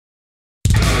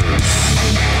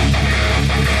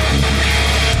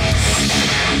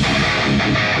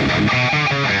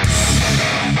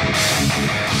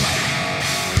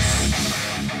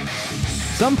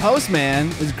Some postman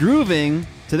is grooving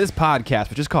to this podcast,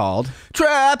 which is called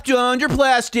Trapped Under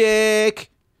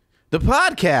Plastic, the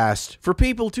podcast for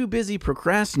people too busy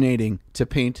procrastinating to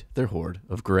paint their hoard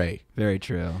of gray. Very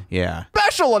true. Yeah.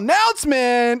 Special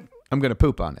announcement! I'm going to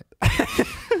poop on it.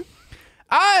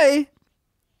 I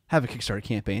have a Kickstarter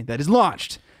campaign that is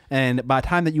launched. And by the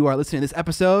time that you are listening to this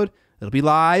episode, it'll be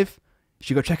live. You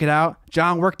should go check it out.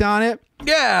 John worked on it.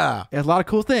 Yeah. It has a lot of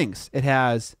cool things. It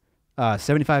has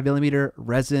 75 millimeter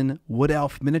resin wood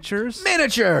elf miniatures.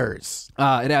 Miniatures.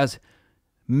 It has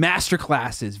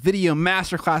masterclasses, video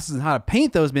masterclasses on how to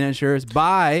paint those miniatures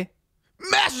by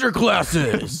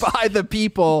Masterclasses. by the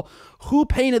people who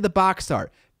painted the box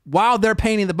art while they're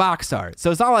painting the box art.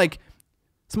 So it's not like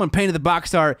someone painted the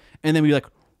box art and then we like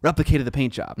replicated the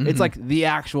paint job. It's like the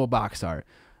actual box art.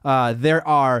 There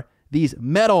are these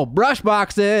metal brush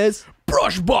boxes.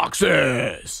 Brush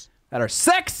boxes. That are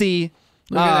sexy.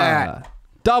 Look at that.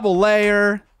 Double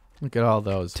layer. Look at all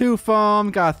those. Two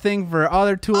foam. Got a thing for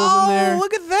other tools in there. Oh,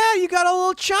 look at that. You got a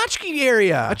little tchotchke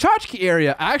area. A tchotchke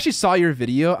area. I actually saw your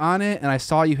video on it, and I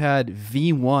saw you had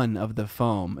V1 of the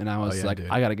foam, and I was like, dude.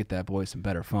 I got to get that boy some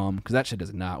better foam, because that shit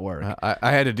does not work.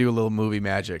 I had to do a little movie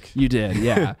magic. You did,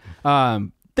 yeah.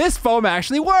 This foam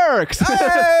actually works.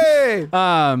 Hey!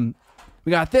 We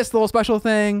got this little special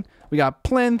thing. We got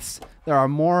plinths. There are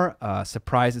more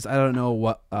surprises. I don't know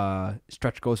what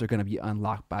stretch goals are going to be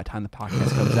unlocked by the time the podcast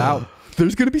comes out.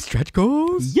 There's going to be stretch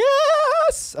goals?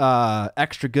 Yes!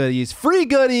 Extra goodies, free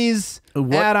goodies,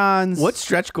 add-ons. What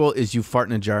stretch goal is you fart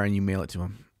in a jar and you mail it to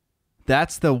him?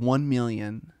 That's the 1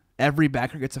 million. Every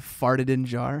backer gets a farted in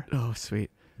jar. Oh, sweet.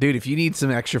 Dude, if you need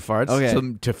some extra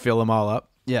farts to fill them all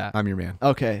up, yeah, I'm your man.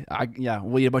 Okay.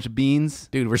 We'll eat a bunch of beans.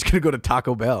 Dude, we're just going to go to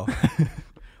Taco Bell.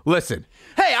 Listen.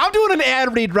 Hey, I'm doing an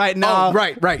ad read right now. Oh,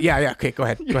 right. Yeah. Okay, go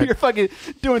ahead. You're fucking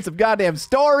doing some goddamn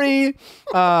story.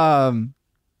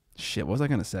 Shit, what was I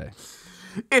going to say?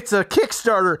 It's a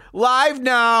Kickstarter live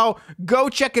now. Go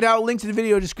check it out. Link to the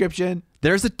video description.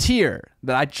 There's a tier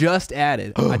that I just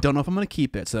added. I don't know if I'm going to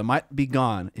keep it, so it might be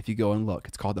gone if you go and look.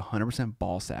 It's called the 100%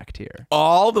 ball sack tier.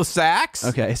 All the sacks?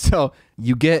 Okay, so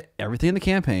you get everything in the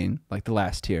campaign, like the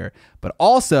last tier, but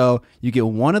also you get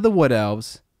one of the wood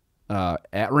elves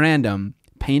at random,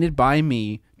 painted by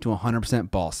me to 100%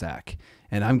 ball sack.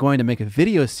 And I'm going to make a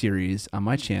video series on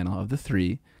my channel of the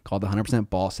 3 called the 100%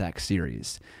 ball sack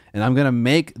series. And I'm going to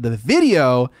make the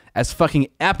video as fucking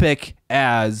epic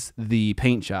as the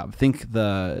paint job. Think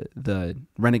the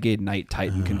Renegade Knight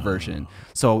Titan conversion.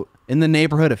 So in the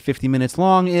neighborhood of 50 minutes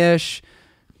long-ish,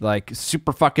 like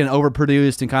super fucking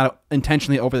overproduced and kind of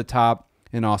intentionally over the top,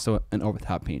 and also an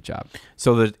over-the-top paint job.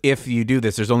 So that if you do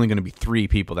this, there's only going to be 3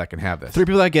 people that can have this. 3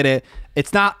 people that get it.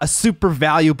 It's not a super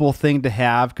valuable thing to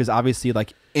have because obviously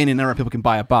like any number of people can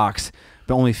buy a box,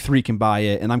 but only 3 can buy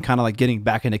it. And I'm kind of like getting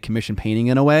back into commission painting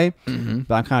in a way,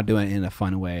 but I'm kind of doing it in a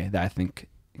fun way that I think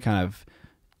kind of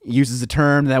uses a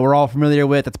term that we're all familiar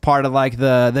with. That's part of like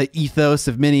the ethos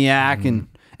of Miniac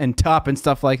and Tup and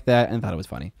stuff like that, and thought it was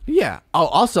funny. Yeah. Oh,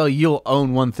 also, you'll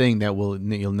own one thing that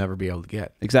you'll never be able to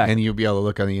get. Exactly. And you'll be able to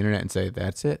look on the internet and say,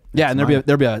 that's it. Yeah, and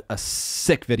there'll be a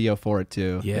sick video for it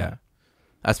too. Yeah.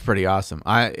 That's pretty awesome.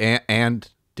 And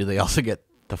do they also get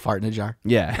the fart in a jar?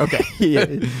 Yeah. Okay. Yeah.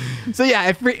 So yeah,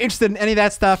 if you're interested in any of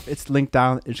that stuff, it's linked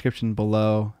down in the description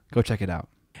below. Go check it out.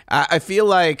 I feel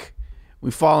like we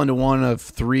fall into one of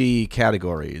 3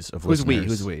 categories of listeners.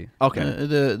 Who's we? Okay.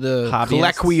 The Hobbyists?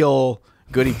 colloquial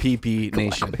goody pee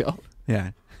nation.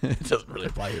 Yeah. It doesn't really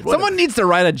apply here. Someone needs to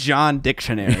write a John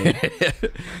dictionary.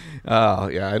 Oh,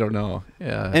 yeah, I don't know.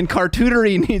 Yeah. And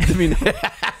cartootery needs to be...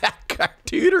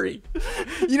 Cartootery.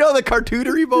 You know the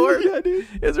cartootery board? Yeah, dude.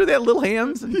 Is there that little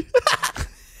hams?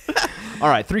 All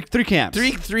right, three camps.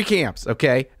 Three camps,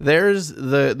 okay? There's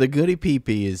the goody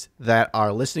peepees that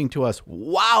are listening to us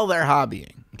while they're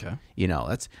hobbying. Okay. You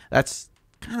know, that's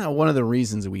kind of one of the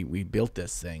reasons we built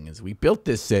this thing is we built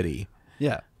this city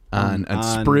Yeah. on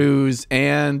sprues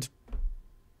and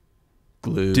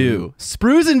glue. Dew.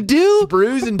 Sprues and dew?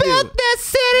 Sprues and dew. Built this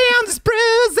city on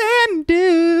sprues and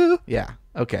dew. Yeah,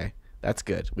 okay. That's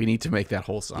good. We need to make that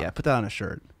whole song. Yeah, put that on a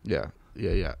shirt. Yeah.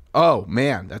 Oh,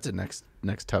 man, that's a next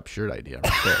top shirt idea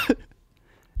right there.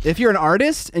 If you're an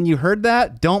artist and you heard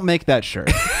that, don't make that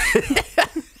shirt.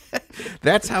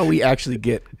 That's how we actually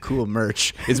get cool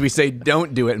merch, is we say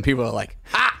don't do it, and people are like,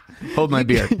 hold my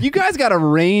beer. You guys got to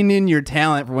rein in your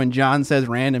talent for when John says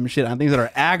random shit on things that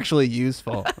are actually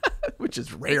useful. Which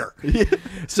is rare.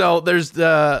 So there's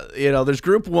there's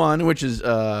group 1, which is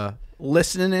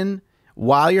listening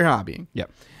while you're hobbying.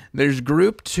 Yep. There's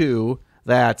group 2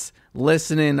 that's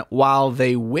listening while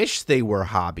they wish they were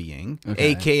hobbying,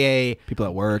 aka people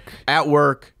at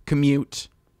work, commute,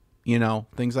 you know,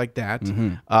 things like that.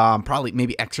 Probably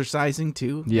maybe exercising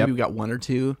too. Yep. Maybe we got 1 or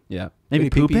 2. Yeah. Maybe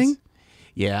Maybe pooping? peepees.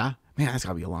 Yeah. Man, that's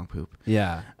got to be a long poop.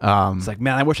 Yeah. Um, It's like,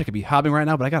 man, I wish I could be hobbing right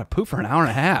now, but I got to poop for an hour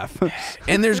and a half.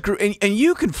 And there's and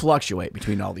you can fluctuate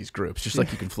between all these groups, just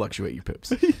like you can fluctuate your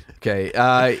poops.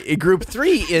 Okay. Group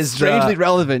 3 is Strangely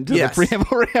relevant to yes. the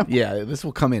Preamble Ramble. Yeah, this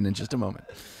will come in just a moment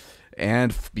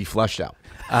and be flushed out.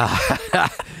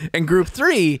 And group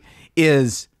 3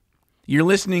 is you're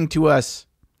listening to us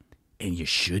and you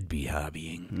should be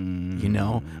hobbying, you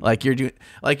know, like you're doing,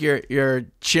 like you're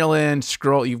chilling,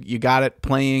 scroll. You got it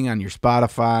playing on your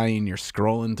Spotify and you're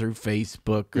scrolling through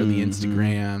Facebook or the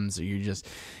Instagrams, or you're just,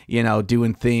 you know,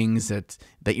 doing things that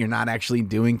you're not actually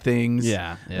doing things.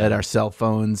 Yeah. That our cell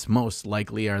phones most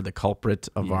likely are the culprit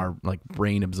of our like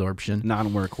brain absorption.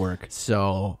 Non-work work.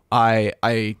 So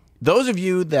those of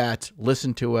you that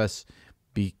listen to us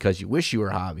because you wish you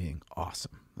were hobbying,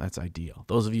 awesome. That's ideal.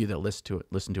 Those of you that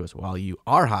listen to us while you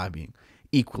are hobbying,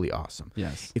 equally awesome.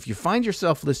 Yes. If you find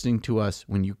yourself listening to us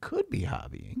when you could be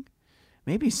hobbying,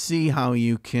 maybe see how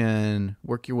you can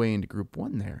work your way into group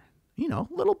 1 there. You know,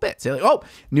 a little bit. Say like, oh,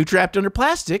 new Trapped Under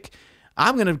Plastic.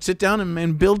 I'm going to sit down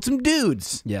and build some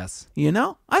dudes. Yes. You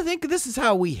know, I think this is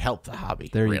how we help the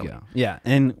hobby. There you go. Yeah.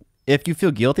 And if you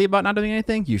feel guilty about not doing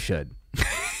anything, you should.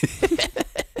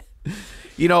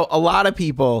 You know, a lot of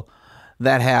people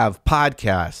that have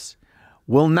podcasts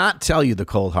will not tell you the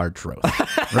cold hard truth,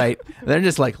 right? They're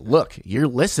just like, look, you're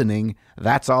listening.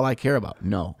 That's all I care about.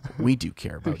 No, we do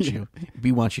care about you.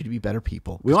 We want you to be better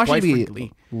people. We want you to be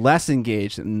frankly, less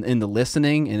engaged in the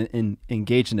listening and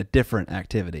engaged in a different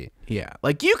activity. yeah,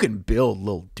 like you can build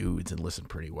little dudes and listen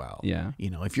pretty well. Yeah. You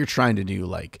know, if you're trying to do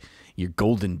like your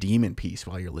golden demon piece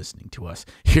while you're listening to us,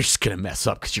 you're just going to mess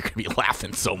up because you're going to be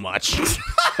laughing so much.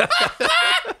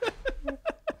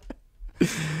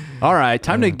 All right,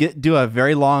 time to do a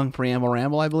very long preamble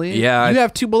ramble, I believe. Yeah, you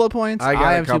have 2 bullet points. I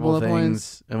got have a couple 2 bullet things,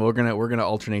 points. and we're gonna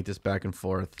alternate this back and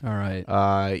forth. All right.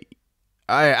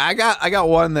 I got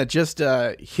one that just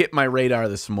hit my radar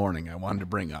this morning. I wanted to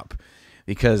bring up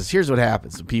because here's what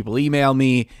happens: when people email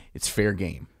me, it's fair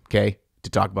game, okay, to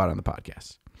talk about it on the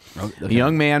podcast. Okay. A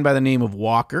young man by the name of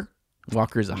Walker.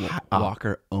 Walker is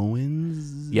Walker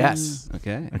Owens. Yes.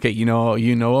 Okay. Okay, you know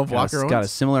of Walker Owens? Got a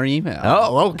similar email.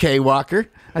 Oh, okay, Walker.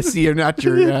 I see you're not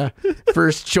your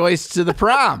first choice to the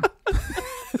prom.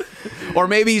 Or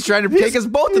maybe he's trying to take us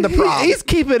both to the prom. He's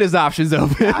keeping his options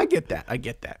open. I get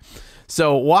that.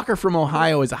 So Walker from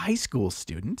Ohio is a high school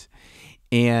student,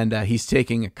 and he's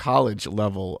taking a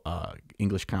college-level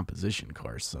English composition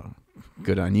course. So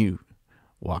good on you,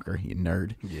 Walker, you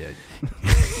nerd. Yeah.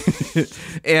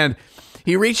 And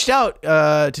he reached out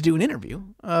to do an interview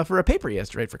for a paper he has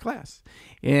to write for class.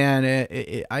 And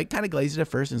I kind of glazed it at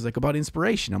first, and it's like about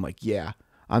inspiration. I'm like, yeah,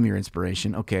 I'm your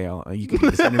inspiration. Okay, you can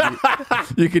do this interview.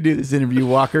 You can do this interview,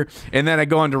 Walker. And then I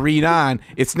go on to read on.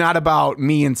 It's not about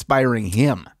me inspiring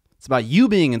him. It's about you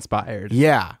being inspired.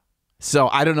 Yeah. So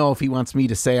I don't know if he wants me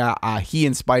to say he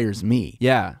inspires me.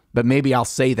 Yeah. But maybe I'll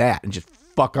say that and just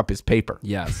fuck up his paper.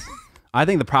 Yes. I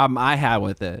think the problem I had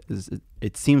with it is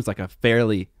it seems like a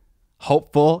fairly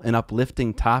hopeful and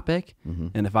uplifting topic.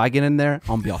 And if I get in there, I'm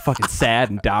going to be all fucking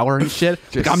sad and dour and shit.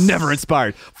 Like, I'm never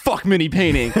inspired. Fuck mini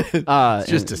painting.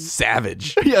 Just a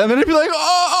savage. Yeah, and then I'd be like,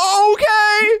 oh,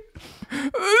 okay.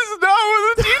 This is not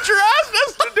what the teacher asked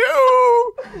us to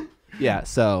do. Yeah,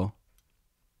 so.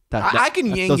 I can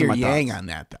yin those are your my yang thoughts. on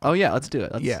that, though. Oh, yeah, let's do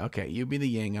it. Yeah, okay. You be the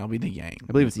yang, I'll be the yang.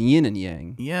 I believe it's yin and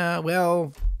yang. Yeah,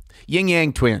 well, yin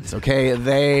yang twins, okay?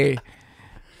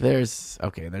 There's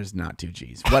not 2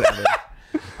 G's. Whatever.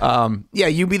 Yeah,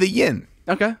 you be the yin.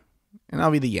 Okay. And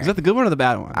I'll be the yang. Is that the good one or the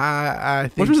bad one? I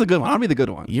think Which one's the good one? I'll be the good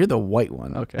one. you're the white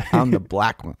one. Okay. I'm the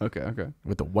black one. Okay.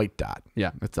 With the white dot.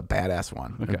 Yeah. That's a badass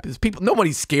one. Okay. There's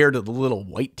nobody's scared of the little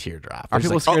white teardrop. Are There's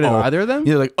people like, scared of uh-oh. either of them?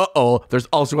 You're like, uh-oh, there's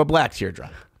also a black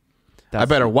teardrop. I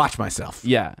better watch myself.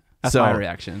 Yeah. That's So- my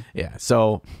reaction. Yeah.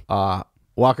 So,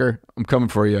 Walker, I'm coming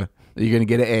for you. You're going to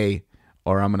get an A,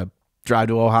 or I'm going to drive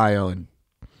to Ohio and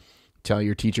tell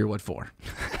your teacher what for.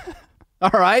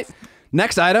 All right.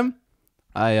 Next item.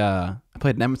 I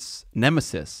played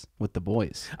Nemesis with the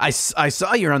boys. I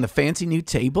saw you're on the fancy new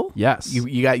table. Yes.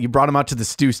 You brought him out to the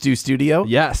Stew studio.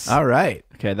 Yes. All right.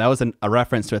 Okay, that was a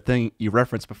reference to a thing you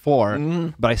referenced before,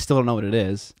 but I still don't know what it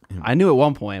is. I knew at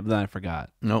one point, but then I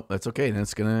forgot. Nope, that's okay. Then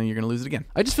you're gonna lose it again.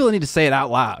 I just feel the need to say it out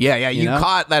loud. Yeah. You know?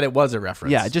 caught that it was a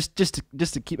reference. Yeah, just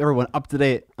to keep everyone up to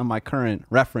date on my current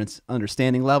reference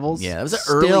understanding levels. Yeah, that was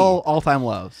still all-time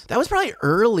lows. That was probably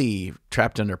early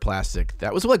Trapped Under Plastic.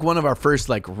 That was like one of our first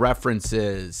like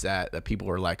references that people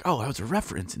were like, oh, that was a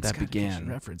reference. And That began.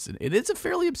 reference. And it is a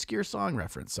fairly obscure song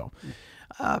reference, so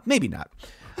maybe not.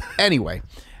 Anyway,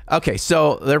 okay,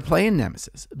 so they're playing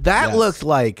Nemesis. That looked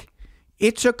like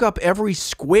it took up every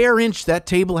square inch that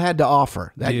table had to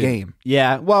offer, that game.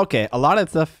 Yeah, well, okay. A lot of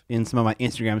stuff in some of my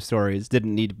Instagram stories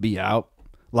didn't need to be out.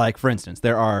 Like, for instance,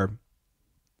 there are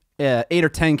 8 or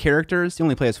 10 characters. You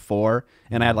only play as 4,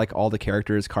 and I had like all the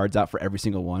characters cards out for every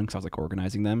single one because I was like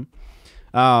organizing them.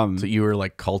 So you were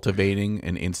like cultivating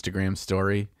an Instagram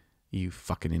story, you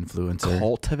fucking influencer.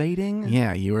 Cultivating?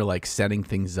 Yeah, you were like setting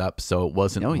things up so it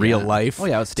wasn't real life. Oh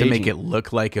yeah, I was to staging. make it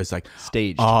look like it was like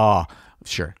Staged. Oh,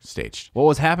 sure, staged. What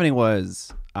was happening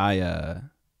was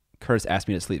Curtis asked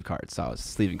me to sleeve cards, so I was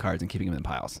sleeving cards and keeping them in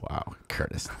piles. Wow,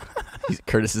 Curtis.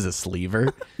 Curtis is a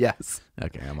sleever. Yes.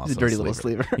 Okay, I'm also He's a dirty sleever. little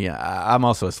sleever. Yeah, I'm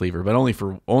also a sleever, but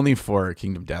only for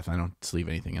Kingdom Death. I don't sleeve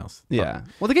anything else. Yeah.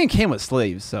 Well, the game came with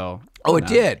sleeves, so. Oh, it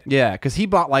did? Yeah, because he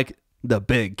bought like the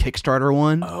big Kickstarter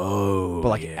one. Oh, but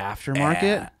like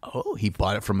aftermarket. Oh, he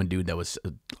bought it from a dude that was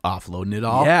offloading it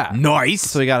all. Yeah. Nice.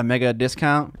 So he got a mega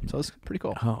discount. So it's pretty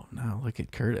cool. Oh no, look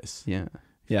at Curtis. Yeah.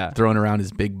 Yeah. Throwing around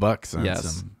his big bucks on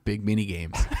some big mini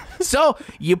games. So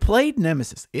you played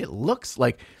Nemesis. It looks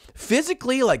like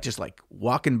physically like just like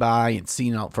walking by and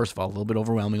seeing all, first of all, a little bit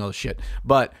overwhelming, all the shit,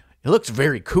 but it looks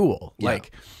very cool. Yeah.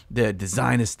 Like the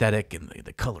design aesthetic and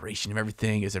the coloration of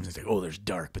everything is everything's like, oh, there's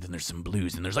dark, but then there's some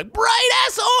blues and there's like bright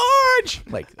ass orange.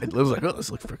 Like it was like, oh,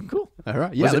 this looks freaking cool. All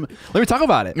right. Yeah. Let me talk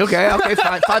about it. Okay.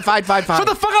 Fine. Shut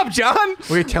the fuck up, John.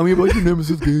 Wait, tell me about your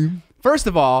Nemesis game. First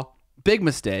of all, big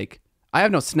mistake. I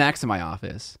have no snacks in my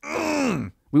office.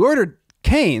 We ordered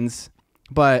canes,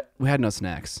 but we had no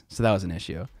snacks, so that was an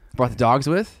issue. Brought the dogs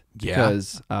with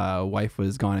because wife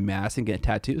was gone in mass and getting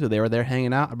tattoos, so they were there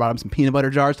hanging out. I brought them some peanut butter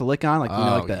jars to lick on,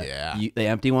 like the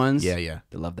empty ones. Yeah.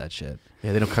 They love that shit.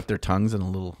 Yeah, they don't cut their tongues on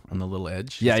the little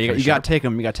edge. Yeah, you got to take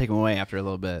them. You got to take them away after a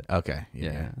little bit. Okay.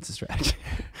 Yeah, that's a strategy.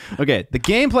 Okay, the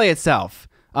gameplay itself.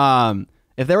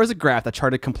 If there was a graph that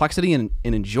charted complexity and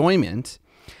enjoyment,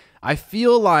 I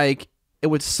feel like it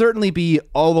would certainly be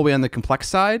all the way on the complex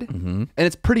side, and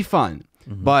it's pretty fun.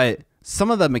 But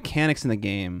some of the mechanics in the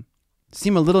game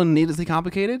seem a little needlessly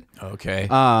complicated. Okay.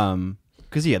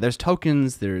 Because there's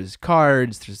tokens, there's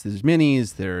cards, there's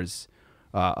minis, there's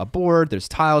a board, there's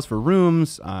tiles for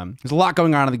rooms. There's a lot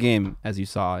going on in the game, as you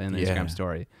saw in the Instagram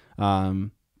story.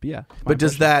 But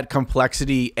does that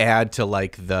complexity add to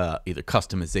like the either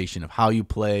customization of how you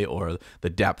play or the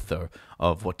depth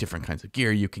of what different kinds of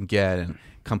gear you can get and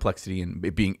complexity and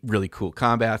it being really cool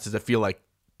combats? Does it feel like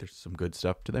there's some good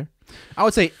stuff to there? I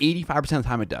would say 85% of the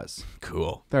time it does.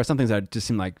 Cool. There are some things that just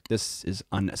seem like this is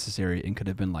unnecessary and could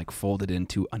have been like folded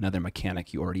into another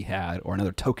mechanic you already had or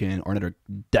another token or another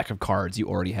deck of cards you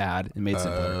already had and made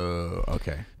simpler. Oh,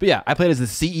 okay. But yeah, I played as the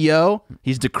CEO.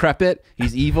 He's decrepit.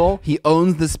 He's evil. He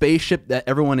owns the spaceship that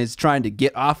everyone is trying to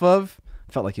get off of.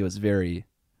 I felt like it was very,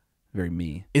 very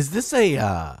me. Is this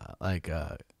a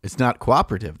it's not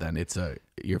cooperative then? It's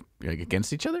you're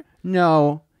against each other?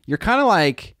 No. You're kind of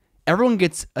like, everyone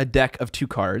gets a deck of 2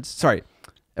 cards. Sorry,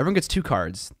 everyone gets 2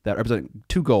 cards that represent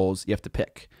 2 goals you have to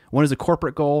pick. One is a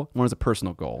corporate goal, one is a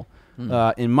personal goal.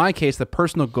 In my case, the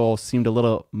personal goal seemed a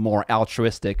little more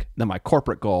altruistic than my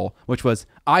corporate goal, which was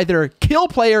either kill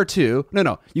player 2.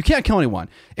 No, you can't kill anyone.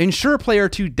 Ensure player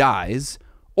 2 dies,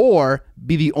 or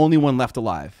be the only one left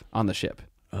alive on the ship.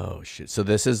 Oh shit! So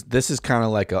this is kind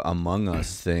of like a Among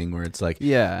Us thing where it's like,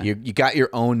 you got your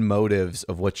own motives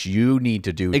of what you need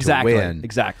to do to win,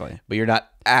 exactly. But you're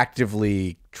not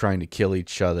actively trying to kill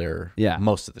each other,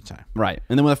 most of the time, right?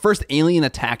 And then when the first alien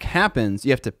attack happens,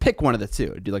 you have to pick one of the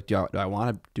two. Do I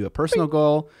want to do a personal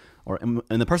goal, and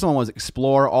the personal one was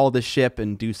explore all the ship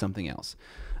and do something else.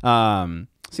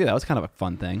 So that was kind of a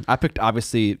fun thing. I picked,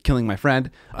 obviously, killing my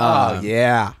friend. But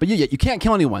you can't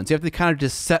kill anyone, so you have to kind of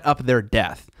just set up their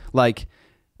death. Like,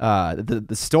 the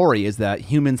story is that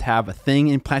humans have a thing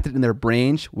implanted in their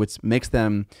brains which makes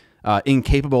them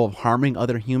incapable of harming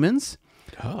other humans.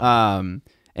 And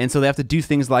so they have to do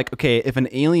things like, okay, if an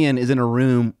alien is in a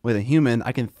room with a human,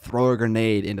 I can throw a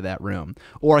grenade into that room.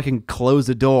 Or I can close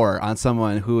a door on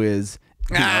someone who is...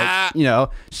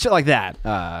 shit like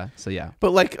that. So yeah.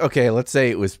 But like, okay, let's say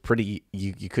it was pretty,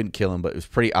 you couldn't kill him, but it was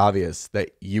pretty obvious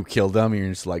that you killed them. And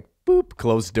you're just like, boop,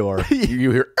 closed door.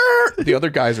 You hear, the other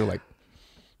guys are like,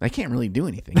 I can't really do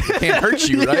anything. They can't hurt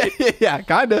you, right? Yeah,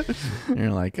 kind of. And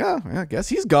you're like, oh, I guess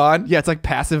he's gone. Yeah, it's like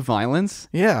passive violence.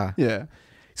 Yeah. Yeah.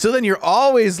 So then you're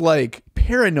always like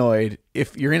paranoid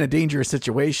if you're in a dangerous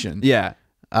situation. Yeah.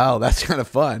 Oh, that's kind of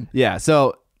fun. Yeah.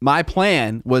 So my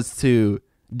plan was to...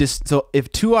 So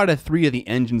if 2 out of 3 of the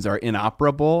engines are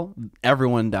inoperable,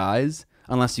 everyone dies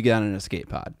unless you get on an escape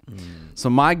pod. So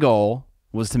my goal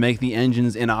was to make the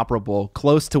engines inoperable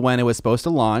close to when it was supposed to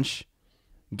launch,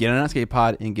 get on an escape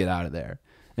pod, and get out of there.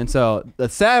 And so the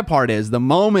sad part is the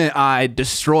moment I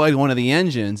destroyed one of the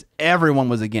engines, everyone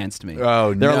was against me.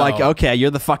 Oh, They're no. like, okay,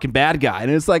 you're the fucking bad guy. And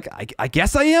it's like, I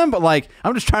guess I am, but like,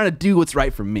 I'm just trying to do what's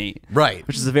right for me. Right.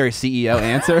 Which is a very CEO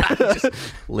answer.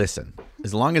 Listen,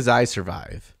 as long as I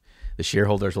survive, the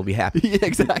shareholders will be happy. Yeah,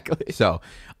 exactly. So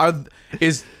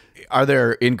are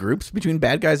there in groups between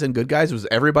bad guys and good guys? Was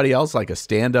everybody else like a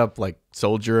stand-up like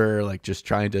soldier, like just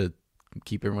trying to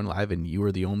keep everyone alive, and you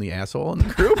were the only asshole in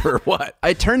the group, or what?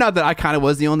 It turned out that I kind of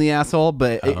was the only asshole,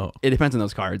 but it depends on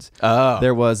those cards. Oh.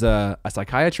 There was a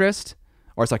psychiatrist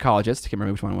or a psychologist. I can't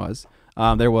remember which one it was.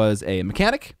 There was a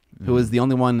mechanic who was the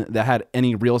only one that had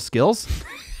any real skills.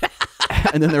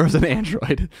 And then there was an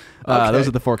android. Okay. Those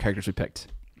are the 4 characters we picked.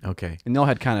 Okay. And they all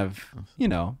had kind of,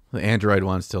 The android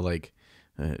wants to like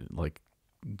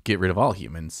get rid of all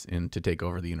humans and to take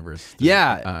over the universe.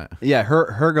 Yeah.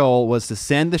 Her goal was to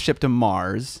send the ship to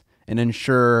Mars and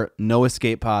ensure no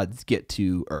escape pods get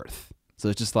to Earth. So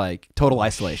it's just like total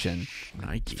isolation.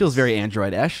 It feels very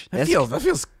android-esque. That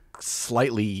feels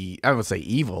slightly, I would say,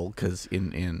 evil, because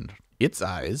in its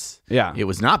eyes, it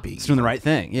was not being It's doing the right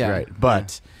thing. Yeah. right.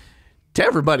 But to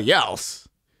everybody else,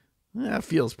 that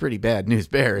feels pretty bad news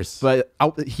bears. But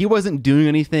he wasn't doing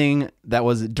anything that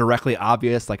was directly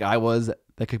obvious like I was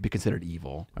that could be considered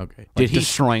evil. Okay. Like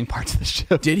destroying parts of the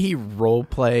ship. Did he role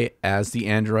play as the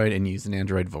android and use an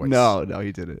android voice? No,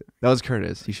 he didn't. That was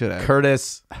Curtis. He should have.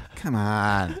 Curtis, come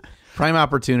on. Prime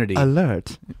opportunity.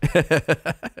 Alert.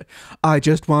 I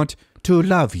just want to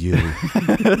love you.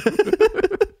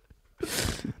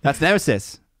 That's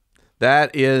Nemesis.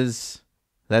 That is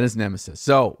Nemesis.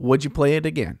 So, would you play it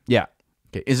again? Yeah.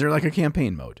 Okay. Is there like a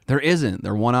campaign mode? There isn't.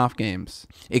 They're one-off games.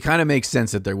 It kind of makes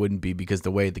sense that there wouldn't be, because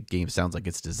the way the game sounds like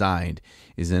it's designed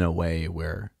is in a way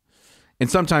where, and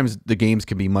sometimes the games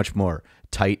can be much more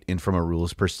tight and from a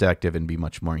rules perspective and be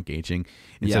much more engaging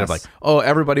instead of like, oh,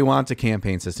 everybody wants a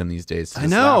campaign system these days. So I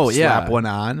know, slap one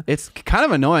on. It's kind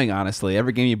of annoying, honestly.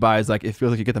 Every game you buy is like, it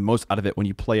feels like you get the most out of it when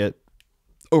you play it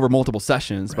over multiple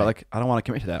sessions, but like, I don't want to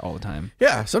commit to that all the time.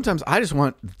 Yeah, sometimes I just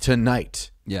want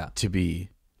tonight Yeah. to be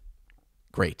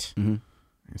great. Mm-hmm.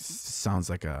 It sounds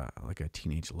like a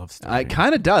teenage love story. It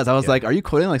kind of does. I was like, are you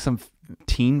quoting like some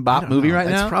teen bop movie right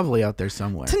now? It's probably out there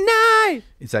somewhere. Tonight!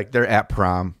 It's like they're at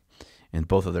prom, and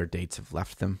both of their dates have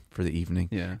left them for the evening.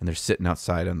 Yeah. And they're sitting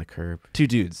outside on the curb. 2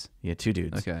 dudes. Yeah, 2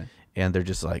 dudes. Okay. And they're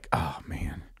just like, oh,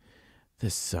 man,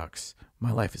 this sucks.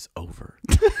 My life is over.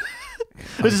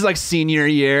 This is like senior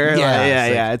year.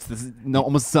 Yeah, It's this,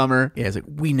 almost summer. Yeah, it's like,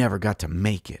 we never got to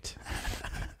make it.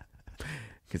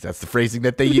 Because that's the phrasing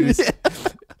that they use.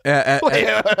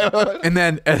 And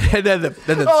then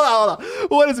Hold on.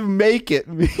 What does make it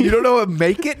mean? you don't know what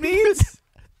make it means?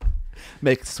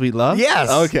 Make sweet love? Yes.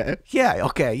 Okay. Yeah.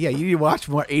 Okay. Yeah. You need to watch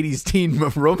more 80s teen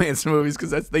romance movies,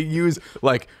 because they use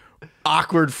like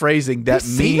awkward phrasing that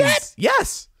means. see that?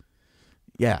 Yes.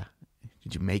 Yeah.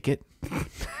 Did you make it?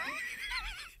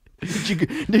 Did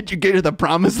you get to the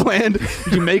promised land?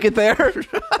 Did you make it there?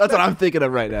 That's what I'm thinking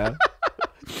of right now.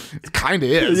 It kind of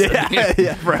is.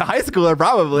 Yeah. For a high schooler,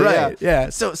 probably. Right. Yeah.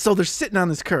 So they're sitting on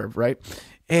this curb, right?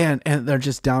 And they're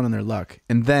just down on their luck.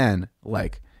 And then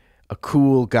like a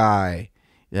cool guy,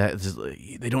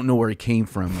 they don't know where he came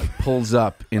from, like pulls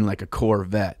up in like a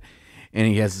Corvette, and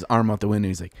he has his arm out the window.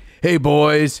 He's like, "Hey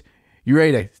boys, you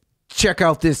ready to check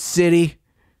out this city?"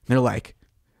 And they're like,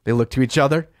 they look to each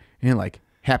other, and like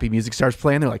happy music starts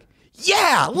playing. They're like,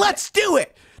 "Yeah, let's do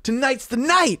it. Tonight's the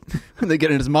night." They get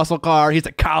in his muscle car. He's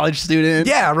a college student.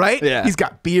 Yeah, right? Yeah. He's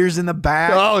got beers in the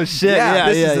back. Oh, shit. Yeah,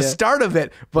 this is the yeah. start of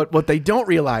it. But what they don't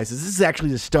realize is this is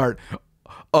actually the start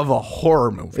of a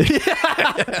horror movie.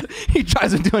 He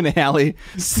drives into an alley,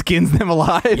 skins them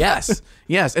alive. Yes.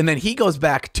 And then he goes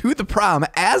back to the prom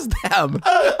as them.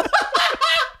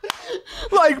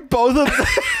 Like both of them.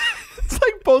 It's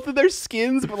like both of their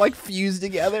skins, but like fused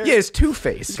together. Yeah, it's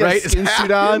Two-Face, got a right? skin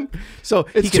suit on. So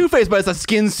It's Two-Face, but it's a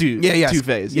skin suit. Yeah,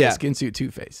 Two-Face. Yeah, Yeah. skin suit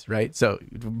Two-Face, right? So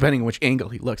depending on which angle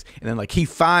he looks, and then like he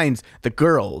finds the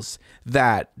girls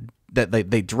that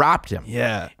they dropped him.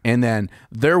 Yeah. And then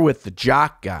they're with the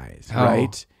jock guys,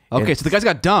 right? Okay, so the guys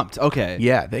got dumped. Okay.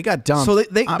 Yeah, they got dumped. So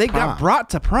they at got prom. brought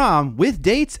to prom with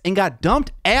dates and got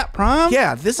dumped at prom?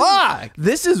 Yeah, this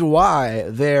is why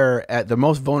they're at the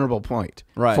most vulnerable point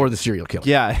for the serial killer.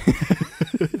 Yeah.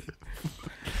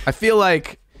 I feel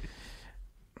like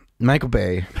Michael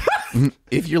Bay,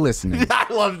 if you're listening, I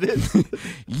love this.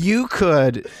 you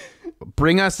could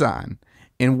bring us on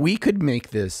and we could make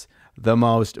this the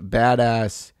most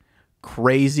badass,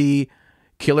 crazy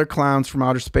killer clowns from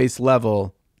outer space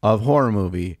level of horror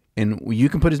movie, and you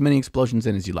can put as many explosions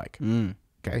in as you like.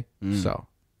 Okay? So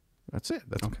That's it.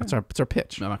 That's our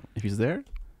pitch. If he's there,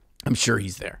 I'm sure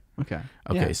he's there. okay.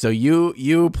 Okay, Yeah. so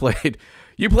you played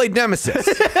Nemesis.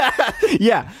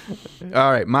 Yeah.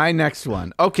 All right, my next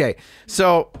one. Okay,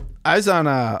 so I was on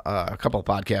a couple of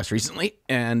podcasts recently,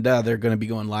 and they're going to be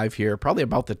going live here probably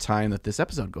about the time that this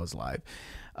episode goes live.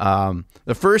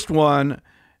 The first one,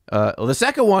 the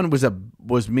second one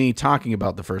was me talking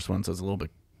about the first one, so it's a little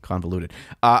bit convoluted.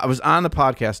 I was on the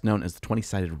podcast known as the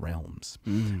 20-Sided Realms.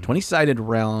 20-Sided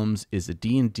Realms is a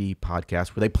D&D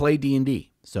podcast where they play D&D.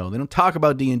 So they don't talk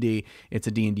about D&D. It's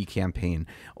a D&D campaign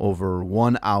over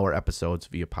 1 hour episodes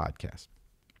via podcast.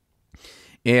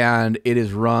 And it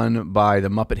is run by the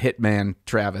Muppet Hitman,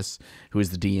 Travis, who is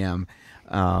the DM.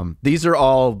 These are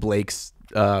all Blake's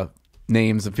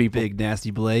names of people. Big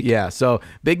Nasty Blake. Yeah, so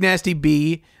Big Nasty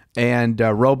B and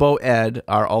Robo Ed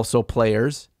are also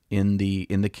players in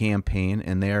the campaign,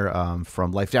 and they're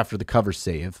from Life After the Cover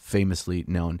Save, famously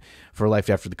known for Life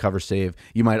After the Cover Save.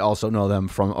 You might also know them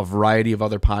from a variety of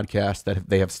other podcasts that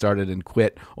they have started and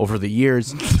quit over the years,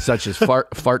 such as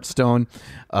Fartstone,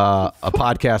 a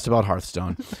podcast about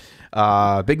Hearthstone.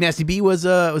 Big Nasty B was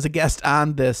a guest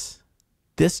on this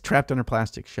Trapped Under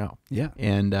Plastic show. Yeah.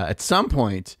 And at some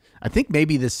point, I think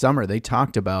maybe this summer, they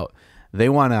talked about they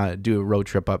want to do a road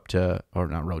trip up to, or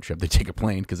not road trip, they take a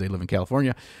plane because they live in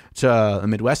California, to the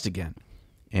Midwest again.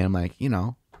 And I'm like, you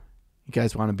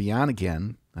guys want to be on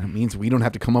again. That means we don't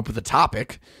have to come up with a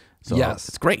topic. So Yes.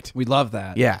 it's great. We love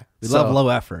that. Yeah. We love low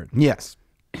effort. Yes.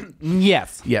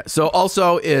 Yes. Yeah. So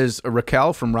also is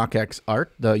Raquel from RockX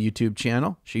Art, the YouTube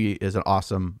channel. She is an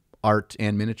awesome art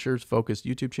and miniatures focused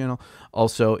YouTube channel.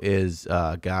 Also is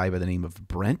a guy by the name of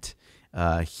Brent.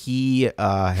 He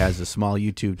has a small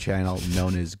YouTube channel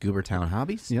known as Goobertown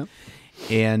Hobbies. Yep.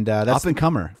 And that's Up and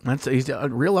comer. he's a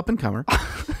real up and comer.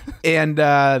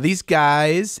 And these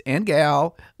guys and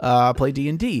gal play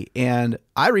D&D. And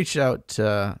I reached out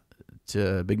to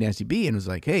Big Nasty B and was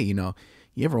like, hey, you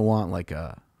ever want like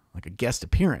a guest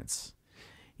appearance?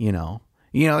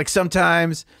 Like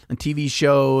sometimes on TV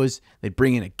shows they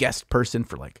bring in a guest person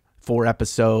for like 4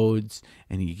 episodes,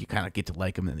 and you kind of get to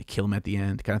like them, and then they kill them at the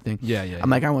end, kind of thing. Yeah. I'm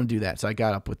like, I want to do that, so I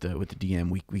got up with the DM.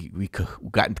 We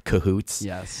got into cahoots.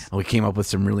 Yes. And we came up with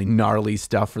some really gnarly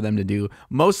stuff for them to do.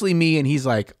 Mostly me, and he's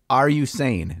like, "Are you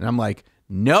sane?" And I'm like,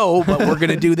 "No, but we're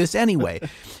gonna do this anyway."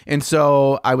 And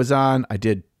so I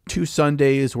did 2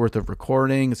 Sundays worth of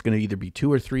recording. It's gonna either be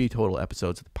 2 or 3 total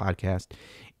episodes of the podcast.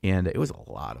 And it was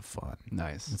a lot of fun.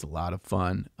 Nice. It's a lot of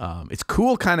fun. It's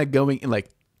cool kind of going and like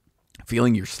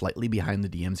feeling you're slightly behind the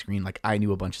DM screen. Like I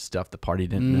knew a bunch of stuff the party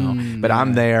didn't know, but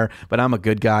I'm there, but I'm a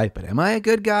good guy. But am I a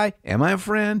good guy? Am I a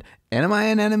friend? And am I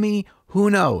an enemy? Who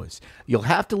knows? You'll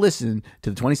have to listen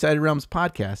to the 20-Sided Realms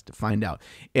podcast to find out.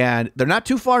 And they're not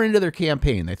too far into their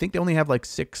campaign. I think they only have like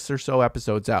 6 or so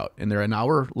episodes out, and they're an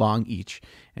hour long each.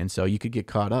 And so you could get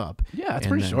caught up. Yeah, it's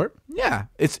pretty short. Yeah,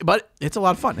 it's a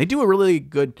lot of fun. They do a really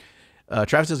good.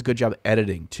 Travis does a good job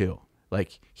editing too.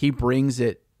 Like he brings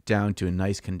it down to a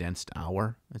nice condensed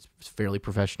hour. It's fairly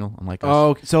professional. Unlike us.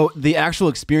 Oh, so the actual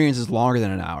experience is longer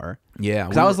than an hour. Yeah,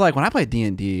 Because I was like, when I play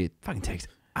D&D, it fucking takes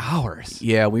hours.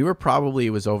 Yeah, it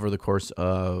was over the course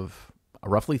of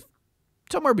roughly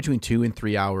somewhere between 2 and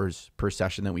 3 hours per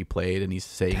session that we played, and he's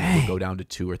saying we'll go down to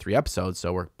 2 or 3 episodes,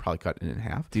 so we're probably cutting it in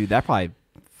half. Dude, that probably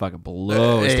fucking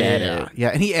blows to edit. Yeah,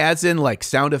 and he adds in like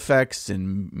sound effects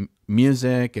and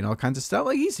music and all kinds of stuff.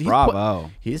 Like he's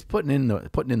Bravo. He's putting in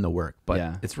the work, but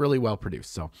Yeah. it's really well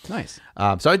produced. So Nice.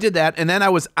 So I did that, and then I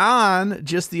was on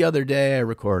just the other day. I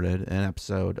recorded an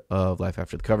episode of Life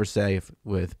After the Cover Save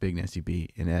with Big Nasty B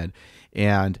and Ed,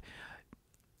 and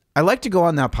I like to go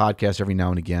on that podcast every now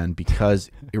and again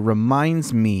because it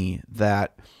reminds me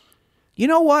that, you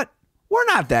know what, we're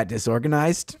not that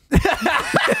disorganized.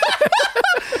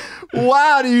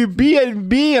 Wow, dude,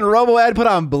 B&B and RoboEd put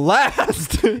on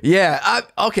blast. Yeah,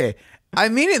 okay. I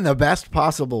mean it in the best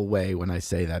possible way when I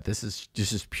say that. This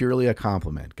is purely a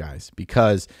compliment, guys,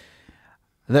 because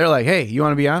they're like, hey, you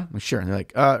want to be on? I'm like, sure. And they're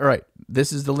like, all right,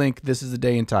 this is the link. This is the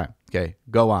day and time. Okay,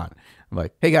 go on. I'm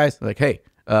like, hey, guys. They're like, hey,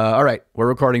 all right, we're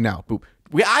recording now. Boop.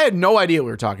 I had no idea what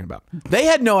we were talking about. They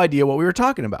had no idea what we were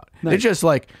talking about. Nice. It's just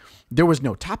like there was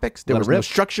no topics. There was no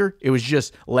structure. It was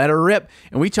just let her rip.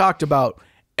 And we talked about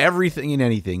everything and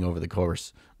anything over the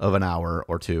course of an hour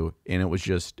or two, and it was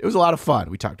a lot of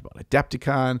fun. We talked about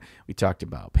Adepticon, we talked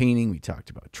about painting, we talked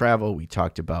about travel, we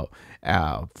talked about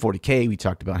 40K, we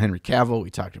talked about Henry Cavill, we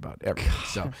talked about everything.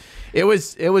 So it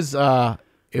was a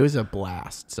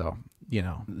blast. So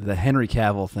the Henry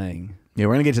Cavill thing. Yeah,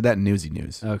 we're gonna get to that in Newsy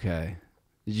News. Okay,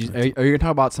 are you gonna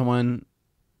talk about someone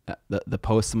the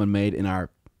post someone made in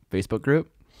our Facebook group?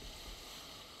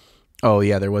 Oh,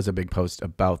 yeah, there was a big post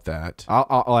about that.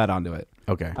 I'll add on to it.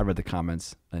 Okay. I read the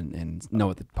comments and know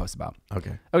what the post's about.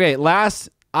 Okay. Okay, last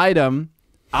item.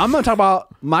 I'm going to talk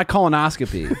about my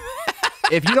colonoscopy.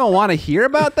 If you don't want to hear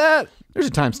about that, There's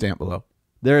a timestamp below.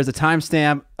 there is a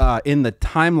timestamp in the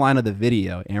timeline of the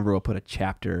video. Amber will put a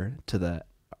chapter to the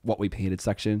what we painted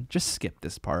section. Just skip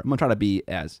this part. I'm going to try to be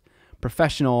as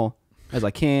professional as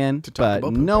I can, but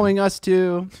knowing us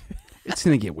two, it's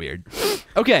going to get weird.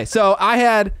 Okay, so I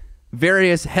had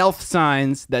various health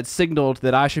signs that signaled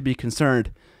that I should be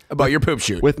concerned About your poop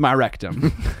shoot. with my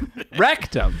rectum.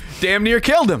 Rectum. Damn near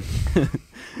killed him.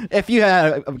 If you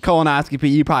had a colonoscopy,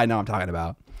 you probably know what I'm talking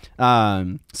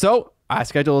about. So I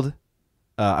scheduled,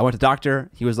 I went to the doctor.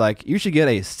 He was like, you should get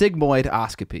a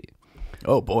sigmoidoscopy.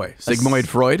 Oh, boy. Sigmund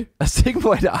Freud? A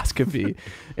sigmoidoscopy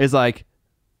is like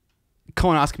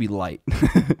colonoscopy light.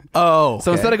 Oh,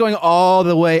 So instead of going all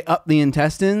the way up the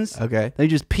intestines, Okay. they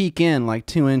just peek in like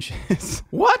 2 inches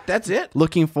What? That's it?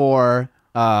 looking for,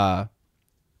 what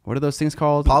are those things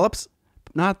called? Polyps?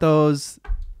 Not those.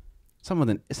 Some of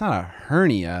the. It's not a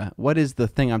hernia. What is the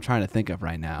thing I'm trying to think of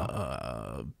right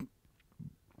now?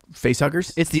 Face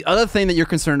huggers? It's the other thing that you're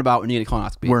concerned about when you get a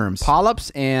colonoscopy. Worms. Polyps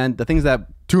and the things that.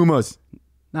 Tumors.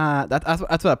 Nah, that's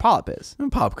what a polyp is. A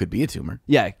polyp could be a tumor.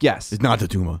 Yeah. Yes. It's not a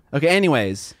tumor. Okay.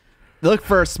 Anyways, look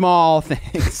for small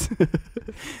things.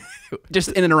 Just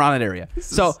in and around that area.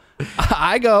 So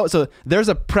I go. So there's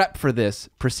a prep for this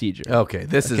procedure. Okay.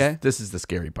 This is the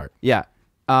scary part. Yeah.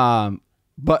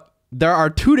 But there are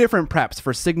 2 different preps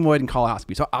for sigmoid and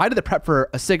colonoscopy. So I did the prep for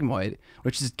a sigmoid,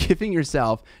 which is giving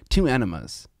yourself 2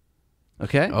 enemas.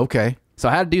 Okay? Okay. So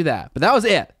I had to do that. But that was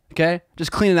it. Okay?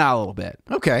 Just clean it out a little bit.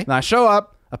 Okay. And I show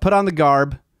up, I put on the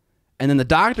garb, and then the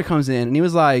doctor comes in and he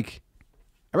was like,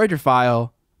 I read your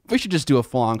file. We should just do a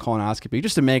full-on colonoscopy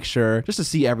just to make sure, just to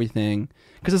see everything.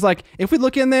 Because it's like, if we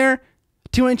look in there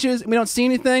 2 inches and we don't see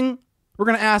anything, we're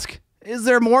going to ask, is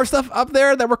there more stuff up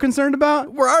there that we're concerned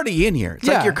about? We're already in here. It's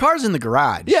Yeah. like your car's in the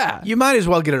garage. Yeah. You might as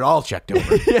well get it all checked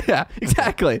over. Yeah,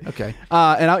 exactly. Okay.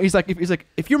 He's like,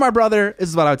 if you're my brother, this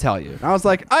is what I would tell you. And I was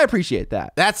like, I appreciate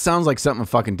that. That sounds like something a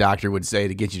fucking doctor would say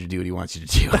to get you to do what he wants you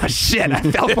to do. Oh, shit, I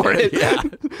fell for it. Yeah.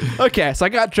 Okay, so I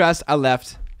got dressed, I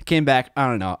left, came back, I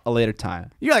don't know, a later time.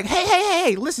 You're like,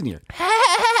 hey, listen here.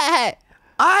 Hey.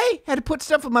 I had to put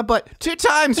stuff in my butt 2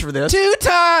 times for this. 2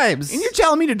 times! And you're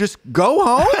telling me to just go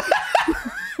home?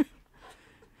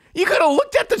 You could have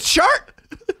looked at the chart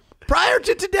prior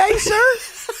to today, sir.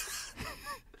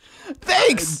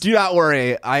 Thanks. Do not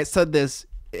worry, I said this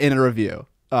in a review,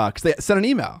 because they sent an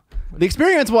email. The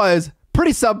experience was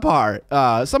pretty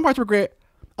subpar. Some parts were great,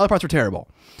 other parts were terrible.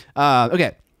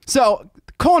 Okay, so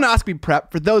colonoscopy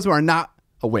prep, for those who are not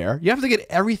aware, you have to get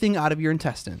everything out of your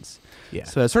intestines. Yeah.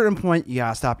 So at a certain point, you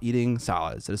gotta stop eating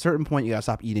solids. At a certain point, you gotta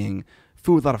stop eating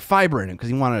food with a lot of fiber in it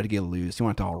because you want it to get loose. You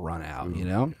want it to all run out, you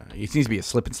know? It needs to be a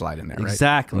slip and slide in there, right?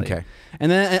 Exactly. Okay. And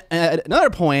then at another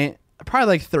point, probably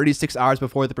like 36 hours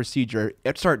before the procedure, you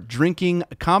have to start drinking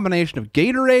a combination of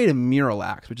Gatorade and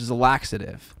Miralax, which is a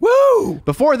laxative. Woo!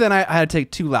 Before then, I had to take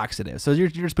 2 laxatives. So you're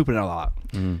just pooping it a lot.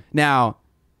 Now,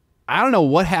 I don't know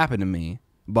what happened to me,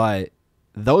 but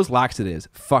those laxatives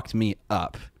fucked me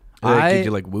up. Did you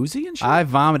like woozy and shit? I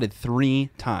vomited 3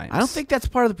 times. I don't think that's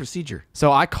part of the procedure.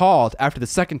 So I called after the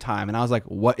second time and I was like,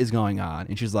 what is going on?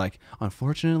 And she's like,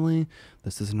 unfortunately,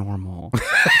 this is normal.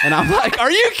 And I'm like,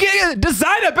 are you kidding?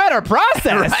 Design a better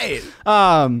process.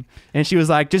 Right. And she was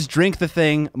like, just drink the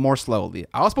thing more slowly.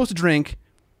 I was supposed to drink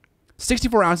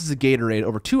 64 ounces of Gatorade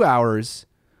over 2 hours.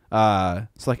 So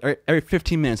like every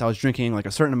 15 minutes I was drinking like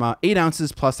a certain amount, 8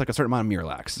 ounces plus like a certain amount of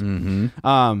Miralax.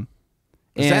 Mm-hmm.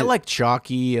 Is that like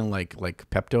chalky and like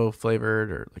Pepto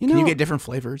flavored, or can you get different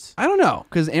flavors? I don't know,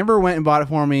 because Amber went and bought it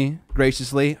for me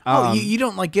graciously. You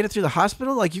don't like get it through the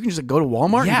hospital? Like you can just go to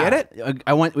Walmart and get it?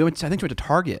 I think we went to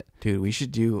Target. Dude, we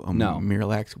should do a No.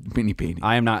 Miralax mini painting.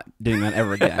 I am not doing that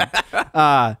ever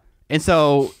again. And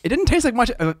so it didn't taste like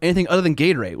much of anything other than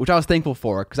Gatorade, which I was thankful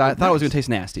for because I thought it was going to taste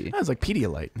nasty. That was like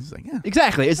Pedialyte. It's like, yeah.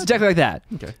 Exactly. It's exactly like that.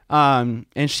 Okay.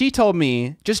 And she told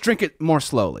me, just drink it more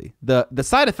slowly. The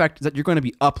side effect is that you're going to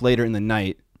be up later in the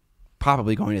night,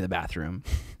 probably going to the bathroom.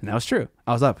 And that was true.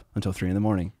 I was up until 3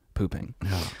 a.m. pooping.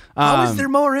 How is there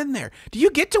more in there? Do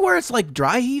you get to where it's like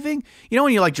dry heaving? You know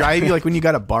when you like dry heaving, like when you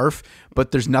got a barf,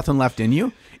 but there's nothing left in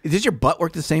you? Does your butt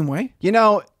work the same way? You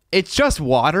know, it's just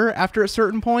water after a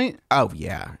certain point. Oh,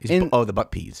 yeah. The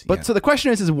butt pees. But so the question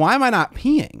is why am I not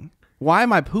peeing? Why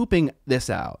am I pooping this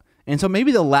out? And so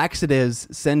maybe the laxatives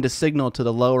send a signal to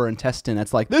the lower intestine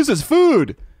that's like, this is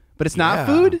food, but it's not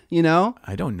food, you know?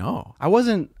 I don't know. I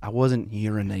wasn't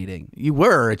urinating. You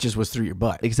were, it just was through your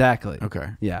butt. Exactly. Okay.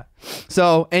 Yeah.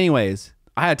 So anyways,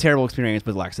 I had a terrible experience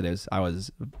with laxatives. I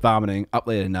was vomiting up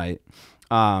late at night.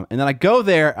 And then I go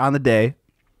there on the day.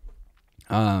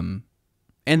 And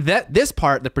this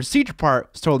part, the procedure part,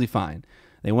 was totally fine.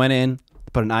 They went in,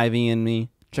 put an IV in me,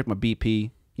 checked my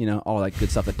BP, all that good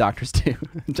stuff that doctors do.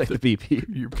 Check the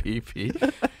BP. Your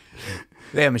BP.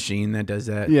 They have a machine that does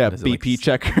that. Yeah, does BP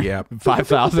checker. Yeah.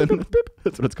 5,000.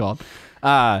 That's what it's called.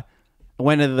 I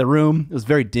went into the room. It was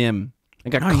very dim. I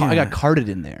got carted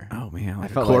in there. Oh, man. Like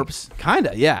I felt a corpse? Kind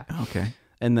of, yeah. Okay.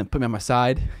 And then put me on my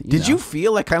side. Did you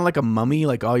feel like kind of like a mummy,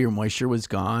 like all your moisture was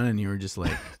gone and you were just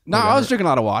like... No, I was drinking a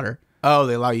lot of water. Oh,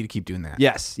 they allow you to keep doing that.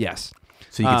 Yes.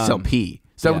 So you could still pee.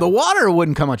 So yeah. the water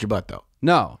wouldn't come out your butt, though.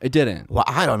 No, it didn't. Well,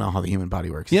 I don't know how the human body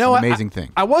works. You It's know an what? amazing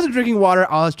thing. I wasn't drinking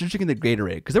water. I was just drinking the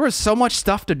Gatorade because there was so much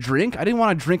stuff to drink. I didn't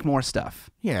want to drink more stuff.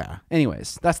 Yeah.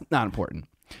 Anyways, that's not important.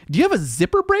 Do you have a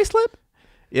zipper bracelet?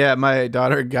 Yeah, my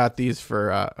daughter got these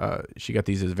for, she got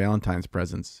these as Valentine's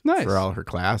presents for all her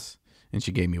class. And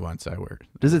she gave me one, so I wear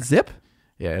it. Does it zip?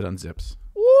 Yeah, it unzips.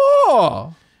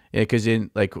 Whoa. Yeah, because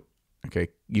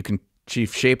she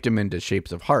shaped them into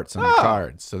shapes of hearts on the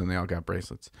cards. So then they all got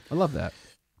bracelets. I love that.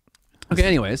 Okay,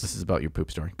 anyways. This is about your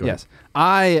poop story. Go yes.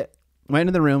 I went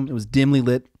into the room. It was dimly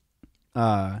lit.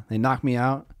 They knocked me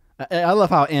out. I love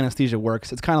how anesthesia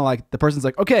works. It's kind of like the person's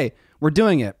like, okay, we're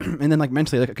doing it. And then like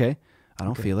mentally like, okay, I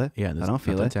don't feel it. Yeah, I don't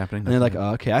feel it. Happening. And they're like,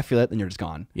 oh, okay, I feel it. Then you're just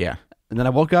gone. Yeah. And then I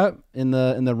woke up in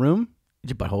the room.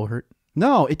 Did your butthole hurt?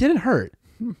 No, it didn't hurt.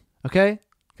 Okay?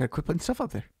 Gotta quit putting stuff out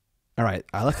there. All right.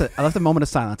 I left a moment of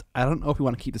silence. I don't know if we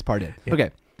want to keep this part in. Yeah.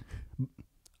 Okay.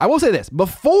 I will say this.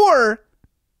 Before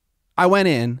I went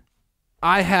in,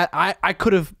 I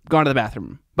could have gone to the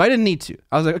bathroom, but I didn't need to.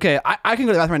 I was like, okay, I can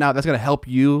go to the bathroom right now. That's going to help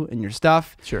you and your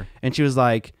stuff. Sure. And she was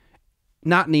like,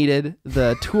 not needed.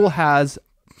 The tool has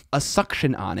a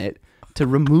suction on it to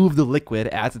remove the liquid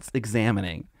as it's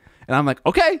examining. And I'm like,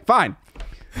 okay, fine.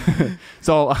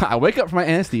 So I wake up from my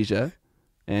anesthesia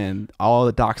and all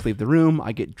the docs leave the room.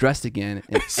 I get dressed again.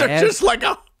 And Is there just like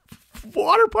a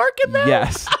water park in there?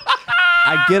 Yes.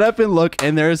 I get up and look,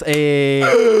 and there's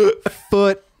a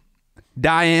foot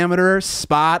diameter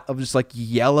spot of just like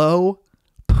yellow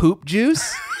poop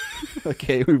juice.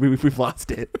 Okay, we've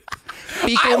lost it.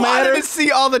 Fecal matter. Wanted to see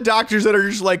all the doctors that are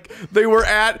just like they were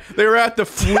at the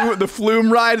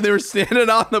flume ride. And they were standing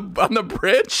on the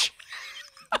bridge.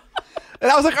 And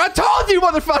I was like, I told you,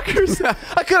 motherfuckers,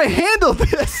 I could have handled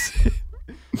this.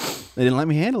 They didn't let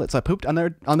me handle it, so I pooped on their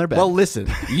bed. Well, listen,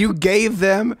 you gave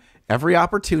them every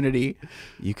opportunity.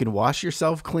 You can wash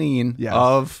yourself clean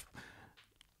of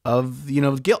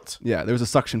guilt. Yeah, there was a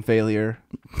suction failure.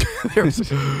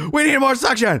 We need more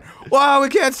suction. Wow, we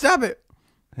can't stop it.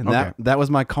 And that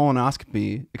was my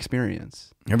colonoscopy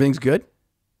experience. Everything's good?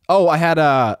 Oh, I had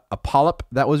a polyp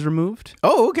that was removed.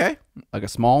 Oh, okay. Like a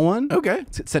small one. Okay.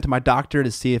 It's sent to my doctor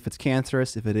to see if it's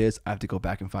cancerous. If it is, I have to go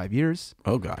back in 5 years.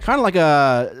 Oh, God. It's kind of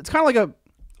like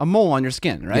a mole on your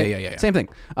skin, right? Yeah. Same thing.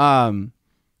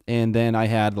 And then I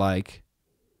had like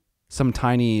some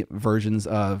tiny versions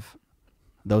of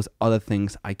those other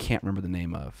things I can't remember the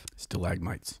name of.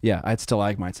 Stalagmites. Yeah, I had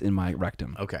stalagmites in my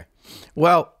rectum. Okay.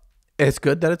 Well, it's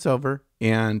good that it's over.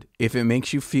 And if it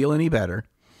makes you feel any better,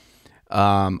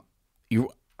 I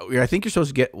think you're supposed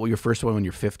to get your first one when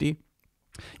you're 50.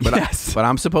 But yes. But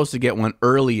I'm supposed to get one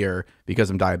earlier because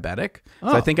I'm diabetic. So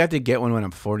I think I have to get one when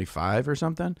I'm 45 or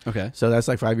something. Okay. So that's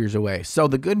like 5 years away. So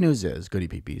the good news is, goody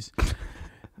peepees,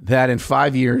 that in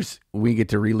 5 years, we get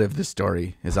to relive this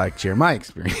story as I share my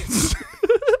experience.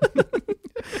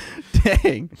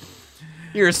 Dang.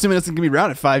 You're assuming it's going to be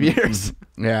around in 5 years.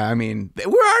 Yeah, I mean, we're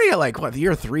already at like,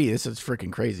 year 3? This is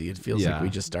freaking crazy. It feels like we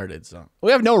just started. So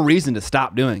we have no reason to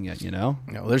stop doing it, you know?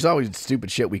 No, there's always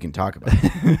stupid shit we can talk about.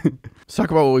 Let's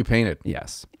talk about what we painted.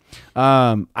 Yes.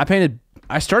 I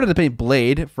started to paint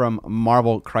Blade from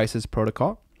Marvel Crisis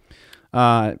Protocol.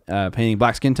 Painting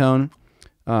black skin tone.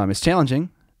 It's challenging.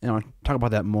 And I'll talk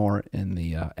about that more in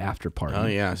the after part. Oh,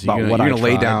 yeah. So you're going to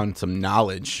lay down some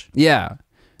knowledge. Yeah.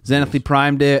 Zenithally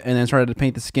primed it and then started to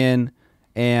paint the skin.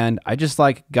 And I just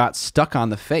like got stuck on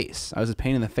the face. I was just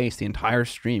painting the face the entire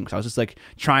stream because I was just like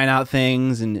trying out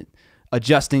things and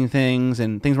adjusting things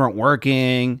and things weren't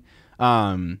working.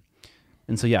 And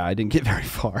so, yeah, I didn't get very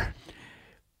far.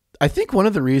 I think one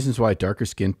of the reasons why darker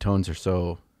skin tones are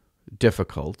so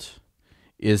difficult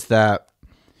is that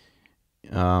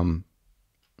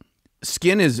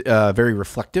skin is very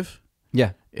reflective.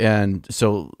 Yeah. And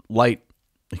so light,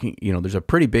 there's a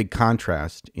pretty big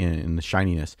contrast in the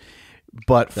shininess.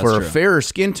 But for fairer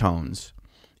skin tones,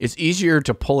 it's easier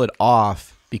to pull it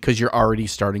off because you're already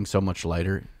starting so much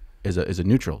lighter as a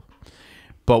neutral.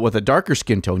 But with a darker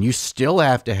skin tone, you still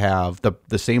have to have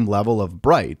the same level of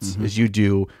brights as you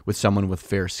do with someone with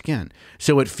fair skin.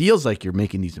 So it feels like you're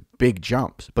making these big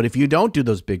jumps. But if you don't do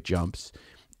those big jumps,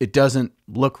 it doesn't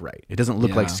look right. It doesn't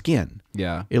look like skin.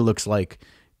 Yeah. It looks like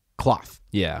cloth.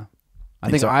 Yeah. I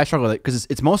think I struggle with it because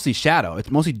it's mostly shadow. It's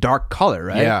mostly dark color,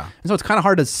 right? Yeah. And so it's kind of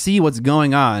hard to see what's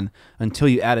going on until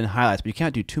you add in highlights. But you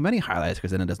can't do too many highlights because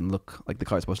then it doesn't look like the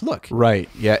color it's supposed to look. Right.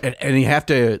 Yeah. And they have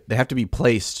to be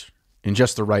placed in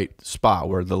just the right spot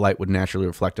where the light would naturally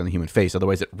reflect on the human face.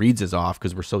 Otherwise, it reads us off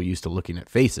because we're so used to looking at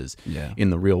faces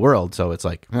in the real world. So it's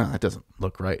like, that doesn't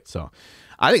look right. So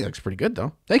I think it looks pretty good,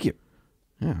 though. Thank you.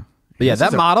 Yeah. But yeah,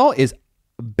 that model is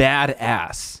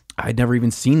badass. I'd never even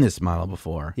seen this model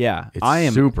before. Yeah,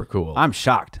 it's super cool. I'm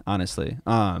shocked, honestly.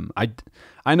 I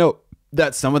know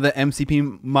that some of the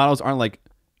MCP models aren't like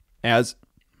as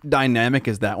dynamic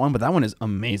as that one, but that one is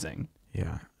amazing.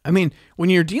 Yeah, I mean,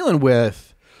 when you're dealing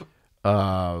with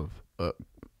superhero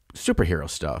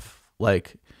stuff,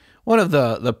 like one of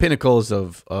the pinnacles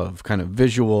of kind of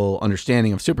visual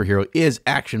understanding of superhero is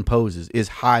action poses, is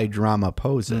high drama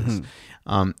poses.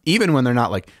 Even when they're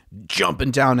not like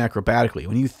jumping down acrobatically.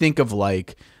 When you think of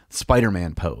like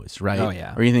Spider-Man pose, right? Oh,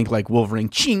 yeah. Or you think like Wolverine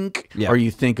chink, or you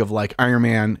think of like Iron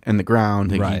Man and the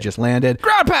ground, he just landed.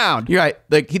 Ground pound! You're right.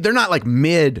 Like they're not like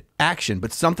mid-action,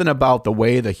 but something about the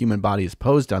way the human body is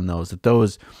posed on those, that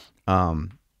those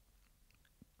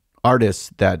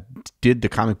artists that did the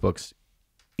comic books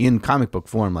in comic book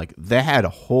form, like they had a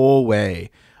whole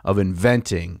way of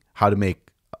inventing how to make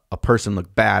a person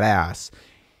look badass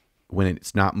when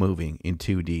it's not moving in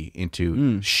 2D,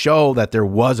 to show that there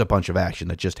was a bunch of action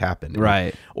that just happened.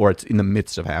 Right. Or it's in the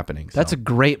midst of happening. So. That's a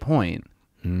great point.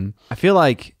 I feel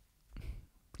like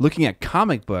looking at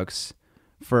comic books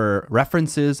for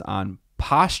references on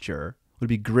posture would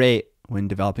be great when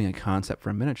developing a concept for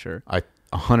a miniature.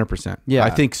 100%. Yeah. I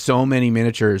think so many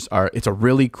miniatures it's a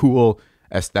really cool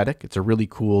aesthetic. It's a really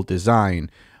cool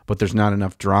design, but there's not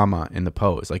enough drama in the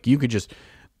pose. Like you could just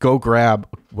go grab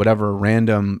whatever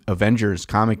random Avengers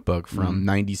comic book from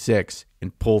 96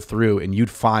 and pull through, and you'd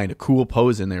find a cool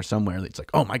pose in there somewhere. It's like,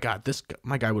 oh my God,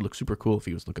 my guy would look super cool if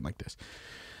he was looking like this.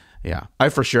 Yeah,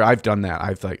 I've done that.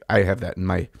 I have that in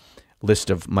my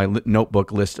list of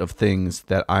notebook list of things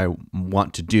that I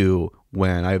want to do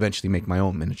when I eventually make my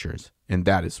own miniatures. And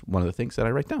that is one of the things that I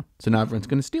write down. So now everyone's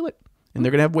going to steal it, and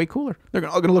they're going to have way cooler. They're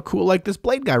all going to look cool like this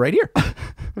Blade guy right here.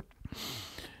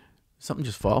 Something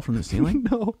just fall from the ceiling?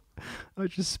 No, I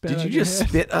just spit. Did you just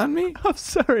spit on me? I'm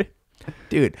sorry.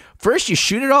 Dude, first you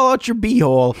shoot it all out your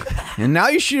beehole, and now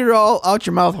you shoot it all out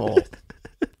your mouth hole.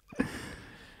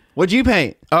 What'd you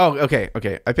paint? Oh, okay.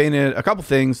 I painted a couple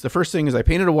things. The first thing is I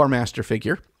painted a War Master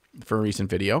figure for a recent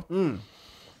video.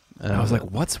 I was like,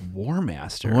 what's War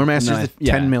Master? War Master is the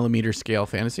 10 millimeter scale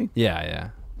fantasy. Yeah.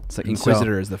 It's like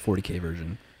Inquisitor is the 40K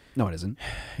version. No, it isn't.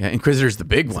 Yeah, Inquisitor is the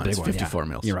big one. Big It's one, 54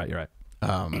 mils. You're right.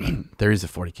 There is a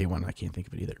 40K one. I can't think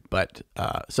of it either. But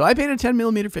so I painted a 10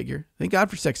 millimeter figure. Thank God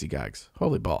for sexy gags.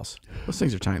 Holy balls. Those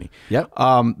things are tiny. Yep.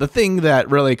 The thing that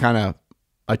really kind of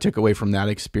I took away from that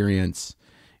experience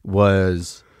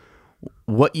was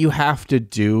what you have to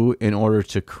do in order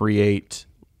to create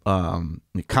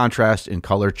contrast and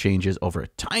color changes over a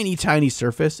tiny, tiny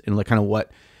surface, and like kind of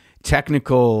what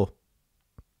technical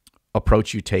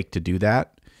approach you take to do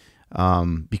that.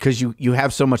 Because you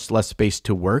have so much less space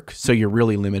to work, so you're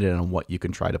really limited on what you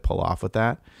can try to pull off with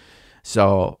that.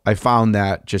 So I found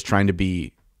that just trying to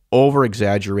be over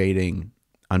exaggerating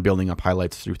on building up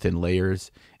highlights through thin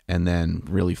layers and then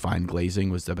really fine glazing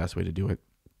was the best way to do it.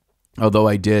 Although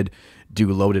I did do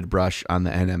loaded brush on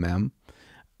the NMM,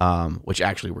 which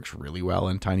actually works really well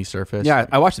in tiny surface. Yeah,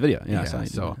 I watched the video. Yeah,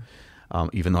 so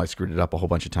even though I screwed it up a whole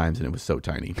bunch of times and it was so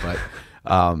tiny, but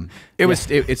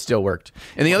it still worked.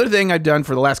 And the other thing I've done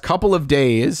for the last couple of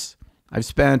days,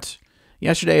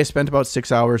 yesterday I spent about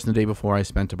 6 hours, and the day before I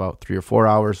spent about 3 or 4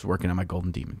 hours working on my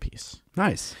Golden Demon piece.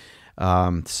 Nice.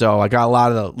 So I got a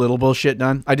lot of the little bullshit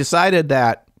done. I decided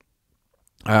that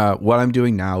what I'm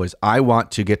doing now is I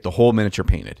want to get the whole miniature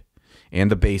painted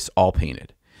and the base all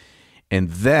painted. And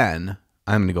then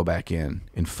I'm going to go back in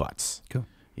and futz. Cool.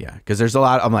 Yeah, because there's a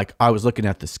lot. I was looking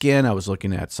at the skin. I was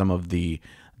looking at some of the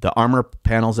armor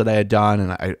panels that I had done,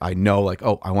 and I know like,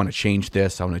 oh, I want to change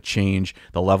this. I want to change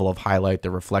the level of highlight, the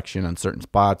reflection on certain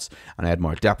spots, and add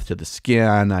more depth to the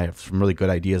skin. I have some really good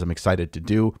ideas I'm excited to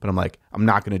do, but I'm like, I'm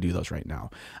not going to do those right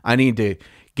now. I need to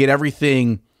get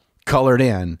everything colored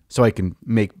in so I can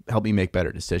help me make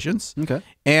better decisions. Okay.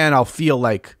 And I'll feel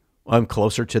like I'm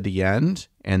closer to the end,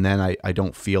 and then I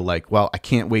don't feel like, well, I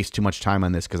can't waste too much time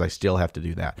on this because I still have to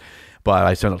do that. But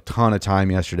I spent a ton of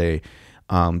time yesterday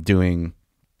doing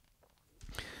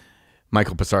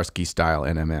Michael Pisarski style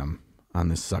NMM on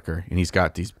this sucker, and he's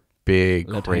got these big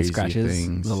Little tiny crazy scratches,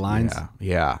 things. the lines.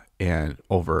 Yeah, and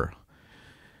over,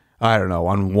 I don't know,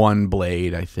 on one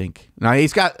blade, I think. Now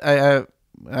he's got.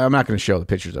 I'm not going to show the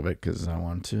pictures of it because I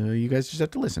want to. You guys just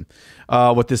have to listen.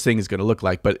 What this thing is going to look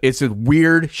like, but it's a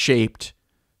weird shaped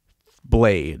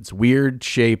blades, weird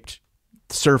shaped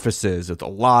surfaces with a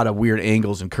lot of weird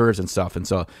angles and curves and stuff, and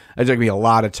so it took me a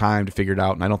lot of time to figure it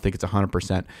out, and I don't think it's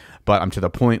 100%, but I'm to the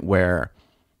point where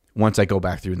once I go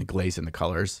back through and the glaze and the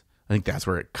colors, I think that's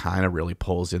where it kind of really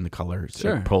pulls in the colors.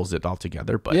 Sure. It pulls it all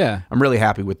together. But yeah, I'm really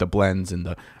happy with the blends and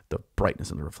the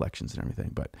brightness and the reflections and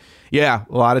everything. But yeah,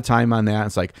 a lot of time on that.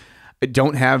 It's like I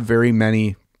don't have very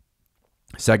many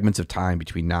segments of time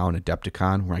between now and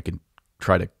Adepticon where I can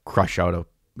try to crush out a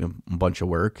bunch of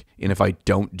work. And if I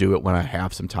don't do it when I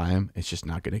have some time, it's just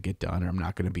not going to get done, or I'm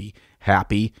not going to be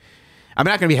happy. I'm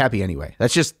not going to be happy anyway.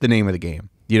 That's just the name of the game.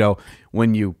 You know,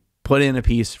 when you put in a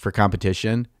piece for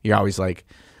competition, you're always like,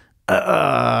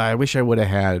 I wish I would have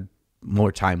had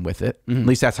more time with it. At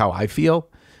least that's how I feel.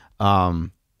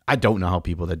 I don't know how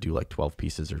people that do like 12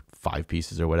 pieces or 5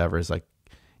 pieces or whatever is like,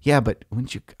 yeah, but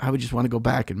wouldn't you, I would just want to go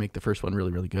back and make the first one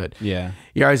really, really good. Yeah.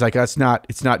 You're always like, it's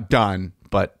not done,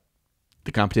 but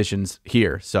the competition's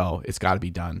here, so it's got to be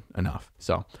done enough.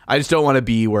 So I just don't want to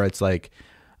be where it's like,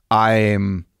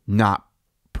 I'm not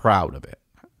proud of it.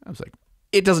 I was like,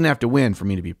 it doesn't have to win for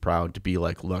me to be proud, to be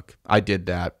like, look, I did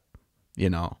that, you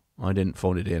know. I didn't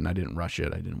phone it in. I didn't rush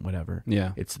it. I didn't whatever.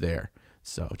 Yeah. It's there.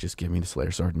 So just give me the Slayer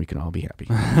sword and we can all be happy.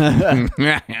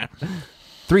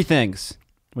 3 things.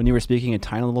 When you were speaking, a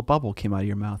tiny little bubble came out of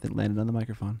your mouth and landed on the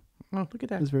microphone. Oh, look at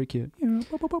that. It was very cute. Yeah,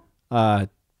 boop, boop, boop.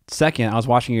 Second, I was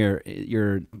watching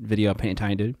your video, Paint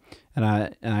Tiny Dude, and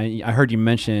I heard you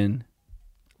mention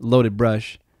loaded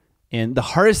brush. And the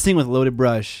hardest thing with loaded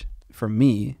brush for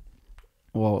me,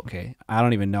 well, okay, I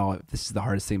don't even know if this is the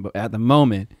hardest thing, but at the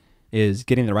moment, is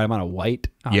getting the right amount of white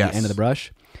on the end of the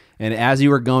brush. And as you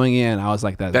were going in, I was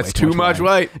like, that's too much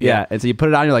white. Yeah. And so you put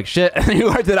it on, you're like, shit, and you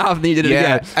wiped it off and you did it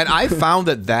again. And I found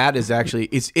that is actually,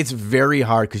 it's very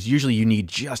hard because usually you need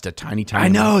just a tiny I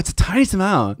know, amount. it's a tiny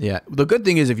amount. Yeah. The good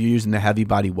thing is if you're using the heavy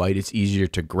body white, it's easier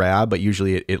to grab, but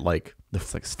usually it's like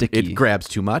sticky. It grabs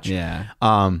too much. Yeah.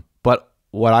 But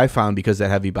what I found, because that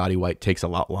heavy body white takes a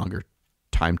lot longer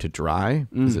time to dry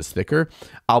because it's thicker,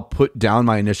 I'll put down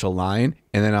my initial line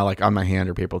and then I'll like on my hand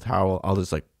or paper towel, I'll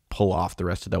just like pull off the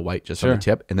rest of the white just on the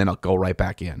tip, and then I'll go right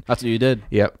back in. That's what you did.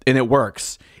 Yep. And it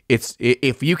works. It's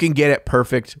if you can get it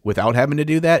perfect without having to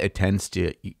do that, it tends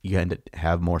to, you end to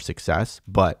have more success,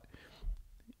 but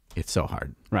it's so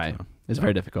hard. Right. It's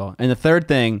very difficult. And the third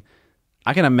thing,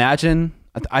 I can imagine,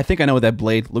 I think I know what that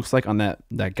blade looks like on that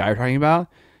guy you're talking about,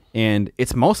 and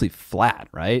it's mostly flat,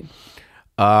 right?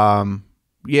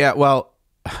 Yeah, well,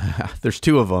 there's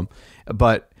 2 of them,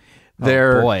 but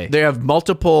they have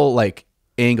multiple like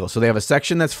angles. So they have a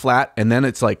section that's flat, and then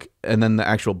it's like, and then the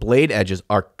actual blade edges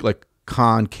are like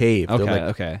concave. They're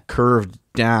like curved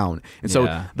down. And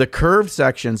so the curved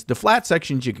sections, the flat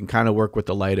sections, you can kind of work with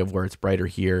the light of where it's brighter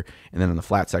here, and then on the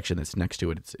flat section that's next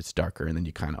to it, it's darker, and then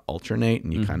you kind of alternate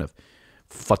and you kind of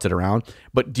futz it around.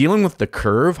 But dealing with the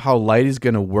curve, how light is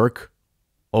going to work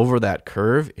over that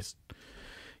curve is,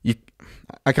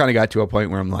 I kind of got to a point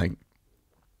where I'm like,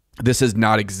 this is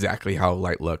not exactly how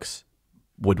light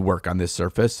would work on this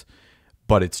surface,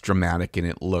 but it's dramatic and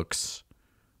it looks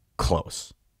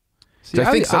close. See,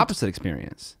 I think the opposite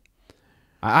experience.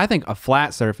 I think a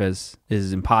flat surface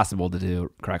is impossible to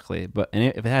do correctly, but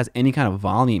if it has any kind of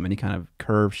volume, any kind of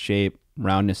curve, shape,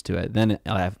 roundness to it, then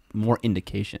it'll have more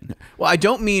indication. Well, I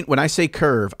don't mean, when I say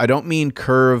curve, I don't mean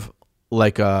curve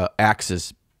like a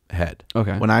axis head.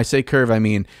 Okay. When I say curve, I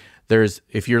mean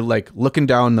if you're like looking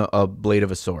down a blade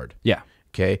of a sword. Yeah.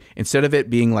 Okay. Instead of it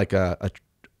being like a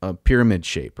pyramid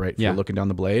shape, right? If you're looking down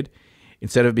the blade,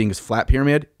 instead of being this flat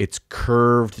pyramid, it's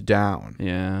curved down.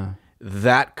 Yeah.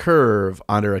 That curve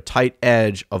under a tight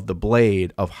edge of the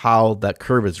blade, of how that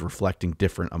curve is reflecting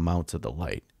different amounts of the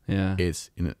light. Yeah.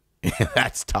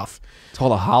 That's tough. It's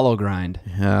called a hollow grind.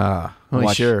 Yeah.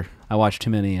 Sure. I watch too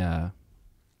many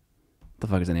the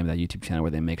fuck is the name of that YouTube channel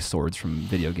where they make swords from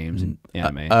video games and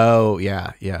anime?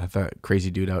 Yeah. That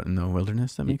crazy dude out in the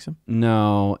wilderness that makes them?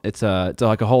 No, it's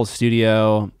like a whole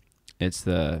studio.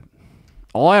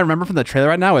 All I remember from the trailer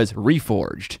right now is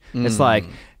Reforged. It's like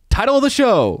title of the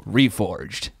show,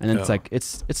 Reforged, and then it's like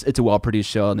it's a well produced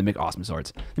show and they make awesome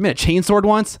swords. They made a chainsaw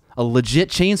once, a legit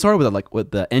chainsaw with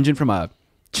the engine from a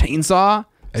chainsaw.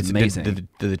 It's amazing. Did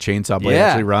the chainsaw blade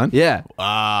actually run? Yeah.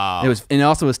 Wow. It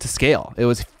also was to scale. It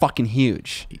was fucking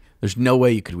huge. There's no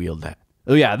way you could wield that.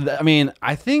 Oh yeah. I mean,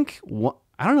 I think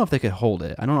I don't know if they could hold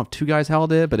it. I don't know if two guys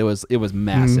held it, but it was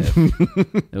massive.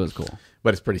 It was cool.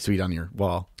 But it's pretty sweet on your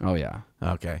wall. Oh, yeah.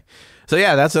 Okay. So,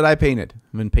 yeah, that's what I painted.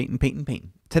 I've been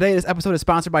painting. Today, this episode is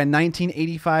sponsored by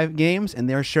 1985 Games, and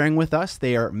they're sharing with us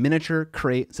their miniature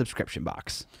crate subscription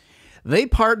box. They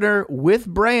partner with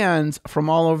brands from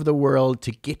all over the world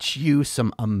to get you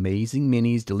some amazing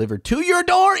minis delivered to your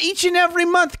door each and every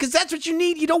month, because that's what you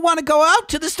need. You don't want to go out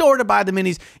to the store to buy the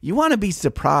minis. You want to be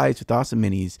surprised with awesome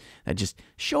minis that just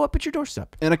show up at your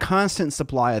doorstep. And a constant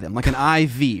supply of them, like an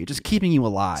IV, just keeping you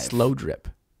alive. Slow drip.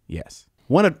 Yes.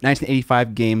 One of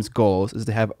 1985 Games' goals is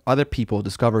to have other people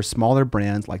discover smaller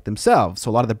brands like themselves.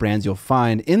 So a lot of the brands you'll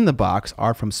find in the box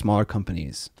are from smaller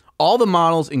companies. All the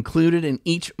models included in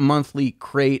each monthly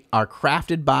crate are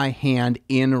crafted by hand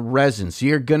in resin, so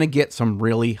you're going to get some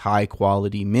really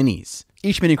high-quality minis.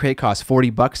 Each mini crate costs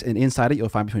 $40, and inside it you'll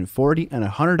find between $40 and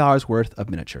 $100 worth of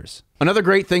miniatures. Another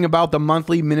great thing about the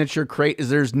monthly miniature crate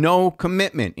is there's no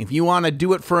commitment. If you want to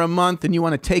do it for a month and you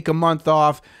want to take a month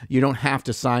off, you don't have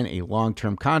to sign a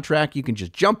long-term contract. You can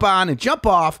just jump on and jump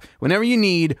off whenever you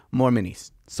need more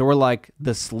minis. So we're like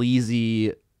the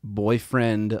sleazy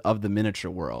boyfriend of the miniature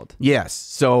world. Yes.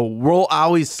 So we'll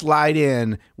always slide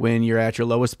in when you're at your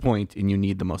lowest point and you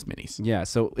need the most minis. Yeah.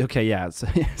 So, okay. Yeah. So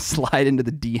slide into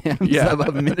the DMs of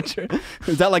a miniature.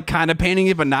 Is that like kind of painting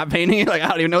it, but not painting it? Like, I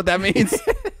don't even know what that means.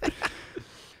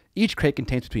 Each crate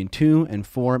contains between 2 and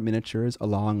 4 miniatures,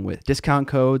 along with discount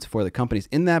codes for the companies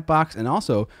in that box and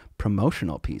also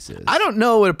promotional pieces. I don't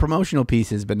know what a promotional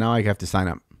piece is, but now I have to sign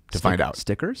up to find out.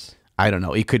 Stickers? I don't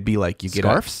know. It could be like you get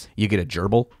scarves. You get a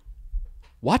gerbil.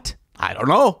 What? I don't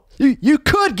know. You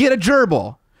could get a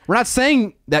gerbil. We're not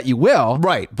saying that you will.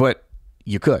 Right, but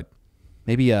you could.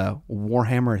 Maybe a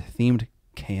Warhammer themed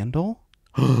candle.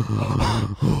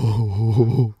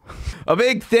 A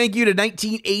big thank you to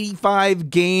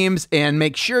 1985 Games, and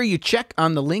make sure you check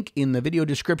on the link in the video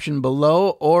description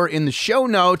below or in the show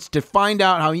notes to find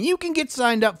out how you can get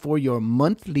signed up for your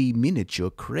monthly miniature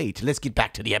crate. Let's get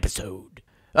back to the episode.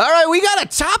 All right, we got a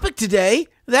topic today.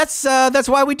 That's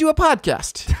why we do a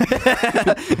podcast.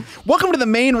 Welcome to the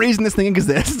main reason this thing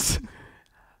exists.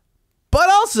 But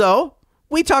also,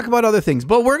 we talk about other things.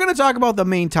 But we're going to talk about the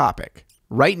main topic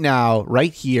right now,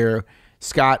 right here.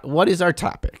 Scott, what is our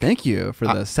topic? Thank you for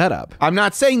the setup. I'm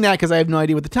not saying that because I have no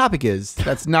idea what the topic is.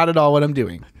 That's not at all what I'm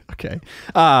doing. Okay.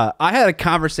 I had a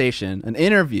conversation, an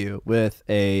interview with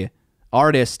a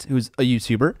artist who's a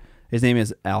YouTuber. His name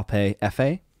is Alpe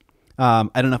Efe. I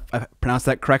don't know if I pronounced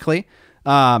that correctly.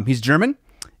 He's German,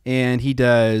 and he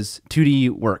does 2D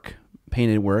work,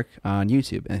 painted work on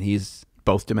YouTube, and he's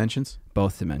both dimensions,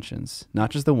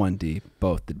 not just the 1D,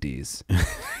 both the Ds.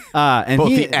 And both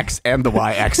the X and the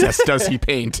Y axis does he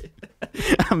paint?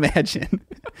 Imagine.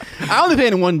 I only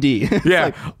paint in 1D. Yeah,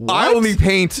 like, I only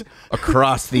paint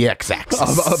across the X axis of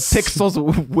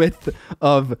pixels width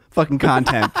of fucking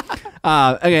content.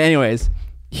 Okay, anyways.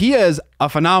 He is a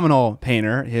phenomenal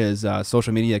painter. His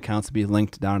social media accounts will be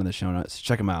linked down in the show notes.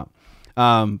 Check him out.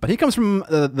 But he comes from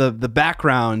the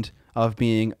background of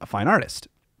being a fine artist.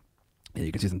 Yeah,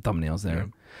 you can see some thumbnails there.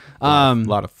 Yeah. A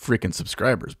lot of freaking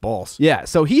subscribers, balls. Yeah,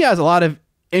 so he has a lot of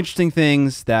interesting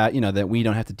things that that we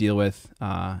don't have to deal with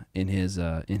in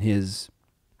his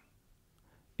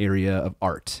area of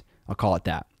art. I'll call it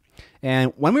that.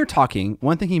 And when we were talking,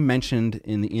 one thing he mentioned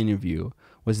in the interview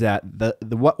was that the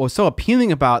what was so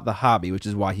appealing about the hobby, which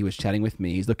is why he was chatting with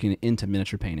me, he's looking into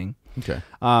miniature painting,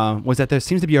 was that there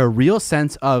seems to be a real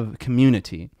sense of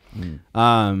community.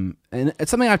 And it's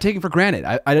something I've taken for granted.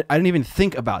 I didn't even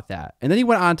think about that. And then he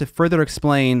went on to further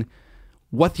explain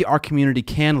what the art community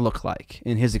can look like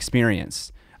in his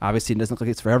experience. Obviously, it doesn't look like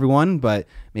it's for everyone, but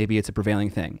maybe it's a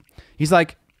prevailing thing. He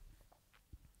mentioned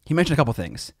a couple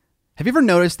things. Have you ever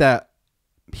noticed that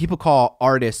people call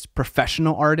artists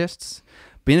professional artists,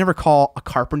 but you never call a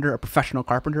carpenter a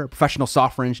professional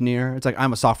software engineer? It's like,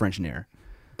 I'm a software engineer.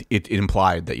 It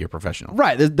implied that you're professional.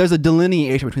 Right. There's a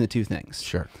delineation between the two things.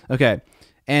 Sure. Okay.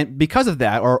 And because of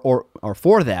that, or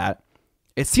for that,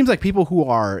 it seems like people who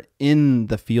are in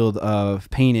the field of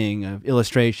painting, of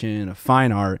illustration, of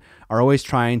fine art are always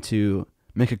trying to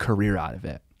make a career out of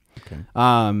it. Okay.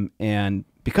 And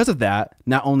because of that,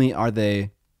 not only are they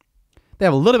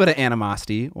have a little bit of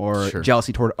animosity or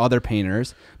jealousy toward other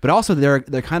painters, but also they're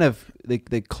kind of they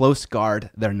close guard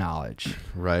their knowledge.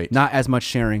 Right. Not as much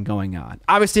sharing going on.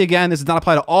 Obviously, again, this does not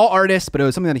apply to all artists, but it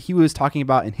was something that he was talking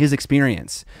about in his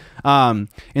experience. And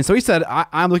so he said,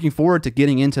 I'm looking forward to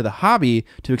getting into the hobby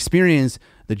to experience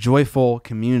the joyful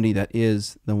community that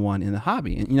is the one in the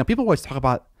hobby. And people always talk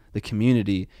about the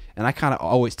community, and I kind of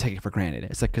always take it for granted.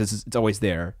 It's like because it's always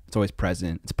there, it's always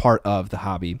present, it's part of the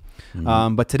hobby.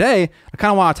 But today, I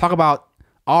kind of want to talk about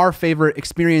our favorite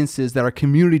experiences that are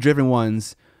community-driven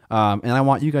ones, and I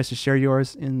want you guys to share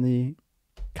yours in the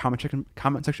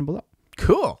comment section below.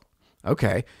 Cool.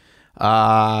 Okay.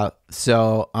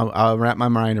 So I'll wrap my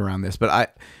mind around this,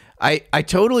 but I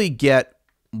totally get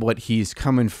what he's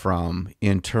coming from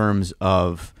in terms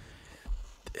of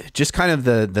just kind of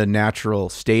the natural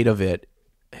state of it.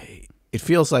 It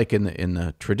feels like in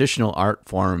the traditional art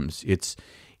forms, it's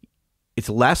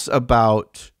less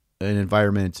about an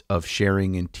environment of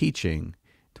sharing and teaching.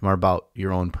 It's more about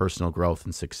your own personal growth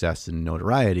and success and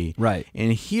notoriety. Right.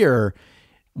 And here,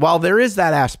 while there is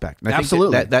that aspect, and I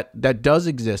Absolutely. think that does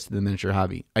exist in the miniature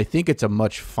hobby, I think it's a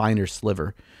much finer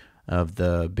sliver of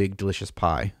the big delicious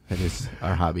pie that is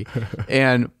our hobby,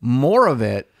 and more of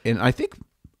it. And I think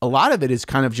a lot of it is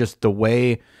kind of just the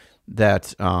way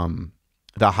that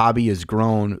the hobby has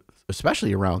grown,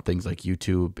 especially around things like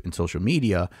YouTube and social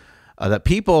media, that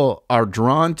people are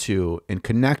drawn to and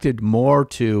connected more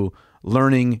to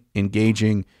learning,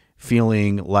 engaging,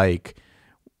 feeling like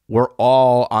we're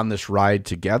all on this ride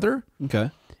together.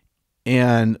 Okay.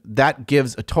 And that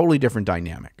gives a totally different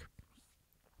dynamic.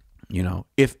 You know,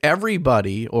 if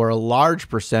everybody or a large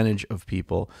percentage of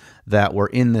people that were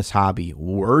in this hobby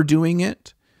were doing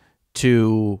it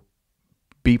to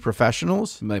be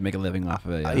professionals, Might make a living off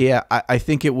of it. I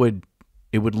think it would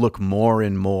look more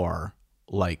and more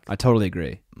like I totally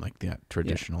agree. like that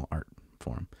traditional art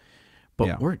form.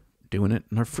 But we're doing it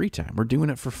in our free time. We're doing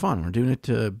it for fun. We're doing it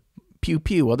to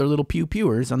pew other little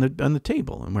pewers on the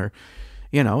table, and we're,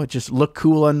 you know, it just look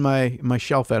cool on my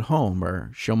shelf at home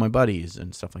or show my buddies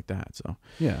and stuff like that. So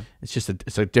Yeah. it's just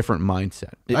it's a different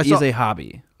mindset. It is a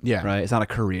hobby. Yeah. Right. It's not a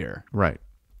career. Right.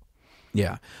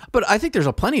 Yeah. But I think there's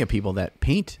a plenty of people that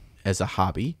paint as a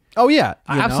hobby. Oh yeah,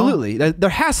 You know? absolutely. There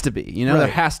has to be. You know, there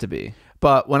Right. has to be.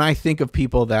 But when I think of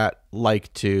people that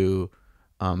like to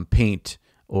paint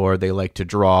or they like to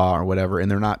draw or whatever, and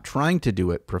they're not trying to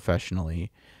do it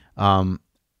professionally, and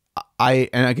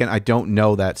again, I don't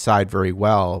know that side very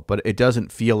well, but it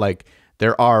doesn't feel like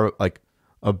there are like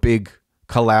a big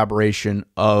collaboration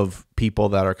of people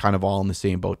that are kind of all in the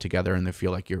same boat together, and they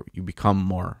feel like you become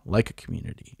more like a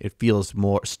community. It feels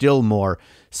still more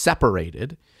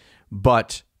separated,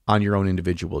 but on your own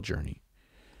individual journey.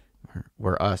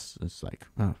 Where us, it's like,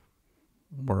 oh,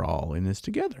 we're all in this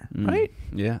together, right?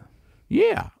 Yeah.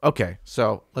 Yeah. Okay.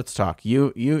 So let's talk.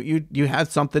 You had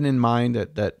something in mind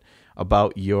that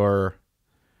about your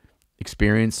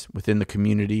experience within the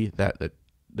community that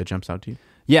jumps out to you.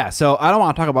 Yeah. So I don't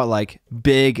want to talk about like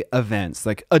big events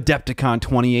like Adepticon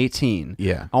 2018.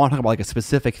 Yeah. I want to talk about like a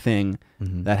specific thing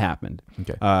that happened.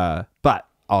 Okay. But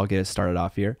I'll get it started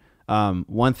off here.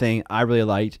 One thing I really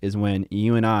liked is when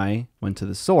you and I went to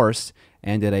the Source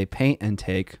and did a paint and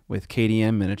take with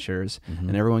KDM Miniatures,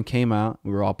 and everyone came out.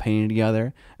 We were all painting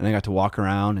together, and I got to walk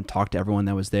around and talk to everyone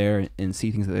that was there and see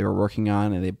things that they were working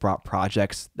on, and they brought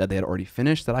projects that they had already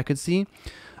finished that I could see.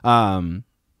 And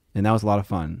that was a lot of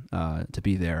fun to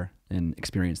be there and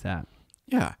experience that.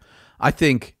 Yeah. I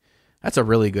think that's a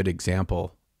really good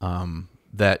example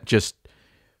that just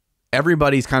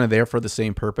everybody's kind of there for the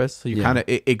same purpose. So you kind of,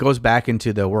 it goes back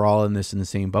into we're all in the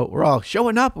same boat. We're all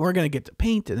showing up. We're going to get to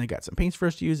paint, and they got some paints for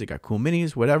us to use. They got cool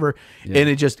minis, whatever. Yeah.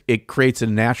 And it creates a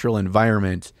natural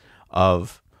environment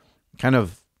of kind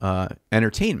of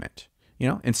entertainment. You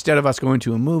know, instead of us going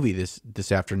to a movie this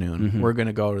afternoon, we're going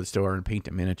to go to the store and paint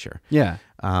a miniature. Yeah.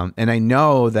 And I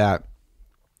know that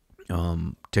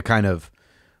to kind of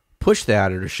push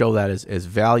that or to show that as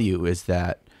value is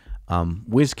that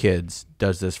WizKids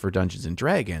does this for Dungeons and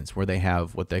Dragons, where they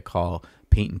have what they call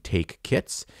paint and take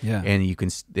kits. Yeah. And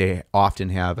they often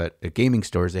have at gaming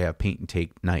stores, they have paint and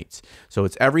take nights. So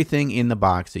it's everything in the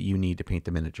box that you need to paint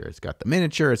the miniature. It's got the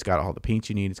miniature, it's got all the paints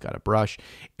you need, it's got a brush.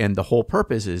 And the whole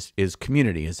purpose is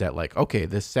community. Is that like, okay,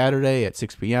 this Saturday at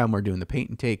 6 p.m. we're doing the paint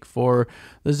and take for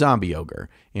the zombie ogre.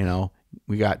 You know,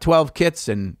 we got 12 kits,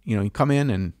 and you know, you come in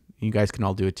and you guys can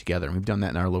all do it together. And we've done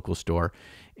that in our local store,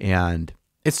 and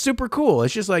it's super cool.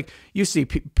 It's just like you see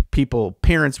people,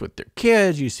 parents with their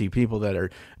kids. You see people that are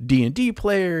D&D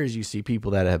players. You see people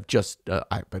that have just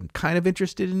I've been kind of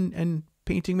interested in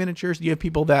painting miniatures. You have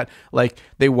people that like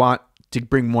they want to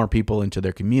bring more people into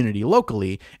their community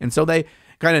locally, and so they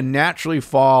kind of naturally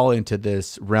fall into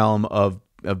this realm of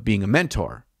being a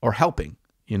mentor or helping.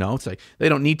 You know, it's like they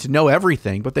don't need to know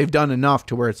everything, but they've done enough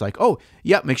to where it's like, oh,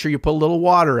 yeah, make sure you put a little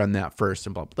water on that first,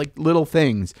 and blah, like little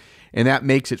things. And that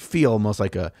makes it feel almost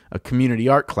like a community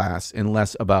art class and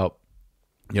less about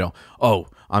oh,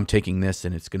 I'm taking this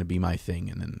and it's going to be my thing,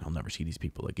 and then I'll never see these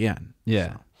people again.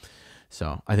 Yeah.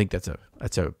 So I think that's a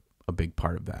big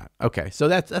part of that. Okay, so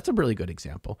that's a really good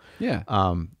example. Yeah.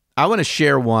 I want to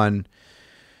share one,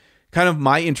 kind of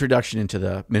my introduction into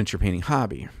the miniature painting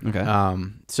hobby. Okay.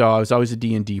 So I was always a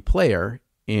D&D player,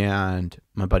 and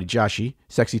my buddy Joshy,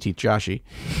 Sexy Teeth Joshy,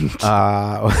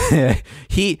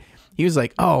 he was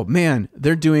like, oh man,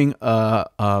 they're doing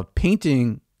a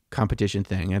painting competition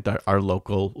thing at our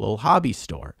local little hobby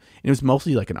store. And it was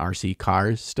mostly like an RC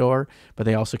cars store, but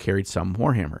they also carried some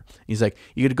Warhammer. He's like,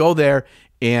 you could go there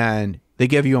and they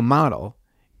give you a model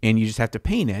and you just have to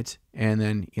paint it, and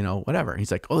then, whatever.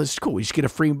 He's like, oh, this is cool. We just get a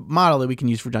free model that we can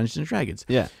use for Dungeons and Dragons.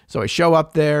 Yeah. So I show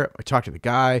up there. I talk to the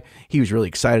guy. He was really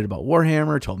excited about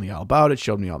Warhammer, told me all about it,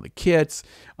 showed me all the kits,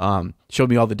 showed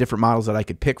me all the different models that I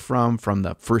could pick from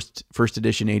the first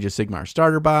edition Age of Sigmar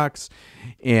starter box.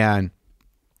 And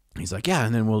he's like, yeah,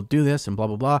 and then we'll do this and blah,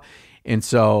 blah, blah. And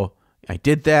so I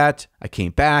did that. I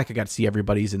came back. I got to see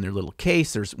everybody's in their little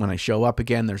case. When I show up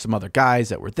again, there's some other guys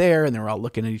that were there, and they were all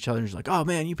looking at each other. And he's like, oh,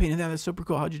 man, you painted that. That's super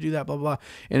cool. How'd you do that? Blah, blah, blah.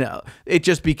 And it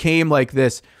just became like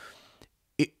this.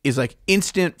 It is like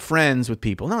instant friends with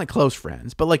people. Not like close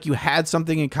friends, but like you had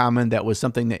something in common that was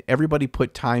something that everybody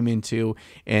put time into,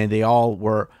 and they all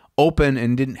were open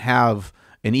and didn't have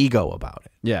an ego about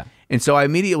it. Yeah. And so I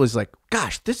immediately was like,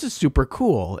 gosh, this is super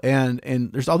cool. And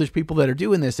there's all these people that are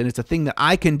doing this, and it's a thing that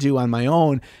I can do on my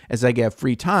own as I get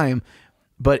free time,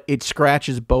 but it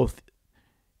scratches both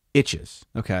itches.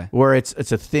 Okay. Where it's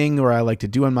a thing where I like to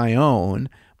do on my own,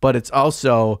 but it's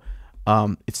also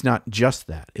it's not just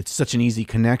that. It's such an easy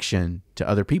connection to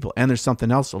other people. And there's something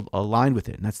else aligned with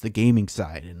it, and that's the gaming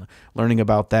side and learning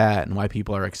about that and why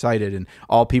people are excited, and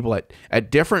all people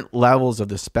at different levels of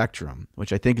the spectrum,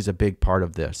 which I think is a big part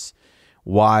of this.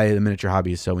 Why the miniature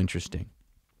hobby is so interesting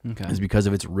is because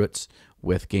of its roots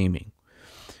with gaming.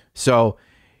 So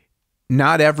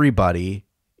not everybody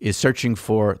is searching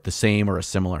for the same or a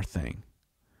similar thing.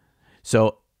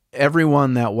 So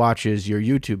everyone that watches your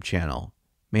YouTube channel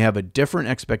may have a different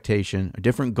expectation, a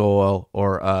different goal,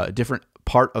 or a different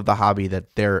part of the hobby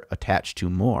that they're attached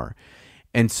to more.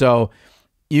 And so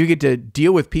you get to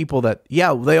deal with people that,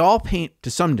 yeah, they all paint to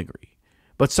some degree,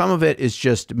 but some of it is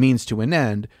just means to an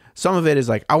end. Some of it is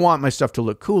like, I want my stuff to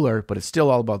look cooler, but it's still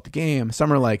all about the game.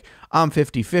 Some are like, I'm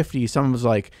 50-50. Some is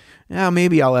like, yeah,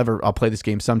 maybe I'll play this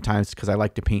game sometimes because I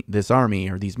like to paint this army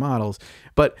or these models.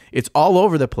 But it's all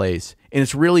over the place. And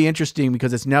it's really interesting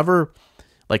because it's never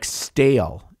like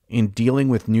stale in dealing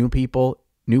with new people,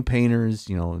 new painters,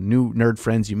 new nerd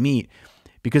friends you meet,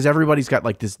 because everybody's got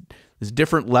like this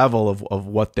different level of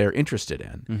what they're interested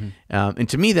in. Mm-hmm. And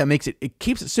to me, that makes it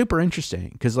keeps it super interesting,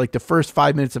 because like the first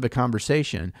 5 minutes of a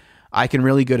conversation, I can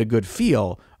really get a good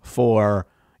feel for,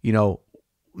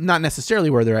 not necessarily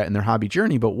where they're at in their hobby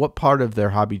journey, but what part of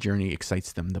their hobby journey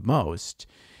excites them the most.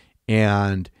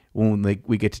 And when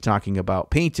we get to talking about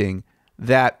painting,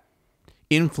 that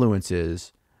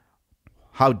influences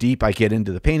how deep I get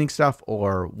into the painting stuff,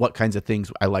 or what kinds of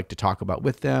things I like to talk about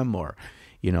with them, or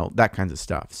that kinds of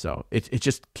stuff. So it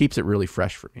just keeps it really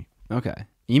fresh for me. Okay.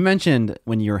 You mentioned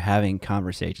when you were having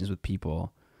conversations with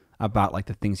people about like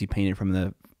the things you painted from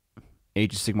the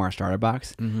Age of Sigmar starter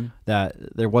box,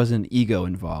 that there was an ego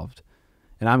involved.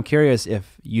 And I'm curious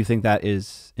if you think that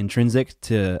is intrinsic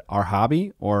to our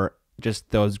hobby, or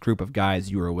just those group of guys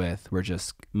you were with were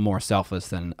just more selfless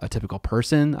than a typical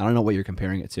person. I don't know what you're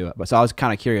comparing it to, but so I was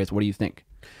kind of curious. What do you think?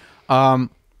 From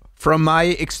my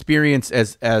experience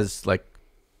as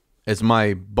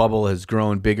my bubble has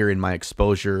grown bigger in my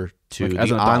exposure to Like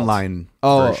the online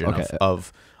version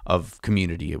of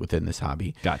community within this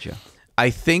hobby. Gotcha. I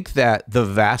think that the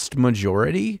vast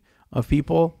majority of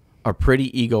people are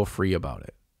pretty ego-free about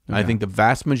it. Okay. I think the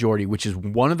vast majority, which is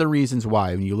one of the reasons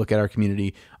why when you look at our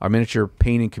community, our miniature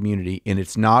painting community, and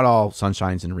it's not all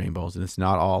sunshines and rainbows, and it's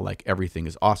not all like everything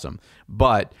is awesome,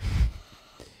 but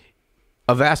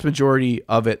a vast majority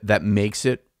of it that makes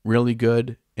it really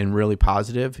good and really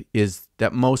positive is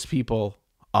that most people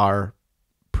are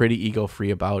pretty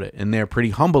ego-free about it, and they're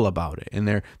pretty humble about it,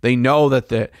 and they know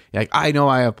that I know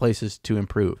I have places to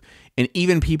improve. And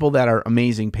even people that are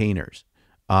amazing painters,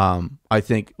 I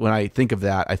think when I think of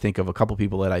that, I think of a couple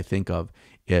people that I think of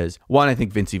is one. I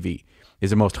think Vincey V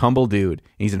is the most humble dude.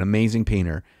 He's an amazing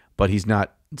painter, but he's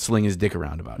not slinging his dick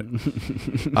around about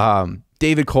it.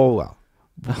 David Colwell.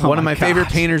 One of my favorite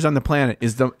painters on the planet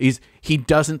he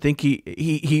doesn't think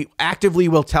he actively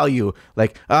will tell you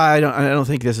like, I don't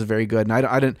think this is very good, and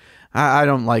I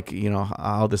don't like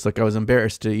all this, like I was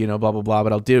embarrassed to blah blah blah,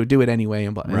 but I'll do it anyway,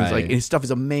 and, and right. It's like his stuff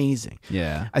is amazing.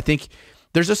 Yeah, I think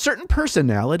there's a certain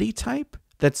personality type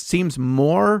that seems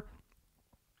more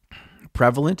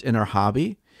prevalent in our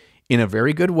hobby in a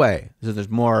very good way. So there's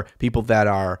more people that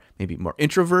are maybe more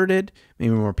introverted,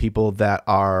 maybe more people that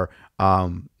are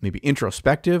maybe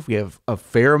introspective. We have a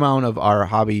fair amount of our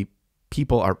hobby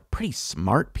people are pretty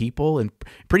smart people and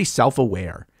pretty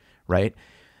self-aware, right?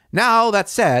 Now, that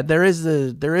said, there is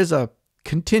a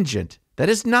contingent that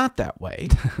is not that way.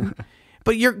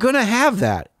 But you're going to have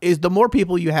that. Is the more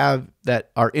people you have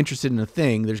that are interested in a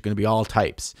thing, there's going to be all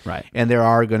types. Right. And there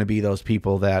are going to be those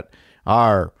people that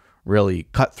are really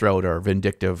cutthroat or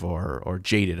vindictive or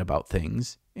jaded about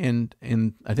things. And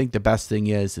I think the best thing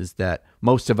is that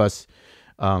most of us,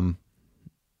 most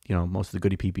of the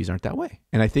goody peepees aren't that way.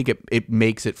 And I think it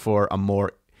makes it for a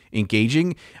more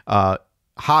engaging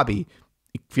hobby.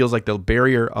 It feels like the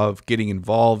barrier of getting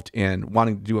involved and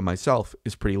wanting to do it myself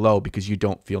is pretty low because you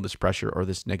don't feel this pressure or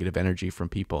this negative energy from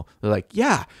people. They're like,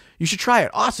 yeah, you should try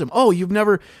it. Awesome. Oh,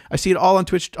 I see it all on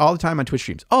Twitch, all the time on Twitch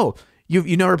streams. Oh,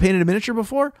 you never painted a miniature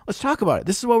before? Let's talk about it.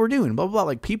 This is what we're doing. Blah, blah, blah.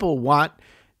 Like, people want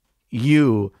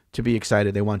you to be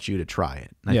excited. They want you to try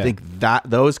it. And I think that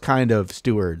those kind of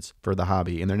stewards for the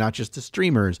hobby, and they're not just the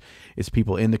streamers, it's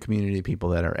people in the community, people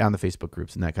that are on the Facebook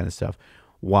groups and that kind of stuff,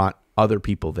 want other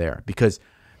people there, because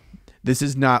this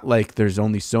is not like there's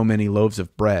only so many loaves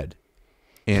of bread,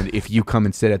 and if you come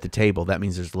and sit at the table, that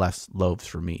means there's less loaves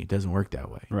for me. It doesn't work that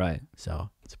way. Right. So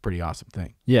it's a pretty awesome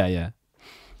thing. Yeah.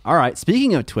 All right.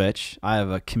 Speaking of Twitch, I have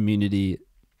a community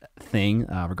thing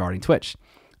regarding Twitch.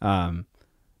 I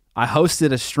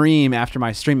hosted a stream after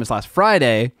my stream this last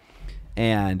Friday,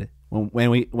 and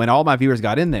when all my viewers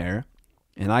got in there,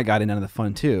 and I got in on the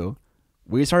fun too,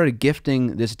 we started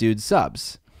gifting this dude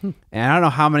subs. And I don't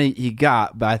know how many he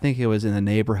got, but I think it was in the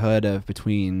neighborhood of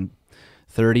between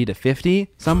 30 to 50,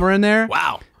 somewhere in there.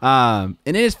 Wow. And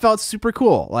it just felt super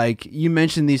cool. Like, you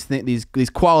mentioned these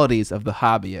qualities of the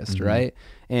hobbyist, right?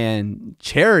 And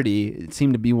charity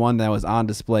seemed to be one that was on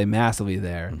display massively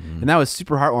there. And that was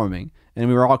super heartwarming. And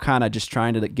we were all kind of just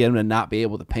trying to get him to not be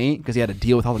able to paint because he had to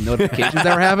deal with all the notifications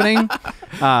that were happening.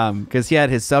 Because he had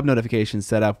his sub notifications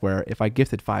set up where if I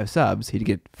gifted 5 subs, he'd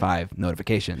get 5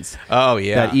 notifications. Oh,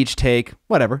 yeah. That each take,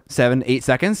 7-8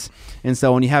 seconds. And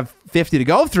so when you have 50 to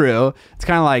go through, it's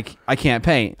kind of like, I can't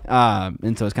paint.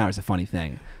 And so it's kind of just a funny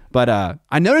thing. But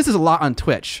I noticed this a lot on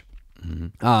Twitch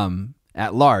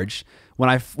at large. When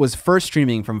I was first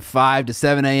streaming from 5 to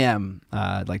 7 a.m.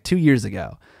 Like 2 years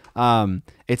ago,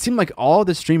 it seemed like all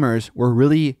the streamers were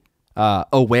really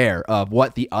aware of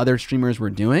what the other streamers were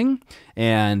doing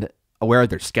and aware of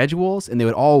their schedules, and they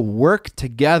would all work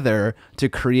together to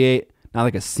create not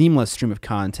like a seamless stream of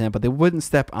content, but they wouldn't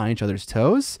step on each other's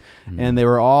toes. And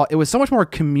it was so much more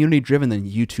community driven than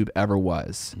YouTube ever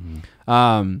was.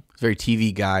 It's very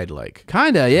TV guide like.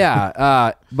 Kinda,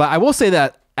 yeah. But I will say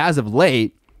that as of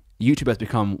late, YouTube has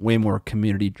become way more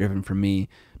community driven for me,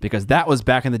 because that was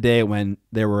back in the day when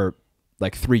there were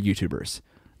like 3 YouTubers: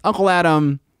 Uncle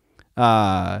Adam,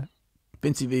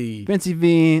 Vincey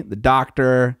V, the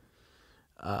Doctor.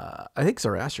 I think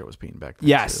Sarastro was painting back then.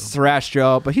 Yes,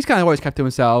 Sarastro, but he's kind of always kept to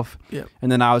himself. Yeah.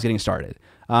 And then I was getting started.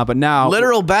 But now,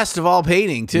 literal best of all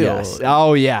painting too. Yes.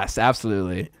 Oh yes,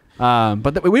 absolutely.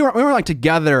 But we were like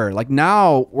together. Like,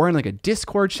 now we're in like a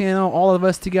Discord channel, all of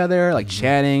us together, like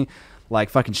chatting, like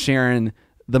fucking sharing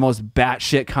the most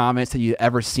batshit comments that you've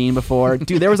ever seen before.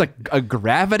 Dude, there was like a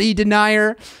gravity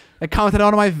denier that commented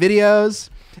on one of my videos,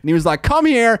 and he was like, "Come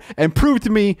here and prove to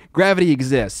me gravity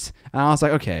exists." And I was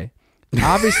like, okay.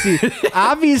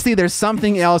 Obviously, there's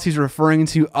something else he's referring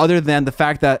to other than the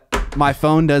fact that my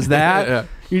phone does that.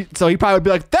 So he probably would be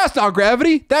like, "That's not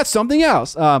gravity. That's something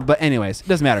else." But anyways, it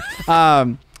doesn't matter.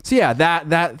 So yeah,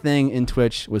 that thing in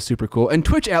Twitch was super cool. And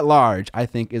Twitch at large, I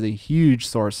think, is a huge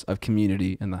source of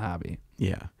community in the hobby.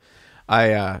 Yeah.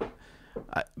 I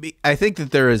think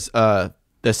that there is the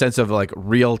sense of like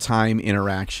real-time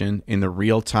interaction in the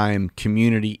real-time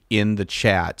community in the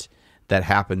chat that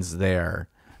happens there.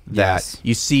 That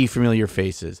you see familiar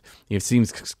faces. You've seen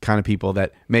kind of people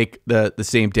that make the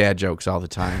same dad jokes all the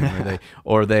time,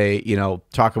 or they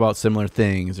talk about similar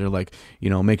things. They're like,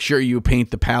 make sure you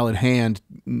paint the pallid hand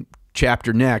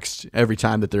chapter next every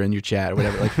time that they're in your chat or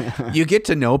whatever. Like, you get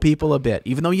to know people a bit,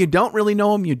 even though you don't really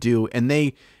know them. You do, and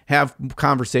they have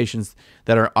conversations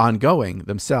that are ongoing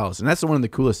themselves. And that's one of the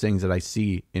coolest things that I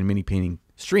see in mini painting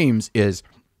streams is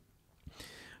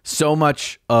so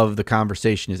much of the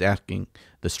conversation is asking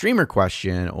the streamer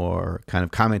question or kind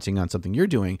of commenting on something you're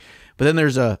doing. But then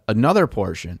there's another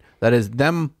portion that is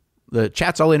them, the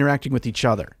chat's all interacting with each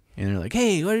other. And they're like,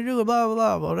 "Hey, what are you doing? Blah,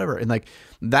 blah, blah, whatever." And like,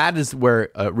 that is where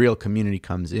a real community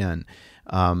comes in.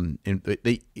 And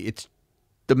it's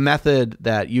the method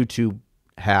that YouTube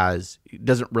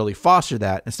doesn't really foster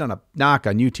that. It's not a knock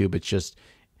on YouTube. It's just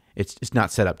it's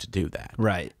not set up to do that.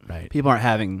 Right. Right. People aren't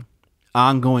having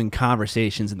ongoing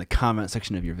conversations in the comment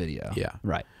section of your video. Yeah.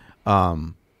 Right.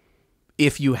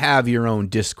 If you have your own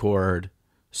Discord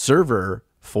server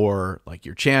for like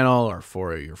your channel or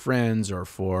for your friends or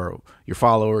for your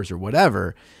followers or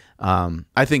whatever,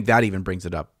 I think that even brings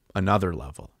it up another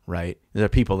level, right? There are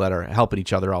people that are helping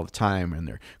each other all the time and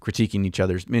they're critiquing each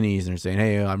other's minis and they're saying,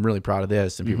 hey, I'm really proud of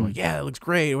this. And people are like, yeah, it looks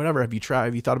great. Whatever. Have you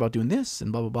thought about doing this?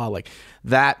 And blah, blah, blah. Like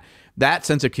that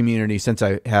sense of community, since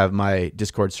I have my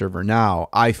Discord server now,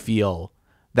 I feel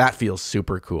that feels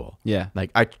super cool. Yeah.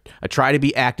 Like I try to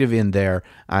be active in there.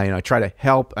 I try to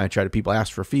help. I try to people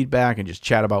ask for feedback and just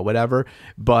chat about whatever.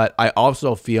 But I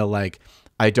also feel like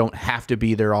I don't have to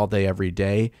be there all day, every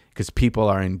day, because people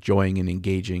are enjoying and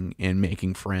engaging and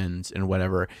making friends and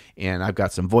whatever. And I've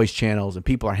got some voice channels and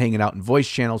people are hanging out in voice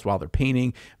channels while they're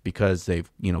painting because they've,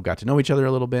 got to know each other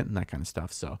a little bit and that kind of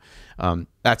stuff. So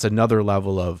that's another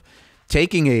level of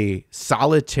taking a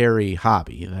solitary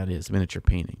hobby, that is miniature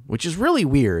painting, which is really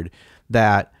weird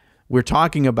that we're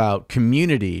talking about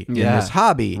community in this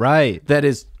hobby, right? That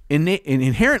is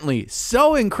inherently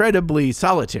so incredibly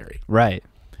solitary. Right.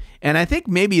 And I think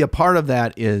maybe a part of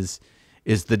that is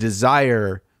the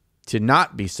desire to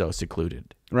not be so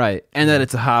secluded. Right. And that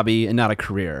it's a hobby and not a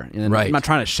career. And right. I'm not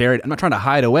trying to share it. I'm not trying to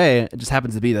hide away. It just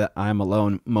happens to be that I'm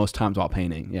alone most times while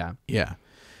painting. Yeah. Yeah.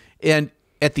 And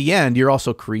at the end, you're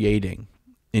also creating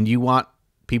and you want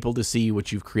people to see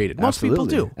what you've created. Most people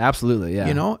do. Absolutely.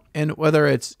 Yeah. And whether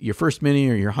it's your first mini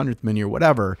or your 100th mini or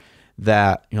whatever,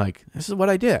 that you're like, this is what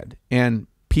I did. And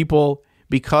people,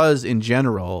 because in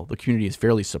general, the community is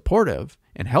fairly supportive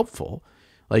and helpful,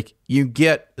 like you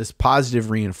get this positive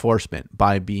reinforcement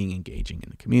by being engaging in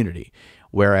the community.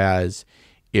 Whereas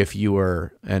if you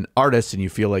were an artist and you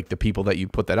feel like the people that you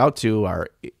put that out to are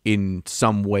in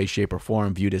some way, shape, or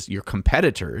form viewed as your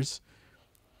competitors,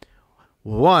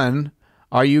 one,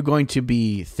 are you going to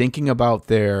be thinking about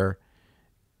their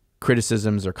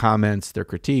criticisms or comments, their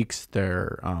critiques,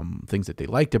 their things that they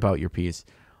liked about your piece?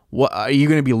 What are you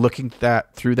going to be looking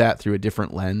through a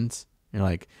different lens? You're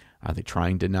like, are they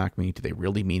trying to knock me? Do they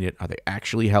really mean it? Are they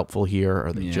actually helpful here?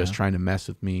 Are they just trying to mess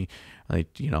with me?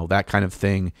 Like, that kind of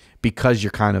thing, because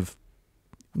you're kind of,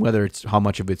 whether it's how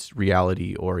much of it's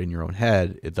reality or in your own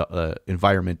head, the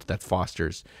environment that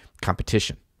fosters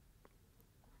competition.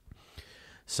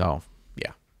 So,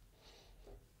 yeah.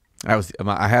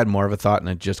 I had more of a thought and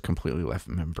it just completely left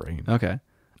my brain. Okay.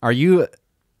 Are you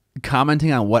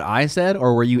commenting on what I said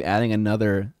or were you adding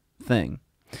another thing?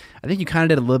 I think you kind of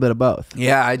did a little bit of both.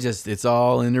 Yeah, it's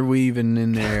all interweaving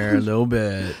in there a little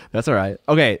bit. That's all right.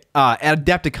 Okay, at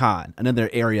Adepticon, another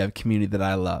area of community that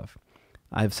I love.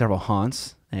 I have several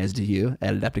haunts, as do you,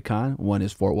 at Adepticon. One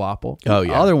is Fort Wapple. Oh,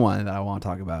 yeah. The other one that I want to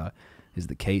talk about is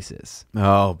the cases.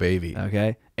 Oh, baby.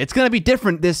 Okay? It's going to be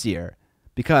different this year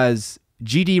because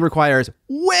GD requires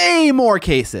way more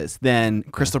cases than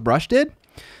Crystal Brush did.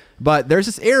 But there's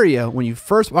this area when you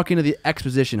first walk into the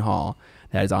exposition hall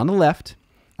that is on the left.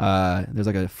 There's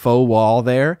like a faux wall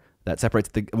there that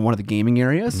separates one of the gaming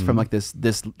areas from like this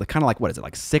kind of like, what is it,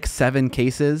 like 6-7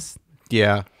 cases?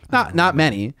 Yeah. Not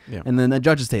many. Yeah. And then the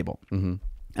judge's table. Mm-hmm.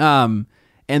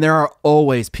 And there are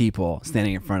always people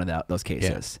standing in front of those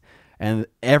cases. Yeah. And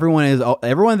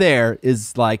everyone there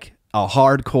is like a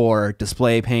hardcore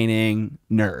display painting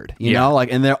nerd, you know, like,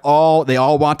 and they all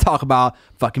want to talk about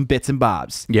fucking bits and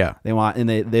bobs. Yeah. They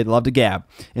love to gab.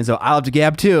 And so I love to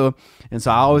gab too. And so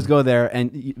I always go there,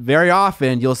 and very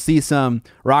often you'll see some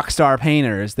rock star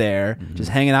painters there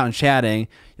just hanging out and chatting.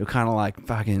 You'll kind of like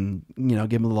fucking, give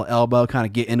them a little elbow, kind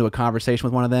of get into a conversation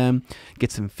with one of them,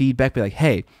 get some feedback, be like,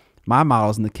 hey, my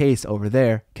model's in the case over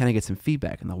there. Can I get some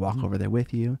feedback? And they'll walk over there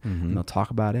with you and they'll talk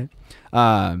about it.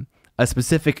 A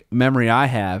specific memory I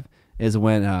have is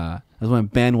when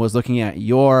Ben was looking at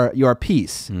your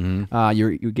piece.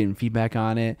 You're getting feedback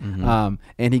on it,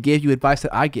 and he gave you advice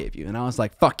that I gave you, and I was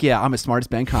like, "Fuck yeah, I'm as smart as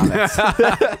Ben Comics."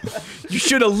 You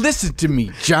should have listened to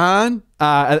me, John.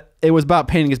 It was about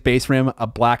painting his base rim a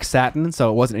black satin,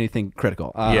 so it wasn't anything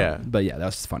critical. But yeah, that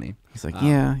was just funny. He's like,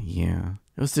 yeah.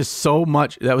 It was just so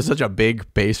much. That was such a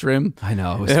big base rim. I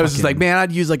know. It was just like, man,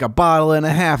 I'd use like a bottle and a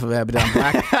half of Abaddon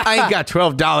Black. I ain't got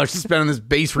 $12 to spend on this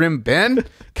base rim, Ben.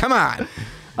 Come on.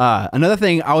 Another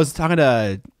thing, I was talking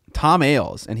to Tom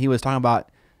Ailes, and he was talking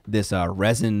about this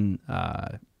resin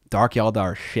Dark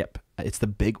Eldar ship. It's the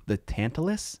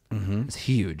Tantalus. It's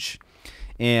huge.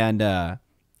 And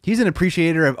he's an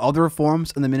appreciator of other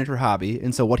forms in the miniature hobby.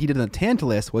 And so what he did in the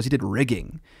Tantalus was he did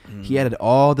rigging. He added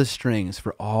all the strings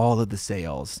for all of the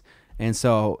sails. And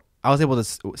so I was able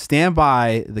to stand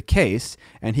by the case,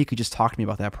 and he could just talk to me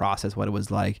about that process, what it was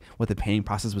like, what the painting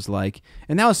process was like,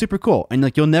 and that was super cool. And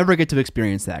like, you'll never get to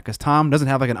experience that because Tom doesn't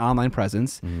have like an online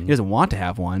presence. He doesn't want to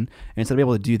have one, and so to be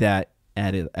able to do that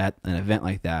at an event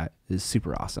like that is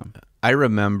super awesome. I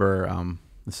remember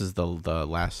this is the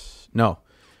last. No,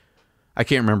 I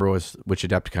can't remember which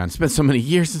Adepticon. It's been so many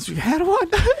years since we've had one.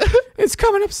 It's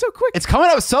coming up so quick. It's coming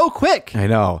up so quick. I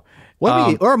know.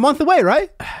 Or a month away,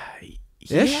 right?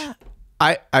 Ish? Yeah.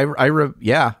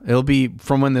 Yeah, it'll be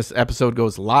from when this episode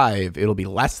goes live, it'll be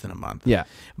less than a month. Yeah.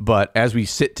 But as we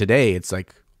sit today, it's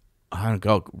like, I don't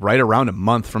know, right around a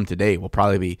month from today, we'll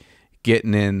probably be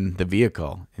getting in the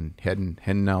vehicle and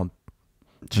heading on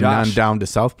down to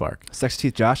South Park. Sexy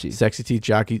Teeth Joshy. Sexy Teeth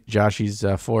Joshy's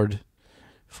Ford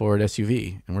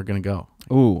SUV, and we're going to go.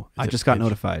 Ooh, I just got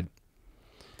notified.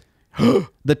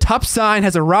 The Tup sign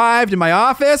has arrived in my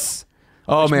office.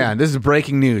 Oh, man, this is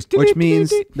breaking news. Which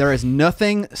means there is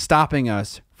nothing stopping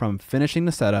us from finishing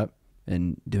the setup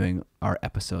and doing our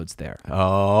episodes there.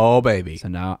 Oh, baby. So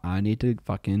now I need to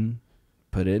fucking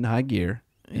put it in high gear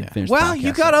and finish the Well, podcast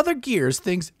you got up. other gears,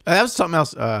 things. That was something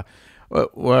else.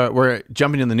 We're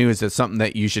jumping in the news. That's something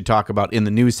that you should talk about in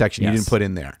the news section. Yes. You didn't put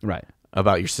in there. Right.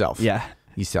 About yourself. Yeah.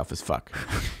 You self as fuck.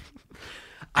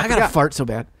 I got to fart so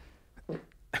bad.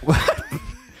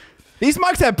 These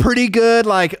mics have pretty good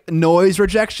like noise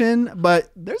rejection,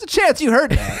 but there's a chance you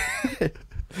heard that.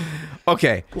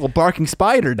 Okay. Little barking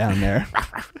spider down there.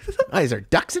 Oh, is there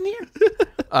ducks in here?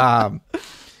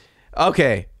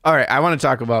 Okay. All right. I want to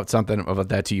talk about something about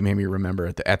that too. You made me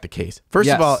remember at the case. First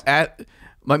Yes. of all, at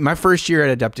my first year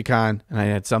at Adepticon, and I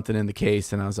had something in the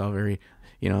case, and I was all very,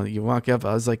 you walk up,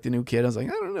 I was like the new kid. I was like,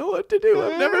 I don't know what to do.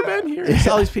 I've never been here. It's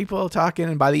all these people talking,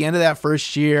 and by the end of that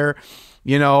first year,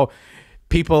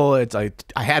 people, it's like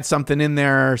I had something in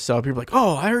there, so people were like,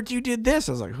 oh, I heard you did this.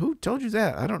 I was like, who told you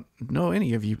that? I don't know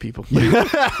any of you people.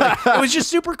 It was just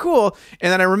super cool.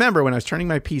 And then I remember when I was turning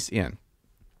my piece in,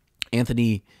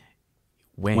 Anthony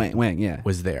Wang yeah.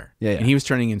 was there. Yeah. And he was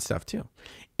turning in stuff too.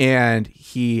 And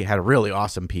he had a really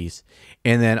awesome piece.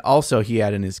 And then also he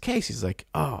had in his case, he's like,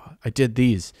 oh, I did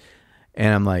these.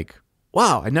 And I'm like,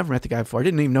 wow, I never met the guy before. I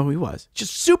didn't even know who he was.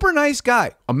 Just super nice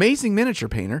guy. Amazing miniature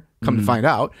painter, come to find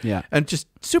out. Yeah. And just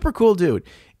super cool dude.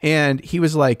 And he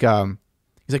was like, he's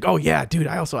like, oh yeah, dude,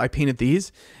 I painted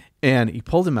these. And he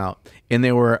pulled them out. And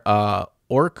they were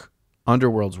Orc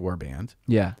Underworld's warband.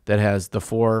 Yeah. That has the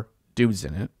 4 dudes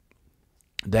in it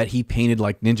that he painted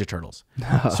like Ninja Turtles.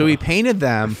 So he painted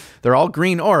them. They're all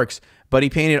green orcs, but he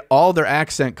painted all their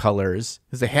accent colors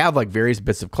because they have like various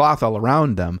bits of cloth all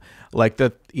around them, like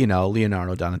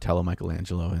Leonardo, Donatello,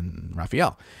 Michelangelo, and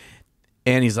Raphael.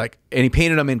 And he's like, and he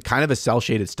painted them in kind of a cell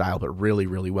shaded style, but really,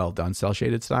 really well done cell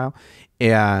shaded style.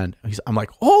 And I'm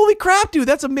like, holy crap, dude,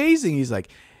 that's amazing. He's like,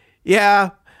 yeah.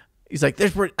 He's like,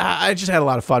 I just had a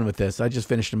lot of fun with this. I just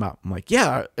finished them out. I'm like,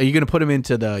 yeah. Are you going to put him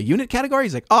into the unit category?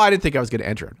 He's like, oh, I didn't think I was going to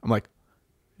enter it. I'm like,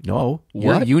 no,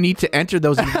 you need to enter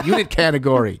those in the unit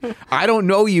category. I don't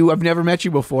know you. I've never met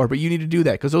you before, but you need to do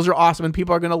that because those are awesome and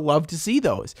people are going to love to see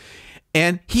those.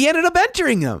 And he ended up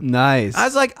entering them. Nice. I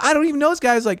was like, I don't even know this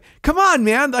guy. I was like, come on,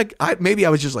 man. Like, maybe I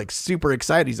was just like super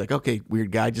excited. He's like, okay,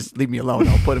 weird guy, just leave me alone.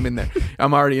 I'll put him in there.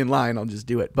 I'm already in line. I'll just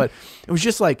do it. But it was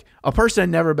just like a person I'd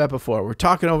never met before. We're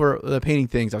talking over the painting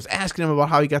things. I was asking him about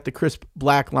how he got the crisp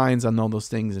black lines on all those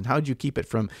things and how'd you keep it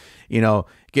from,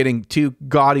 getting too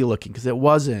gaudy looking because it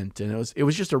wasn't. And it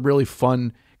was just a really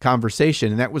fun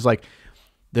conversation. And that was like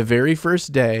the very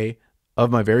first day of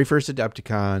my very first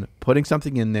Adepticon, putting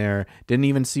something in there, didn't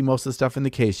even see most of the stuff in the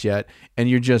case yet. And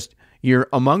you're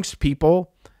amongst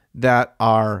people that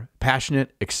are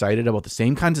passionate, excited about the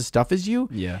same kinds of stuff as you.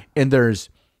 Yeah. And there's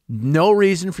no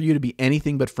reason for you to be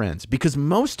anything but friends because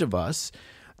most of us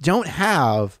don't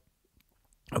have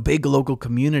a big local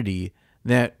community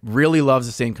that really loves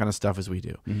the same kind of stuff as we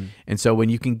do. Mm-hmm. And so when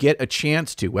you can get a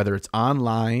chance to, whether it's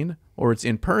online or it's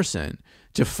in person,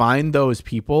 to find those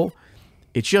people,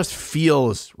 it just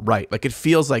feels right. Like it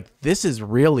feels like this is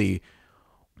really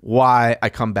why I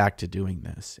come back to doing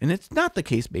this. And it's not the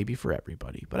case maybe for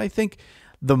everybody, but I think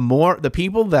the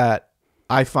people that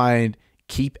I find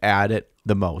keep at it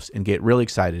the most and get really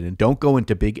excited and don't go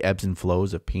into big ebbs and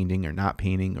flows of painting or not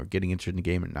painting or getting interested in the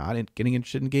game or not getting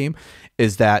interested in the game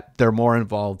is that they're more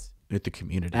involved with the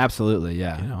community. Absolutely.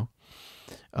 Yeah.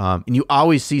 And you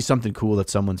always see something cool that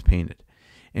someone's painted.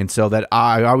 And so that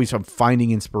I always am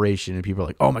finding inspiration and people are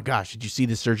like, oh my gosh, did you see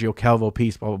this Sergio Calvo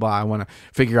piece? Blah, blah, blah. I want to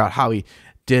figure out how he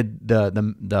did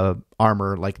the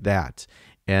armor like that.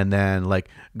 And then like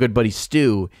good buddy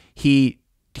Stu, he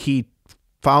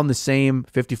found the same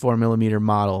 54 millimeter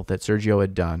model that Sergio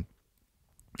had done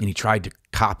and he tried to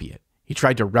copy it. He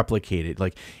tried to replicate it.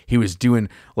 Like he was doing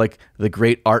like the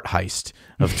great art heist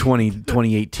of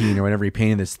 2018 or whenever he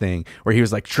painted this thing, where he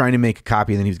was like trying to make a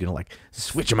copy and then he was going to like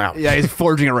switch them out. Yeah, he's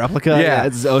forging a replica. Yeah.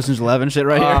 It's Ocean's 11 shit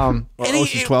right here. Or And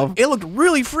Ocean's 12. It looked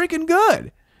really freaking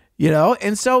good, you know?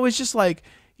 And so it was just like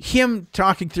him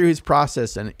talking through his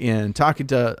process and talking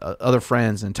to other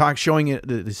friends and showing it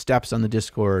the steps on the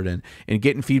Discord and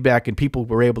getting feedback, and people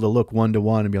were able to look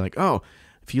one-to-one and be like, oh,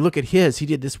 if you look at his, he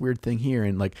did this weird thing here,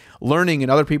 and like learning,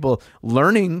 and other people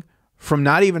learning from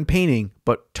not even painting,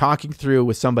 but talking through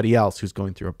with somebody else who's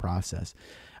going through a process.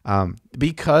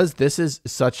 Because this is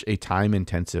such a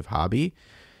time-intensive hobby,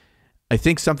 I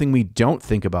think something we don't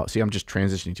think about. See, I'm just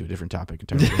transitioning to a different topic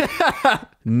entirely.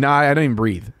 Nah, I don't even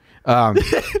breathe.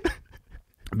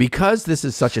 Because this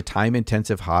is such a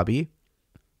time-intensive hobby,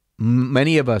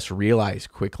 many of us realize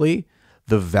quickly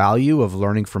the value of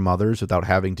learning from others without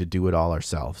having to do it all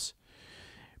ourselves.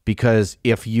 Because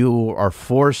if you are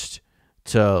forced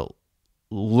to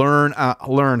learn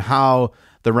how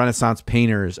the Renaissance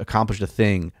painters accomplished a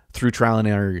thing through trial and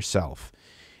error yourself,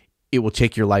 it will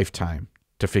take your lifetime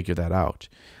to figure that out.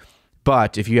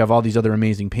 But if you have all these other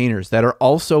amazing painters that are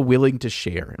also willing to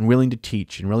share and willing to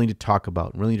teach and willing to talk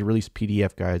about and willing to release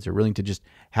PDF guides, or willing to just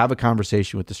have a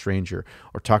conversation with the stranger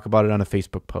or talk about it on a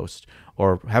Facebook post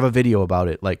or have a video about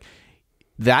it, like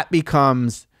that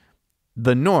becomes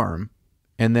the norm.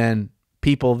 And then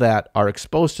people that are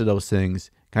exposed to those things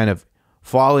kind of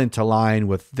fall into line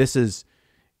with,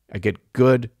 I get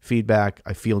good feedback,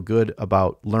 I feel good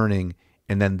about learning,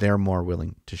 and then they're more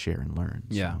willing to share and learn.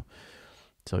 Yeah.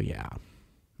 So yeah.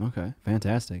 Okay,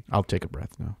 fantastic. I'll take a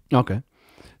breath now. Okay.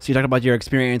 So you talked about your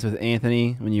experience with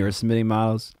Anthony when you were submitting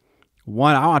models.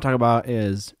 One I want to talk about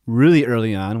is really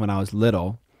early on when I was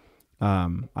little.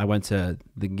 I went to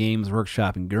the Games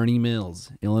Workshop in Gurnee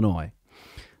Mills, Illinois.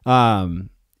 And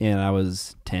I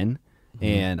was 10. Mm-hmm.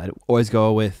 And I'd always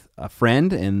go with a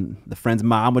friend, and the friend's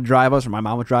mom would drive us, or my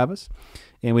mom would drive us.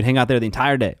 And we'd hang out there the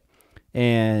entire day.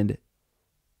 And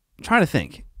I'm trying to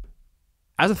think.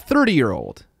 As a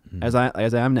 30-year-old, as I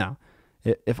am now,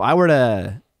 if I were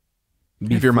to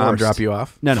have your mom drop you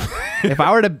off? No. If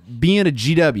I were to be in a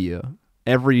GW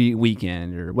every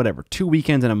weekend or whatever, 2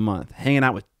 weekends in a month, hanging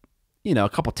out with, a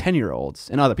couple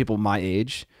 10-year-olds and other people my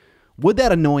age, would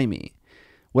that annoy me?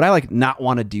 Would I like not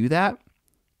want to do that?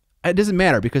 It doesn't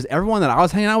matter, because everyone that I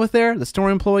was hanging out with there, the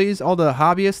store employees, all the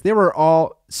hobbyists, they were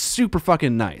all super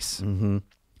fucking nice. Mm-hmm.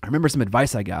 I remember some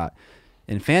advice I got.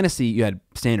 In fantasy, you had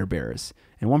standard bearers.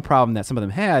 And one problem that some of them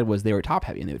had was they were top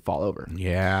heavy and they would fall over.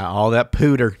 Yeah, all that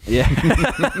pooter. Yeah.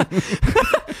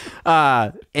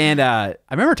 I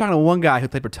remember talking to one guy who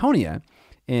played Bretonia,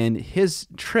 and his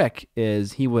trick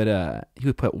is he would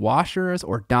put washers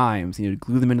or dimes and he would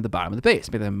glue them into the bottom of the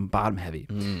base, make them bottom heavy,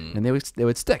 and they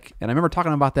would stick. And I remember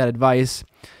talking about that advice.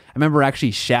 I remember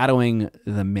actually shadowing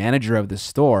the manager of the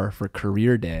store for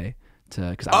career day.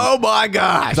 Oh my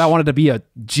gosh! Because I wanted to be a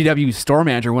GW store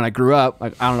manager when I grew up.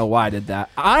 Like, I don't know why I did that.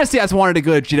 Honestly, I just wanted to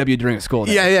go to GW during a school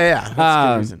day. Yeah. That's a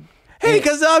good reason. Hey,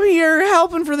 because I'm here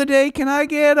helping for the day. Can I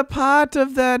get a pot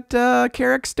of that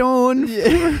Carrick Stone?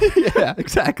 Yeah,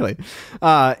 exactly.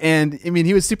 And I mean,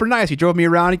 he was super nice. He drove me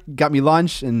around. He got me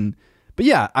lunch. But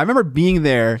yeah, I remember being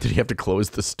there. Did he have to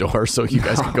close the store so you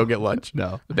guys could go get lunch?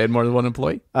 No. They had more than one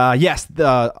employee? Yes.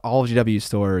 All of GW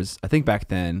stores, I think back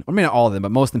then, I mean, not all of them,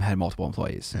 but most of them had multiple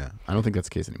employees. Yeah. I don't think that's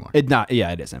the case anymore. It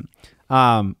isn't.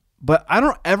 But I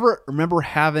don't ever remember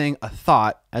having a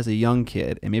thought as a young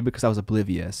kid, and maybe because I was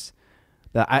oblivious,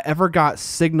 that I ever got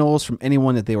signals from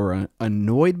anyone that they were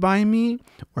annoyed by me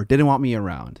or didn't want me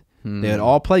around. They would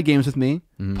all play games with me,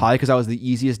 probably because I was the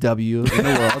easiest W in the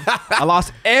world. I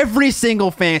lost every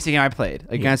single fantasy game I played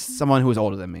against someone who was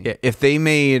older than me. Yeah, if they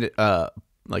made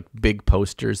like big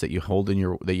posters that you had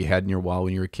in your wall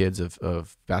when you were kids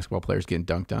of basketball players getting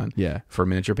dunked on, for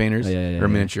miniature painters or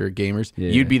miniature gamers,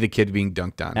 you'd be the kid being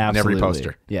dunked on in every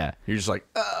poster. Yeah, you're just like,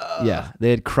 yeah,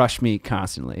 they'd crush me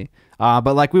constantly.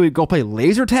 But like we would go play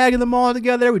laser tag in the mall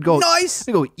together. We'd go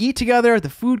We'd go eat together at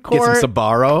the food court. Get some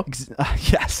Sbarro.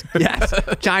 Yes.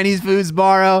 Chinese food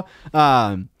Sbarro.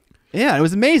 Yeah, it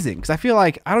was amazing because I feel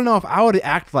like I don't know if I would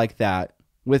act like that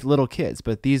with little kids,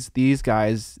 but these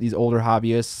guys, these older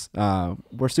hobbyists,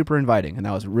 were super inviting, and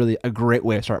that was really a great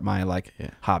way to start my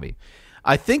hobby.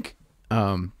 I think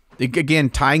again,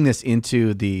 tying this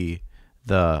into the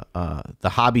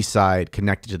hobby side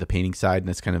connected to the painting side, and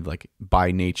that's kind of like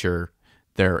by nature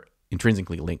they're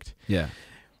intrinsically linked. Yeah.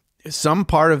 Some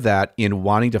part of that in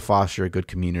wanting to foster a good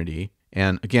community,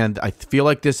 and again, I feel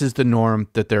like this is the norm,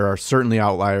 that there are certainly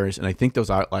outliers, and I think those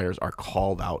outliers are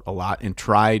called out a lot and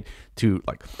tried to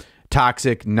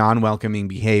toxic, non-welcoming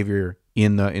behavior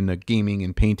in the gaming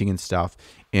and painting and stuff.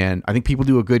 And I think people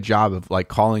do a good job of like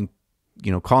calling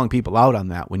people out on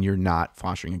that when you're not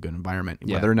fostering a good environment,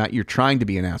 whether or not you're trying to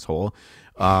be an asshole.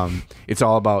 It's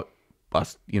all about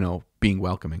us, being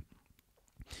welcoming.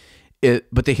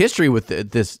 But the history with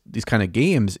these kind of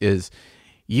games is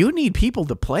you need people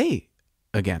to play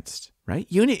against, right?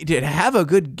 You need to have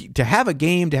a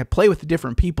game, to play with the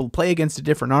different people, play against a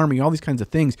different army, all these kinds of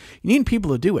things. You need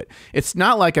people to do it. It's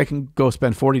not like I can go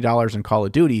spend $40 on Call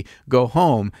of Duty, go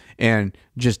home and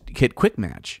just hit quick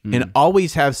match and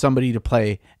always have somebody to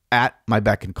play at my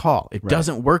beck and call. It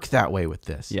doesn't work that way with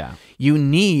this. Yeah. You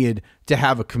need to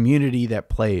have a community that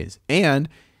plays, and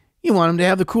you want them to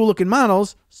have the cool looking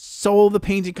models, so the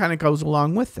painting kind of goes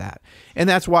along with that. And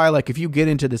that's why, like, if you get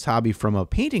into this hobby from a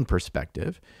painting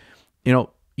perspective,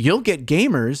 you'll get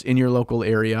gamers in your local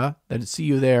area that see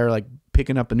you there, like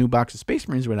picking up a new box of Space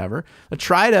Marines or whatever, that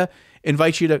try to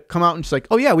invite you to come out and just like,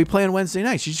 oh yeah, we play on Wednesday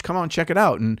nights. You just come out and check it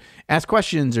out and ask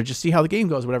questions or just see how the game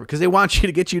goes, whatever, because they want you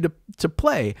to get you to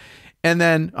play. And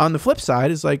then on the flip side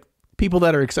is like people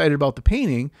that are excited about the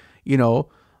painting,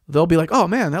 they'll be like, oh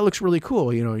man, that looks really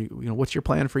cool. What's your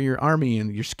plan for your army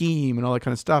and your scheme and all that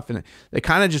kind of stuff. And they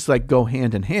kind of just like go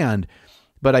hand in hand.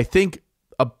 But I think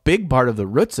a big part of the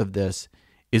roots of this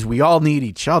is we all need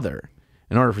each other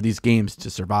in order for these games to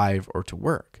survive or to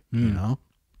work.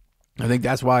 I think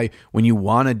that's why when you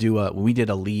want to when we did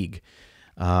a league,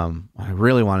 I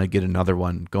really want to get another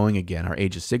one going again, our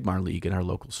Age of Sigmar league in our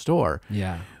local store.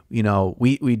 Yeah.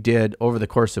 We did over the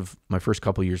course of my first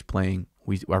couple of years playing,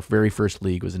 our very first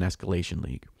league was an escalation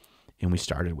league, and we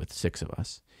started with 6 of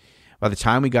us. By the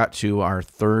time we got to our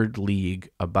third league,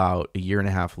 about a year and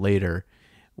a half later,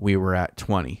 we were at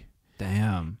 20.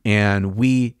 Damn. And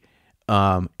we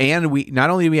not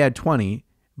only we had 20,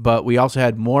 but we also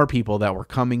had more people that were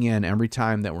coming in every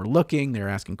time that were looking. They were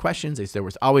asking questions. There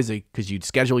was always because you'd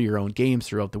schedule your own games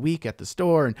throughout the week at the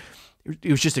store, and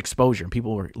it was just exposure, and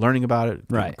people were learning about it,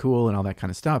 right? Cool, and all that kind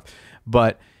of stuff.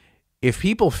 But if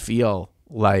people feel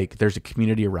like there's a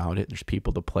community around it, there's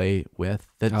people to play with,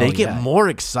 that they get more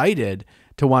excited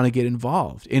to want to get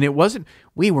involved. And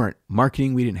we weren't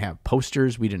marketing. We didn't have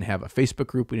posters. We didn't have a Facebook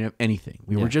group. We didn't have anything.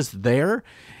 We were just there,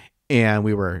 and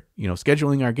we were,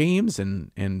 scheduling our games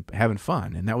and having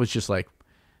fun. And that was just like,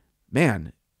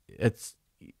 man,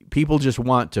 people just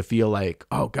want to feel like,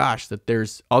 oh gosh, that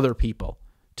there's other people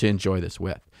to enjoy this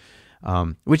with,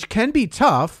 which can be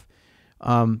tough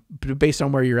based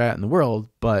on where you're at in the world.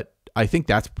 But I think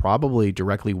that's probably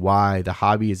directly why the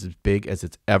hobby is as big as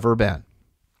it's ever been.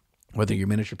 Whether you're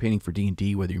miniature painting for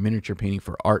D&D, whether you're miniature painting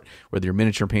for art, whether you're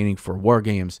miniature painting for war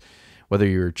games, whether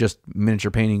you're just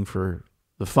miniature painting for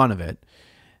the fun of it,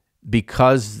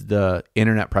 because the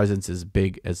internet presence is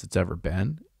big as it's ever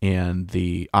been, and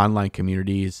the online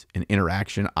communities and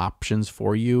interaction options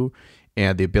for you,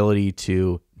 and the ability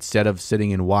to, instead of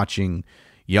sitting and watching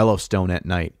Yellowstone at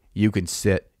night, you can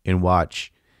sit and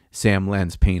watch Sam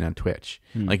Lenz paint on Twitch.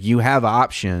 Like, you have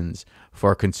options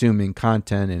for consuming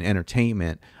content and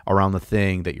entertainment around the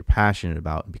thing that you're passionate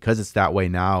about. And because it's that way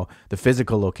now, the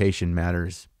physical location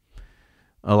matters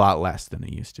a lot less than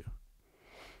it used to.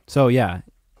 So yeah,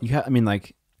 it's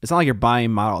not like you're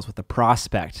buying models with the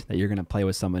prospect that you're going to play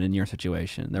with someone in your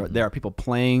situation. There are people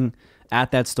playing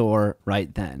at that store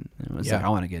right then. It was like, I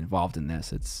want to get involved in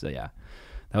this. That's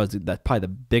probably the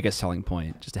biggest selling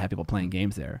point, just to have people playing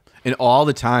games there. And all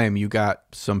the time you got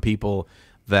some people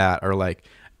that are like,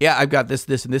 yeah, I've got this,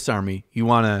 and this army. You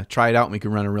want to try it out, and we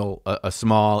can run a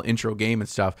small intro game and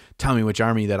stuff. Tell me which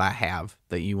army that I have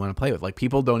that you want to play with. Like,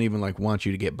 people don't even want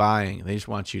you to get buying. They just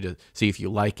want you to see if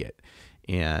you like it.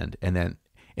 And then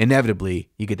inevitably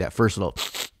you get that first little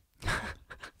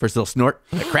snort,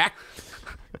 that crack.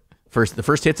 The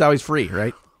first hit's always free,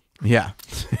 right? Yeah.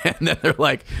 And then they're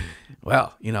like,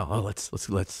 well,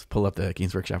 let's pull up the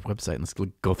Games Workshop website and let's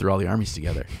go through all the armies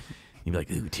together. You'd be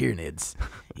like, ooh, Tyranids.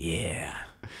 Yeah.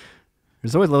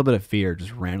 There's always a little bit of fear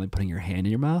just randomly putting your hand in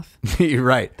your mouth. You're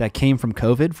right. That came from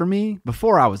COVID for me.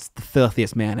 Before, I was the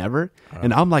filthiest man ever.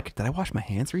 And I'm like, did I wash my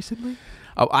hands recently?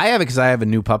 Oh, I have it because I have a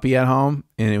new puppy at home,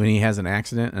 and when he has an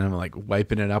accident, and I'm like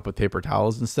wiping it up with paper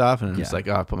towels and stuff, and I'm just like,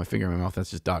 oh, I put my finger in my mouth. That's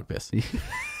just dog piss.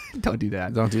 Don't do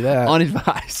that. Don't do that.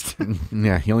 Unadvised.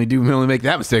 Yeah, you only make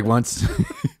that mistake once.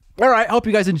 All right. Hope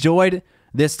you guys enjoyed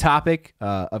this topic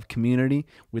of community.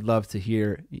 We'd love to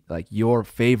hear your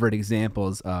favorite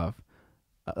examples of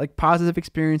positive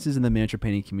experiences in the miniature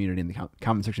painting community in the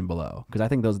comment section below, because I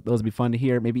think those would be fun to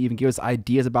hear. Maybe even give us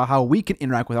ideas about how we can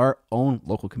interact with our own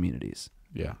local communities.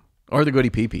 Yeah, or the goody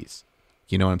peepees.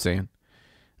 You know what I'm saying?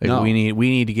 No. We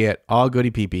need to get all goody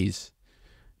peepees,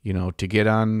 to get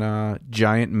on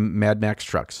giant Mad Max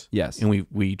trucks. Yes. And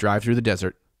we drive through the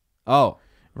desert, Oh,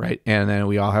 right? And then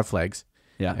we all have flags.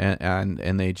 yeah.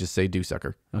 And they just say "do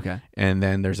sucker." Okay. And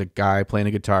then there's a guy playing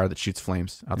a guitar that shoots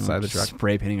flames outside of the truck.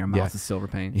 Spray painting our mouths Yeah. with silver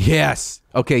paint. Yes.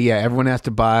 Okay, yeah, everyone has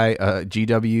to buy a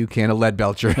GW can of lead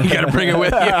belcher. You got to bring it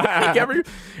with you.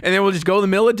 And then we'll just go in the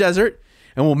middle of the desert,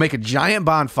 and we'll make a giant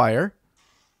bonfire,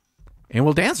 and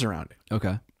we'll dance around it.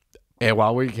 Okay. And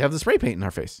while we have the spray paint in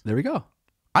our face. There we go.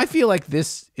 I feel like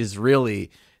this is really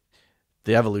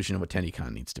the evolution of what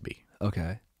TendyCon needs to be.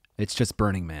 Okay. It's just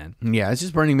Burning Man. Yeah, it's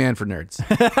just Burning Man for nerds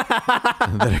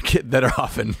that are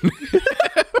often.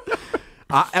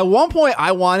 At one point,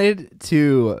 I wanted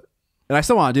to, and I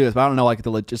still want to do this, but I don't know like the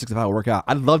logistics of how it work out.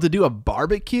 I'd love to do a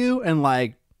barbecue and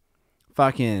like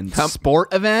fucking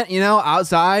sport event,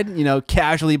 outside,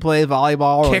 casually play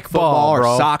volleyball or like Kickball, football or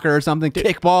bro. soccer or something.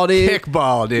 Kickball, dude.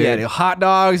 Kickball, dude. Yeah, dude. Hot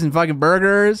dogs and fucking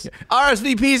burgers.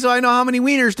 RSVP so I know how many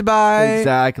wieners to buy.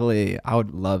 Exactly. I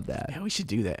would love that. Yeah, we should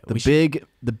do that.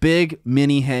 The big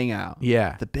mini hangout.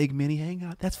 Yeah. The big mini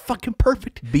hangout. That's fucking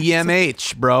perfect.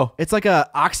 BMH, bro. It's like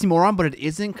a oxymoron, but it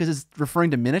isn't because it's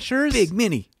referring to miniatures. Big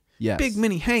mini. Yes. Big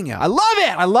mini hangout. I love it.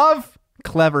 I love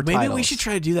clever Maybe titles. we should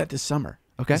try to do that this summer.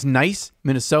 Okay. It's nice,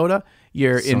 Minnesota.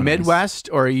 You're So in nice. Midwest,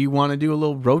 or you want to do a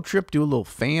little road trip, do a little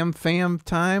fam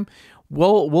time.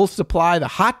 We'll supply the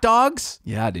hot dogs.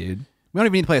 Yeah, dude. We don't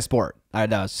even need to play a sport. I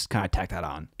just kind of tack that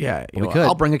on. Yeah, we could.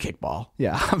 I'll bring a kickball.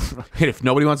 Yeah. And if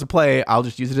nobody wants to play, I'll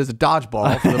just use it as a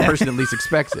dodgeball for the person that least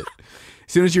expects it.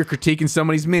 As soon as you're critiquing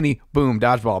somebody's mini, boom,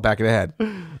 dodgeball, back of the head.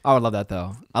 I would love that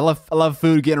though. I love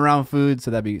food, getting around food, so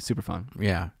that'd be super fun.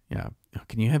 Yeah.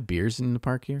 Can you have beers in the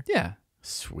park here? Yeah.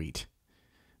 Sweet.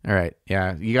 All right.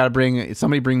 Yeah. You got to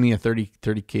somebody bring me a 30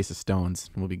 case of Stones.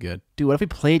 We'll be good. Dude, what if we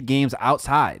played games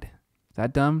outside? Is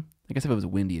that dumb? I guess if it was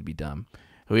windy, it'd be dumb.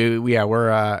 We're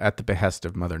at the behest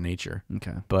of Mother Nature.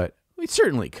 Okay. But we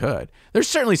certainly could. There's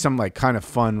certainly some like kind of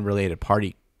fun related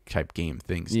party type game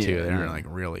things too. They aren't like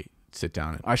really sit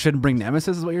down and I shouldn't bring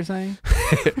Nemesis is what you're saying?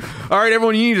 all right,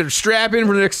 everyone, you need to strap in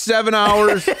for the next 7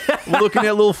 hours. We're looking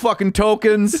at little fucking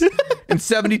tokens and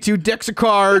 72 decks of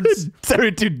cards.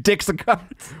 72 dicks of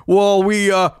cards. Well,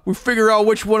 we figure out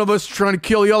which one of us is trying to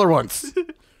kill the other ones.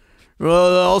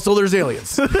 Also, there's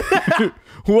aliens.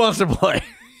 Who wants to play?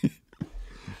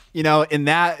 In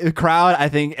that crowd, I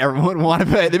think everyone would want to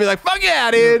play. They'd be like, "Fuck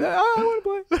yeah, dude! I want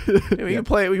to play." Yeah,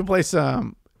 we can play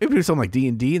some. We can do something like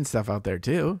D&D and stuff out there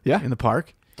too. Yeah. In the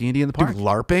park. D&D in the park. Dude,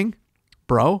 LARPing,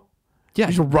 bro. Yeah,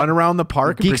 You should run around the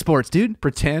park and geek sports, dude.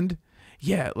 pretend.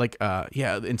 Yeah, like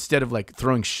instead of like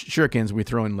throwing shurikens, we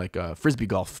throw in like frisbee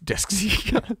golf discs.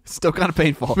 Still kind of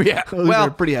painful. Yeah. Those are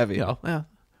pretty heavy.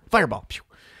 Fireball. Pew.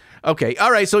 Okay.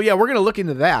 All right. So yeah, we're gonna look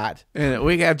into that, and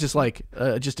we have just like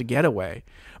just a getaway.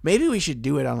 Maybe we should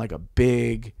do it on like a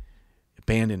big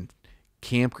abandoned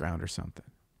campground or something.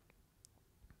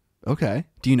 Okay.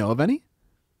 Do you know of any?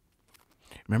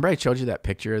 Remember I showed you that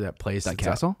picture of that place? That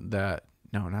castle?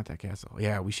 No, not that castle.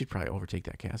 Yeah, we should probably overtake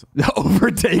that castle.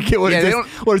 Overtake it. What is this?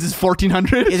 What is this,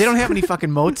 1400? Yeah, they don't have any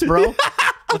fucking moats, bro.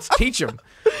 Let's teach them.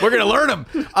 We're going to learn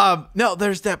them. No,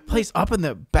 there's that place up in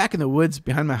the back in the woods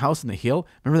behind my house in the hill.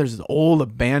 Remember there's this old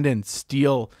abandoned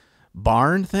steel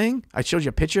barn thing? I showed you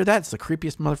a picture of that. It's the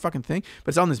creepiest motherfucking thing.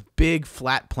 But it's on this big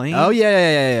flat plain. Oh,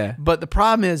 yeah. But the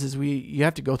problem is you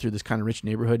have to go through this kind of rich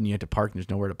neighborhood, and you have to park, and there's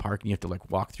nowhere to park, and you have to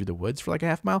like walk through the woods for like a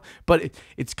half mile. But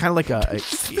it's kind of like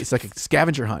it's like a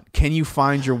scavenger hunt. Can you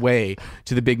find your way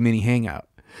to the big mini hangout?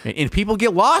 And if people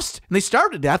get lost and they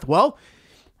starve to death, well,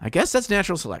 I guess that's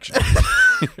natural selection.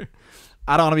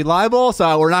 I don't want to be liable,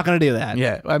 so we're not going to do that.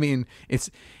 Yeah, I mean, it's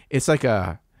like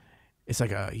a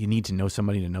you need to know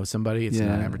somebody to know somebody. It's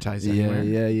not advertised anywhere.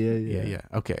 Yeah.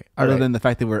 Okay. Other than the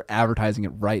fact that we're advertising it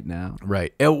right now.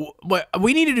 Right. But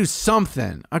we need to do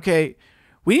something. Okay.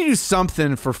 We need to do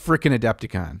something for frickin'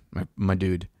 Adepticon, my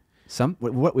dude.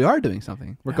 What we are doing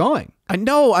something. We're going. I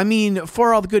know. I mean,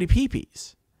 for all the goody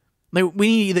peepees. Like we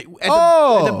need at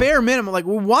the bare minimum. Like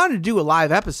we wanted to do a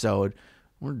live episode.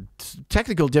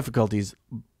 Technical difficulties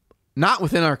not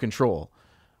within our control.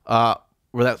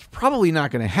 Where that's probably not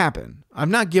going to happen.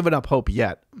 I'm not giving up hope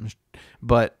yet,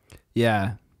 but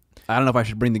yeah, I don't know if I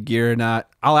should bring the gear or not.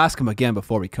 I'll ask him again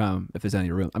before we come if there's any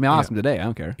room. I mean, I'll ask him today. I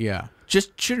don't care. Yeah,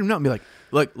 just shoot him up and be like,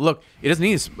 look, it doesn't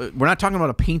need. We're not talking about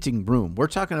a painting room. We're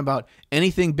talking about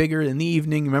anything bigger in the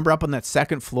evening. Remember up on that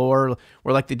second floor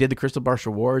where like they did the Crystal Bar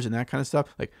Wars and that kind of stuff.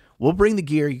 Like we'll bring the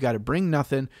gear. You got to bring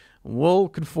nothing. We'll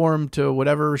conform to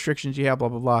whatever restrictions you have. Blah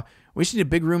blah blah. We just need a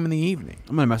big room in the evening.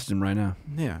 I'm gonna message him right now.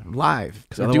 Yeah, live.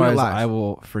 Because otherwise, I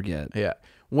will forget. Yeah,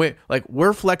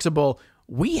 we're flexible.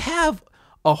 We have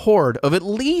a horde of at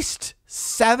least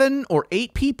 7 or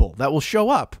 8 people that will show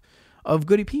up of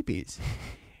goody peepees.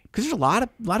 Because there's a lot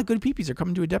of goody peepees are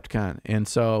coming to Adepticon, and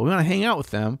so we want to hang out with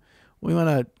them. We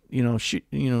want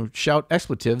to shout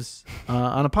expletives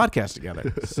on a podcast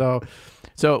together. So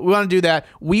we want to do that.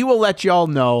 We will let y'all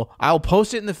know. I'll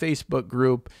post it in the Facebook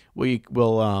group. We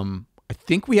will. I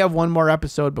think we have one more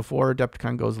episode before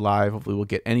Adepticon goes live. Hopefully, we'll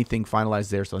get anything finalized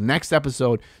there. So next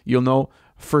episode, you'll know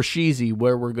for sheezy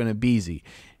where we're gonna be.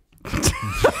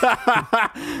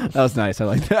 That was nice. I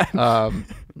like that.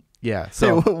 Yeah.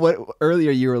 So what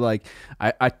earlier you were like,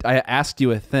 I asked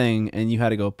you a thing and you had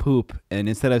to go poop, and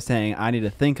instead of saying I need to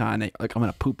think on it, like I'm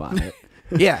gonna poop on it.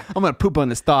 yeah, I'm gonna poop on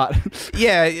this thought.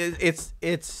 Yeah,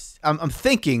 I'm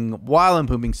thinking while I'm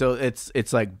pooping, so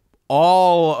it's like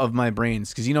all of my brains,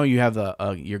 because you have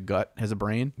your gut has a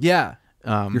brain. Yeah.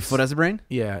 Your foot has a brain.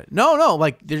 Yeah. No.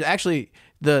 Like there's actually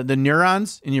the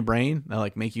neurons in your brain that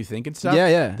like make you think and stuff.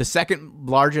 Yeah. The second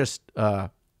largest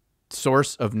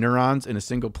source of neurons in a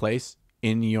single place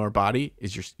in your body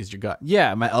is your gut.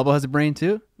 Yeah, my elbow has a brain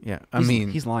too. Yeah,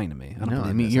 he's lying to me. I don't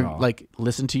believe this you're at all. like,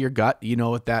 listen to your gut. You know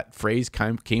what that phrase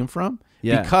came from?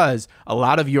 Yeah. Because a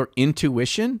lot of your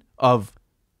intuition of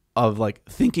like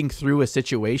thinking through a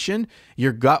situation,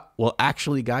 your gut will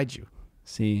actually guide you.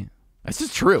 See, this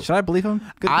is true. should I believe him?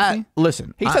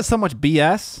 Listen, He says so much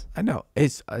BS. I know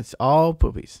it's all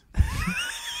poopies.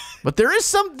 But there's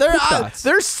some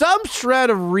shred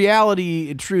of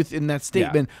reality and truth in that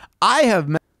statement. Yeah.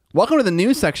 Welcome to the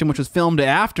news section, which was filmed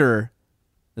after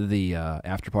the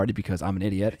after party because I'm an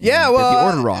idiot. Yeah, and well, did the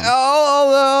order wrong.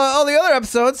 All the other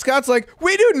episodes, Scott's like,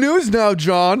 we do news now,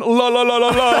 John. La la la la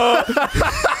la.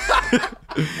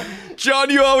 John,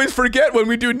 you always forget when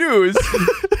we do news.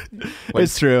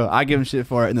 It's true. I give him shit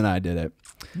for it, and then I did it.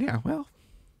 Yeah, well.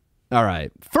 All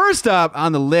right. First up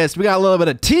on the list, we got a little bit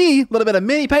of tea, a little bit of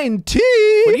mini Peyton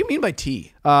tea. What do you mean by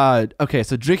tea? Okay,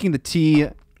 so drinking the tea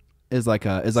is like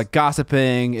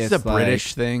gossiping. It's a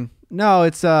British thing. No,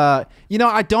 it's I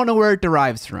don't know where it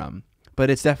derives from, but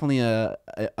it's definitely a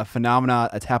phenomenon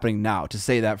that's happening now. To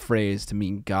say that phrase to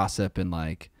mean gossip and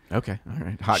like okay, all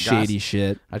right, hot shady goss.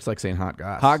 shit. I just like saying hot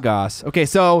goss. Hot goss. Okay,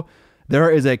 so there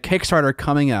is a Kickstarter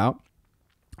coming out.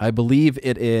 I believe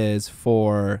it is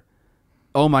for,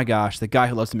 oh my gosh, the guy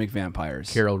who loves to make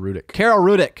vampires, Carol Rudick. Carol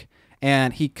Rudick,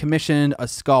 and he commissioned a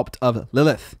sculpt of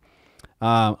Lilith.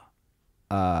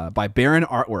 By Baron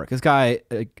Artwork. This guy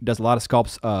does a lot of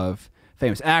sculpts of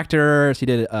famous actors. He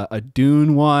did a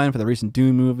Dune one for the recent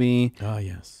Dune movie. Oh,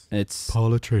 yes. It's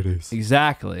Paul Atreides.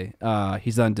 Exactly.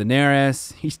 He's done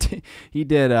Daenerys. He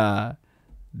did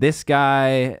this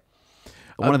guy,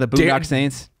 one of the Boondock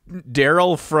Saints.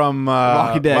 Daryl from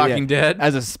Walking Dead.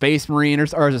 As a space marine or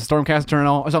as a Stormcast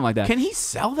Eternal or something like that. Can he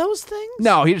sell those things?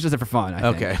 No, he just does it for fun, I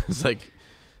think. Okay. It's like...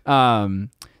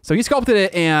 So he sculpted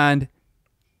it, and...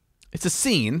 It's a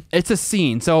scene. It's a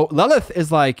scene. So Lilith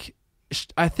is like,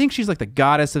 I think she's like the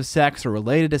goddess of sex or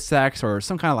related to sex or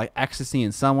some kind of like ecstasy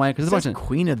in some way. Because it's like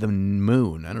Queen of the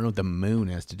Moon. I don't know what the moon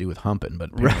has to do with humping,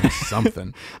 but apparently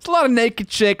something. It's a lot of naked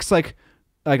chicks like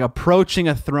approaching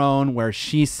a throne where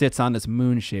she sits on this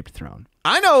moon-shaped throne.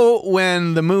 I know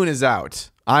when the moon is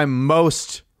out, I'm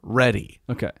most ready.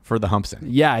 Okay. For the hump scene.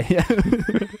 Yeah.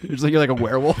 You're like a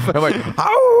werewolf. I'm like,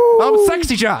 oh, I'm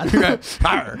sexy John.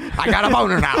 I got a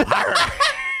boner now.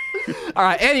 All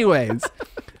right. Anyways,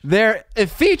 it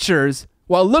features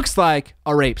what looks like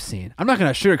a rape scene. I'm not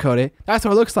going to sugarcoat it. That's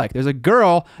what it looks like. There's a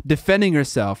girl defending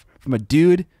herself from a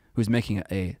dude who's making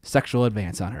a sexual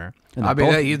advance on her. And they're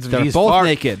both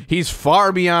naked. He's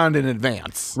far beyond an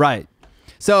advance. Right.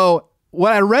 So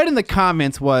what I read in the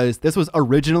comments was this was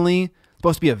originally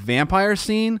supposed to be a vampire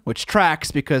scene, which tracks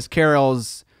because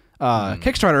Carol's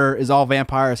Kickstarter is all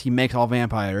vampires. He makes all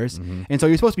vampires. Mm-hmm. And so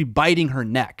you're supposed to be biting her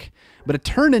neck. But it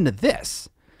turned into this.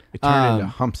 It turned into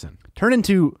Humpson. Turned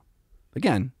into,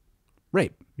 again,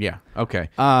 rape. Yeah. Okay.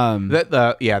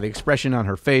 The expression on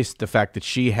her face, the fact that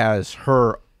she has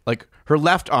her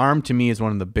left arm, to me, is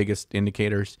one of the biggest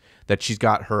indicators that she's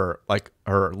got her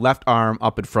left arm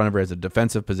up in front of her as a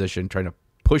defensive position, trying to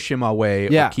push him away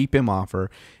or keep him off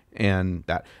her. And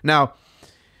that now,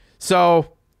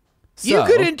 so you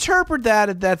could interpret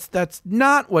that that's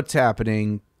not what's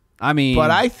happening. I mean,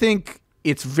 but I think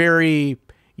it's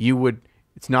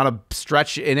it's not a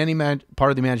stretch in any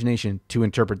part of the imagination to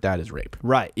interpret that as rape.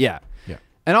 Right. Yeah. Yeah.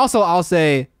 And also, I'll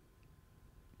say,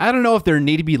 I don't know if there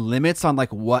need to be limits on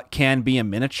like what can be a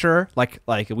miniature. Like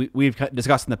we've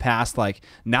discussed in the past, like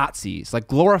Nazis, like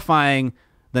glorifying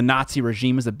the Nazi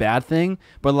regime is a bad thing,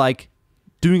 but like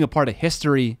doing a part of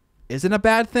history isn't a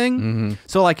bad thing. Mm-hmm.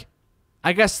 So like,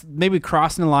 I guess maybe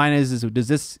crossing the line is does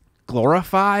this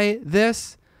glorify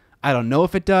this? I don't know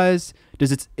if it does.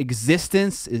 Does its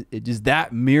existence, is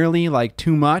that merely like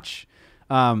too much?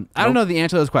 I don't know the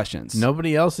answer to those questions.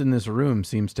 Nobody else in this room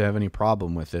seems to have any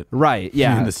problem with it. Right.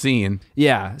 Yeah. In the scene.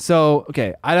 Yeah. So,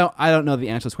 okay. I don't know the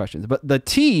answer to those questions, but the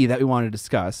T that we wanted to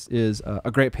discuss is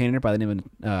a great painter by the name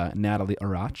of Natalie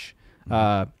Arach.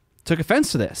 Took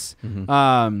offense to this.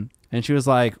 And she was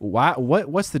like,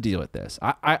 what's the deal with this?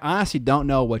 I honestly don't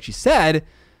know what she said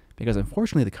because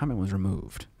unfortunately the comment was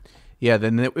removed. Yeah,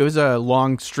 then it was a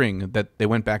long string that they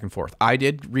went back and forth. I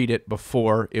did read it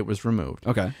before it was removed.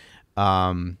 Okay.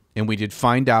 And we did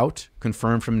find out,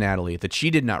 confirmed from Natalie, that she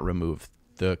did not remove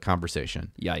the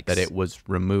conversation. Yikes. That it was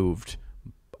removed,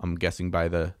 I'm guessing, by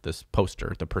this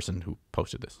poster, the person who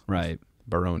posted this. Right.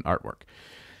 Barone artwork.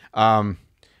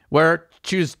 Where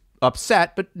she was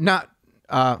upset, but not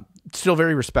still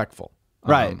very respectful.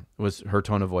 Right. Was her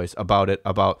tone of voice about it,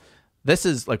 about this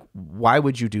is like, why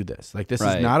would you do this? Like, this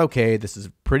is not okay. This is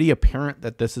pretty apparent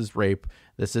that this is rape.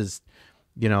 This is,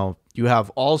 you have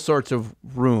all sorts of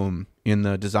room in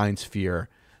the design sphere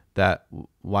that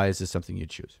why is this something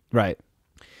you'd choose? Right.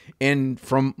 And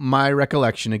from my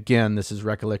recollection, again, this is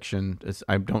recollection.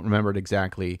 I don't remember it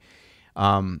exactly.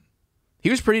 He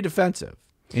was pretty defensive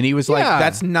and he was like,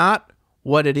 that's not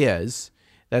what it is.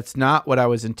 That's not what I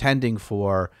was intending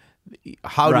for.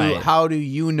 How do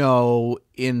you know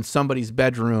in somebody's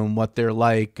bedroom what they're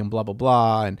like and blah, blah,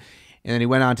 blah. And then he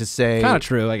went on to say, kind of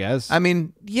true, I guess. I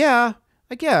mean, yeah,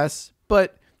 I guess.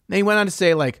 But then he went on to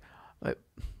say like,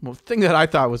 well, thing that I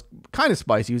thought was kind of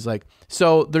spicy. He was like,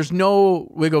 so there's no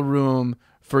wiggle room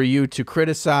for you to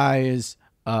criticize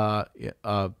a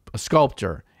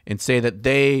sculptor and say that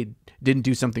they didn't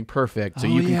do something perfect, so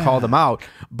you can call them out.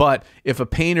 But if a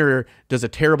painter does a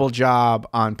terrible job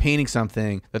on painting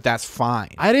something, that's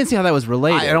fine. I didn't see how that was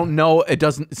related. I don't know.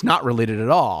 It's not related at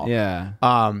all. Yeah.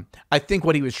 I think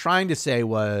what he was trying to say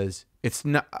was it's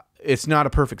not a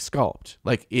perfect sculpt.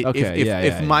 Like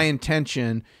if my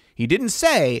intention, he didn't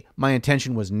say my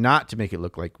intention was not to make it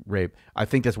look like rape. I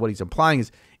think that's what he's implying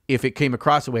is if it came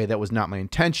across a way that was not my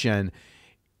intention,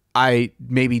 I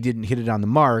maybe didn't hit it on the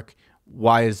mark.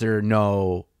 Why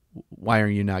are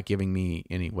you not giving me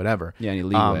any whatever? Yeah, any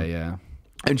leeway, yeah.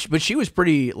 But she was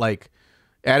pretty like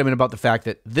adamant about the fact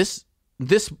that this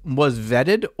was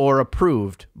vetted or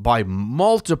approved by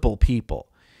multiple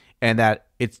people and that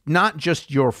it's not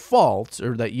just your fault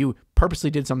or that you purposely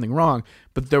did something wrong,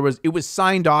 but it was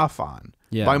signed off on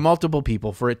by multiple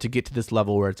people for it to get to this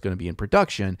level where it's going to be in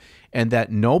production, and that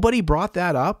nobody brought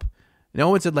that up.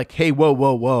 No one said like, hey,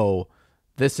 whoa,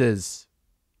 this is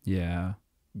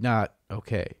not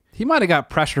okay. He might have got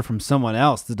pressure from someone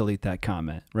else to delete that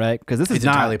comment, right? Because this is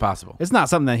entirely possible. It's not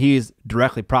something that he's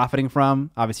directly profiting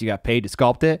from. Obviously, you got paid to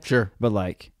sculpt it. Sure. But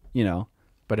like,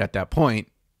 But at that point,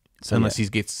 unless he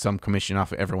gets some commission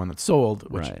off of everyone that's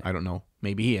sold, which I don't know.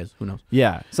 Maybe he is. Who knows?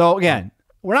 Yeah. So again,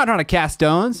 we're not trying to cast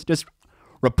stones, just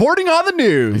reporting on the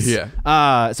news. Yeah.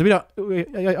 So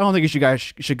I don't think you guys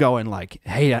should go and like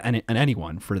hate on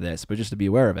anyone for this, but just to be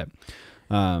aware of it.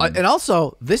 And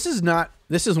also, this is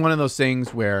one of those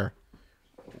things where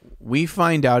we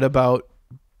find out about,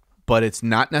 but it's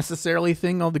not necessarily a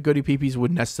thing all the goody peepees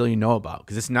would necessarily know about,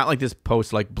 because it's not like this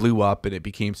post like blew up and it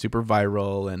became super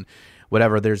viral and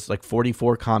whatever. There's like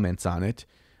 44 comments on it.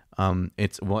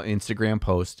 It's Instagram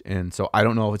post, and so I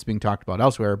don't know if it's being talked about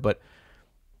elsewhere, but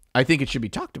I think it should be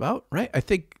talked about, right? I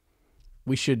think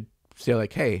we should say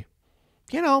like, hey,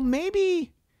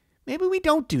 maybe we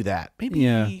don't do that.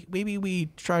 Maybe we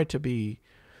try to be.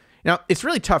 Now, it's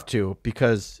really tough too,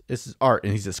 because this is art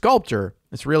and he's a sculptor.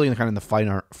 It's really kind of in the fine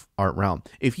art realm.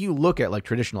 If you look at like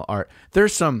traditional art,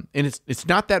 there's some, and it's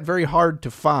not that very hard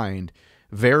to find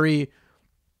very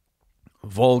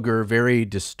vulgar, very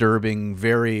disturbing,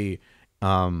 very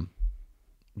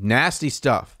nasty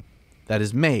stuff that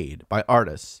is made by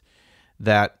artists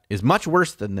that is much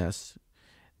worse than this,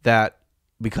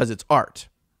 because it's art.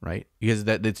 Right?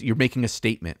 Because you're making a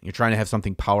statement. You're trying to have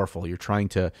something powerful. You're trying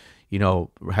to,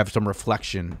 have some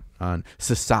reflection on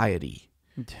society.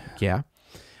 Yeah.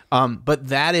 But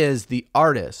that is the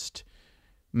artist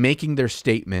making their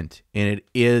statement, and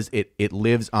it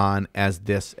lives on as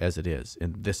it is.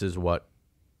 And this is what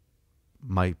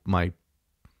my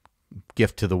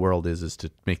gift to the world is to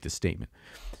make this statement.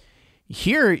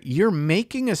 Here, you're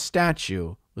making a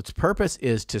statue. Its purpose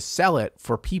is to sell it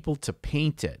for people to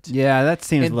paint it. Yeah, that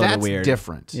seems a little weird. And that's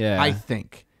different, I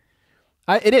think.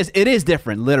 It is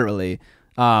different, literally.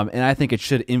 And I think it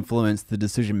should influence the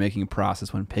decision-making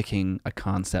process when picking a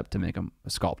concept to make a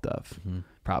sculpt of,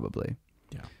 probably.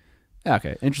 Yeah.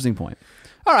 Okay, interesting point.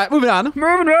 All right, moving on.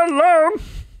 Moving right along.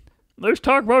 let's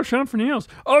talk about something else.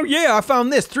 Oh, yeah, I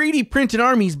found this. 3D printed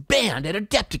armies banned at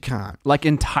Adepticon. Like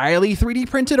entirely 3D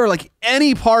printed, or like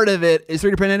any part of it is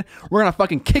 3D printed? We're going to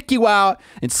fucking kick you out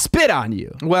and spit on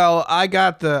you. Well,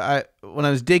 when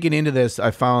I was digging into this,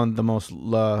 I found the most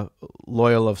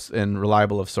loyal and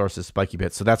reliable of sources, Spiky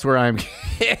Bits. So that's where I'm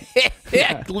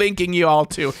linking you all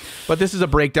to. But this is a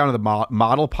breakdown of the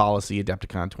model policy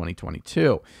Adepticon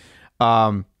 2022.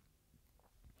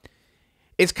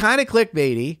 It's kind of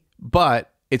clickbaity,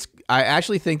 but I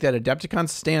actually think that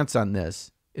Adepticon's stance on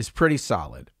this is pretty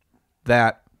solid.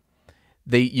 That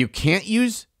you can't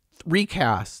use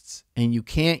recasts and you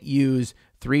can't use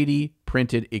 3D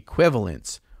printed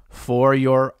equivalents for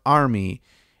your army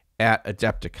at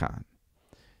Adepticon.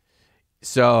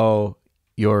 So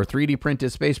your 3D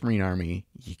printed Space Marine army,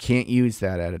 you can't use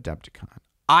that at Adepticon.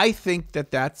 I think that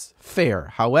that's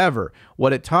fair. However,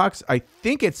 what it talks, I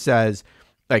think it says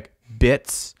like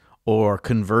bits or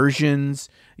conversions.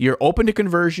 You're open to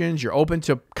conversions. You're open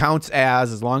to counts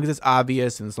as long as it's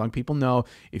obvious and as long as people know.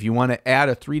 If you want to add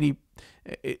a 3D,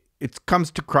 it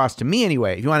comes across to me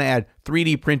anyway. If you want to add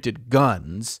 3D printed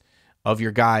guns of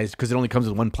your guys, because it only comes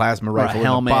with one plasma rifle in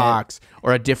a box,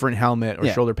 or a different helmet or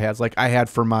shoulder pads, like I had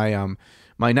for my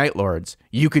my Night Lords,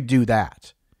 you could do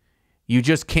that. You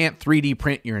just can't 3D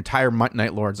print your entire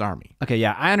Night Lords army. Okay,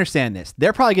 yeah, I understand this.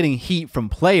 They're probably getting heat from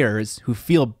players who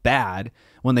feel bad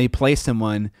when they play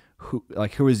someone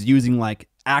who is using like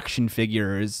action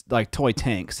figures, like toy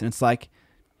tanks, and it's like,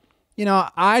 you know,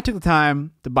 I took the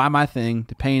time to buy my thing,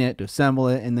 to paint it, to assemble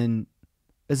it, and then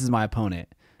this is my opponent,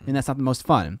 and that's not the most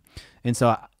fun. And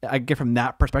so I get from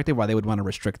that perspective why they would want to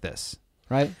restrict this,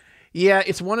 right? Yeah,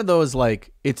 it's one of those,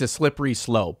 like, it's a slippery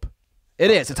slope. It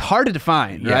is. It's hard to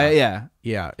define, right? Yeah.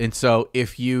 Yeah. And so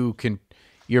if you can,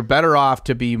 you're better off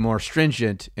to be more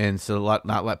stringent and so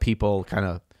not let people kind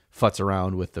of futz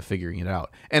around with the figuring it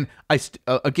out. And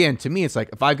again, to me, it's like,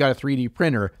 if I've got a 3D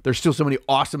printer, there's still so many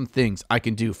awesome things I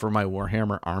can do for my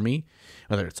Warhammer army,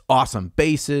 whether it's awesome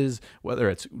bases, whether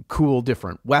it's cool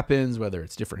different weapons, whether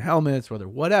it's different helmets,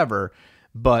 whatever,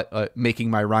 but making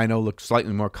my Rhino look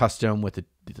slightly more custom with the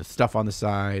stuff on the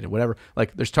side or whatever.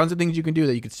 Like, there's tons of things you can do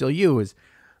that you can still use,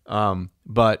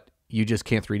 but you just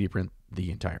can't 3D print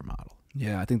the entire model.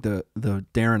 Yeah, I think the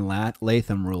Darren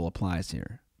Latham rule applies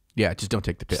here. Yeah, just don't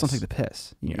take the piss. Just don't take the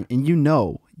piss. Yeah. And you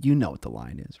know what the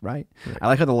line is, right? I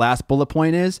like how the last bullet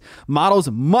point is, models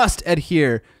must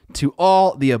adhere to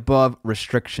all the above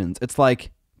restrictions. It's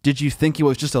like, did you think it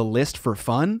was just a list for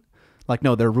fun? Like,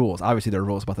 no, they're rules. Obviously, they're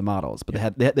rules about the models, but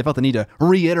they felt the need to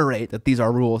reiterate that these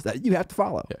are rules that you have to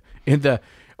follow. Yeah. And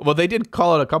they did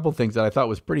call it a couple things that I thought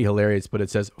was pretty hilarious, but it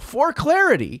says, for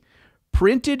clarity,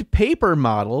 printed paper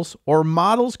models or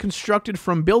models constructed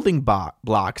from building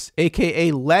blocks,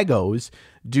 aka Legos,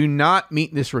 do not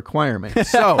meet this requirement.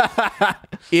 So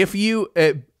if you,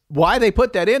 why they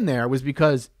put that in there was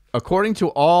because according to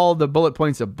all the bullet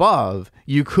points above,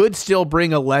 you could still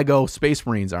bring a Lego Space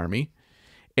Marines army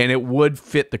and it would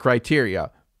fit the criteria,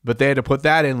 but they had to put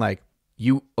that in like,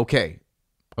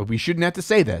 we shouldn't have to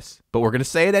say this, but we're going to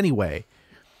say it anyway.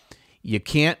 You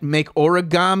can't make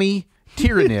origami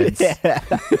Tyranids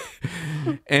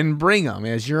and bring them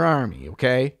as your army,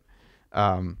 okay?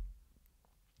 I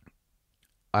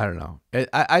don't know.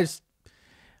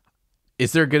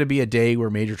 Is there going to be a day where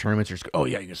major tournaments are just, oh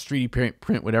yeah, you can 3D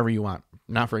print whatever you want?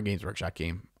 Not for a Games Workshop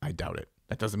game. I doubt it.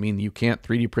 That doesn't mean you can't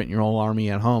 3D print your whole army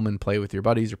at home and play with your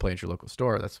buddies or play at your local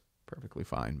store. That's perfectly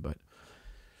fine. But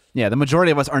yeah, the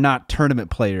majority of us are not tournament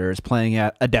players playing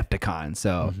at Adepticon,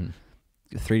 so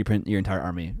 3D print your entire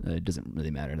army, it doesn't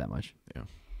really matter that much. Yeah.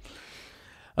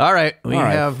 All right, we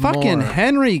have fucking more.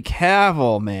 Henry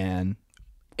Cavill, man.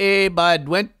 Hey, bud,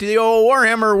 went to the old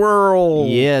Warhammer world.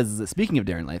 Yes. Speaking of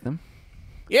Darren Latham.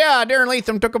 Yeah, Darren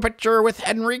Latham took a picture with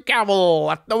Henry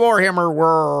Cavill at the Warhammer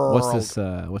world.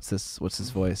 What's this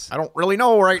voice? I don't really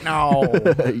know right now.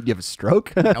 You have a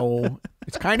stroke? No,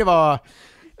 it's kind of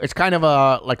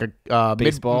like a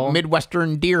baseball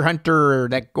Midwestern deer hunter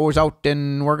that goes out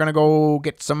and we're gonna go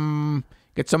get some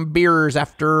beers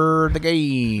after the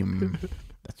game.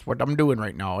 That's what I'm doing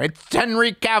right now. It's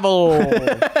Henry Cavill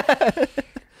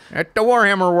at the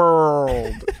Warhammer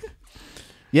world.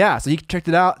 Yeah, so you checked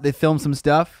it out. They filmed some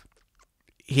stuff.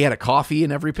 He had a coffee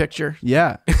in every picture.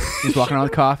 Yeah, he's walking around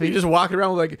with coffee. He's just walking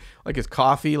around with like his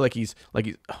coffee, like he's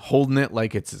holding it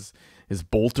like it's his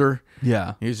bolter.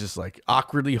 Yeah, he was just like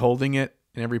awkwardly holding it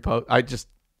in every pose.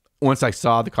 Once I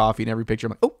saw the coffee in every picture,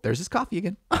 I'm like, oh, there's his coffee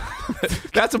again.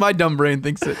 That's what my dumb brain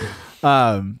thinks it.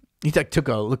 He's like took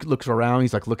a look, looks around.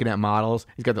 He's like looking at models.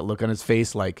 He's got that look on his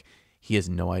face like he has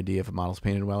no idea if a model's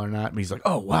painted well or not. But he's like,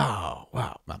 oh wow.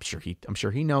 I'm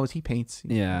sure he knows. He paints.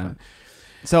 Yeah.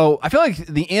 So I feel like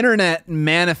the internet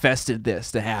manifested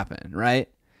this to happen, right?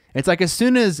 It's like as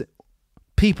soon as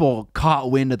people caught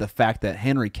wind of the fact that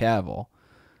Henry Cavill,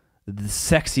 the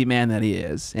sexy man that he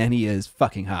is, and he is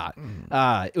fucking hot,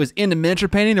 it was into miniature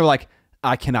painting. They were like,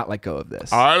 I cannot let go of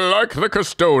this. I like the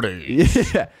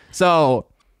custodians. Yeah. So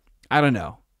I don't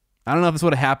know. I don't know if this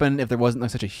would have happened if there wasn't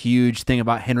like such a huge thing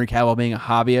about Henry Cavill being a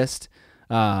hobbyist.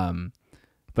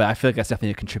 But I feel like that's definitely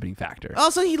a contributing factor.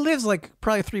 Also, he lives like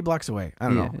probably 3 blocks away. I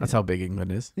don't know. That's how big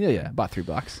England is. Yeah, about 3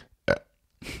 blocks.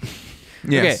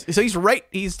 Yes. Okay. So he's right.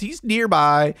 He's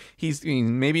nearby. He's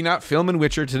maybe not filming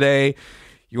Witcher today.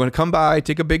 You want to come by,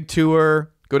 take a big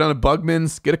tour, go down to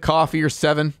Bugman's, get a coffee or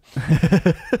 7,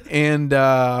 and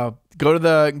go to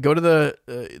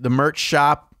the merch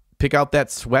shop, pick out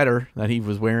that sweater that he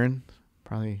was wearing.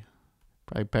 Probably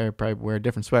wear a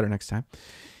different sweater next time.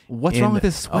 What's wrong with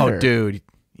his sweater? Oh, dude.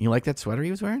 You like that sweater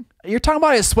he was wearing? You're talking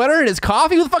about his sweater and his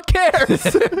coffee? Who the fuck cares?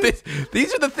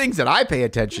 These are the things that I pay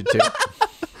attention to.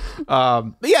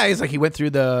 But yeah, he's like, he went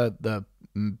through the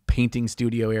painting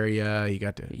studio area. He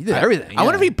did everything. I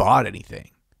wonder if he bought anything.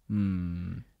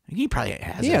 He probably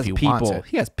has. He it has if he wants people. it.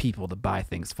 He has people to buy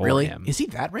things for Really? him. Is he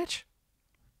that rich?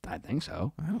 I think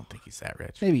so. I don't think he's that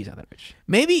rich. Maybe he's not that rich.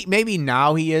 Maybe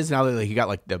now he is. Now that he got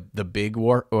like the big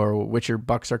war or Witcher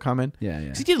bucks are coming. Yeah.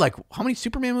 'Cause he did like, how many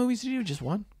Superman movies did he do? Just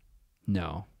one?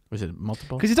 No. Was it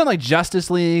multiple? Because he's done like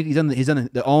Justice League. He's done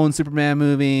the own Superman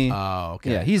movie. Oh,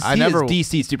 okay. Yeah, he is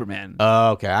DC Superman.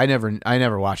 Oh, okay. I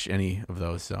never watched any of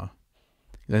those, so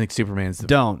I think Superman's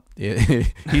Don't.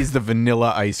 He's the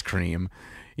vanilla ice cream.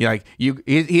 He's not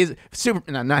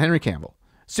Henry Cavill.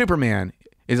 Superman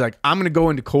is like, I'm gonna go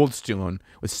into Cold Stone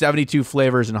with 72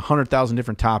 flavors and 100,000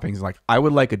 different toppings. Like, I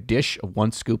would like a dish of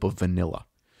 1 scoop of vanilla.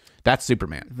 That's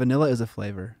Superman. Vanilla is a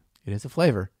flavor. It is a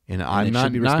flavor, and it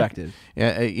should be respected.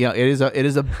 Yeah, it is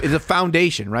a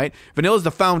foundation, right? Vanilla is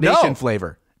the foundation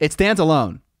flavor. It stands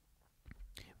alone.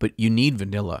 But you need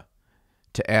vanilla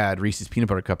to add Reese's peanut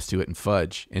butter cups to it and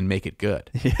fudge and make it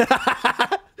good.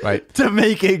 Right? To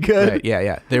make it good. Right,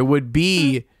 yeah. There would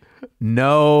be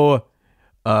no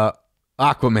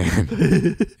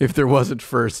Aquaman if there wasn't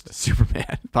first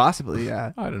Superman. Possibly,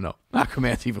 yeah. I don't know.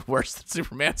 Aquaman's even worse than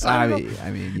Superman. So I mean,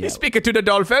 yeah. He's speaking to the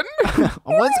dolphin.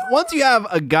 Once you have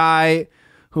a guy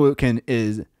who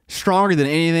is stronger than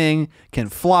anything, can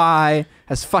fly,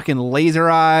 has fucking laser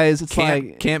eyes, it's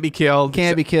can't be killed.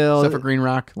 Except for Green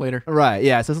Rock later. Right,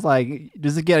 yeah. So it's like,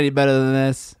 does it get any better than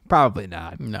this? Probably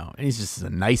not. No, and he's just the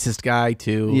nicest guy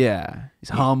too. Yeah, he's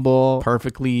humble.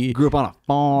 Perfectly grew up on a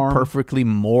farm. Perfectly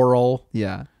moral.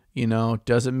 Yeah.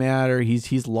 Doesn't matter.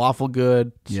 He's lawful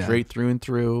good, straight through and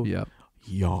through. Yep.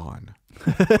 Yawn.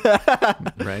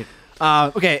 Right.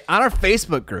 Okay, on our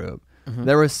Facebook group,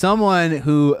 there was someone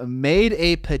who made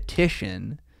a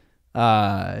petition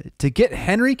to get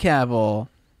Henry Cavill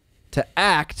to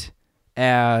act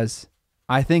as,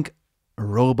 I think,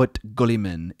 Robert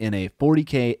Gulliman in a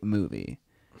 40K movie.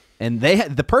 And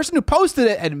the person who posted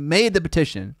it had made the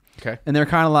petition. Okay. And they're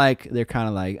kind of like,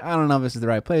 I don't know if this is the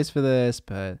right place for this,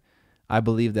 but I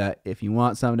believe that if you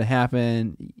want something to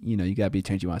happen, you got to be the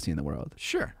change you want to see in the world.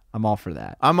 Sure. I'm all for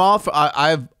that. I'm all for,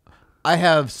 I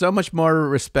have so much more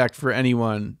respect for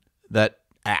anyone that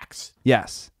acts.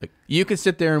 Yes. Like, you can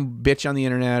sit there and bitch on the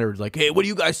internet or like, hey, what do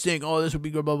you guys think? Oh, this would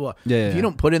be good, blah, blah, blah. Yeah, if you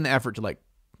don't put in the effort to like,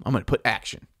 I'm going to put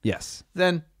action. Yes.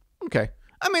 Then, okay.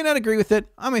 I may not agree with it.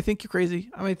 I may think you're crazy.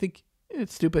 I may think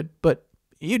it's stupid, but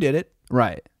you did it.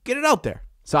 Right. Get it out there.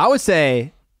 So I would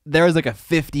say there was like a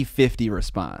 50-50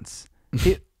 response.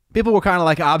 People were kind of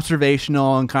like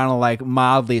observational and kind of like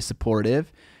mildly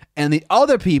supportive. And the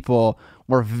other people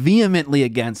were vehemently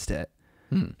against it.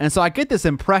 And so I get this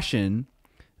impression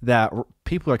that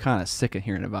people are kind of sick of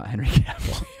hearing about Henry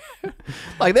Cavill.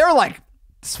 Like they were like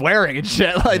swearing and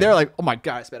shit. Like they're like, oh my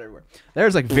God, it's bad everywhere.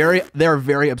 They're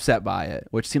very upset by it,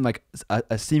 which seemed like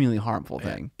a seemingly harmful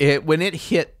thing. When it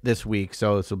hit this week,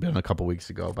 so this will be a couple weeks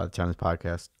ago by the time this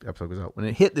podcast episode goes out. When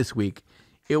it hit this week,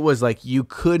 it was like you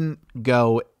couldn't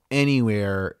go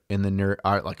anywhere in the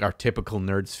our typical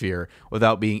nerd sphere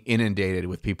without being inundated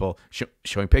with people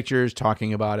showing pictures,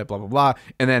 talking about it, blah, blah, blah.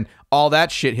 And then all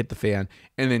that shit hit the fan.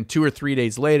 And then 2 or 3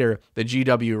 days later, the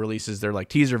GW releases their like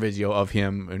teaser video of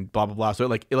him and blah, blah, blah. So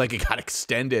it got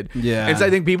extended. Yeah. And so I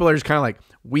think people are just kind of like,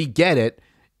 we get it.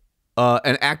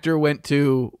 An actor went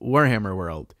to Warhammer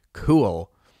World. Cool.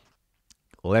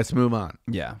 Let's move on.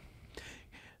 Yeah.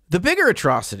 The bigger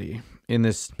atrocity in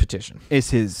this petition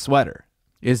is his sweater.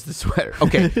 Is the sweater.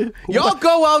 Okay. Y'all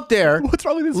go out there. What's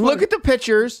wrong with this sweater? Look at the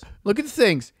pictures. Look at the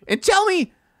things. And tell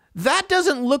me That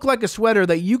doesn't look like a sweater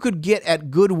that you could get at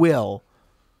Goodwill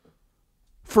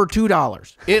for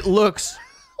 $2. It looks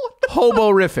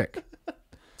hoborific.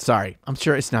 Sorry, I'm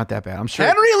sure it's not that bad. I'm sure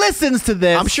Henry listens to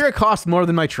this. I'm sure it costs more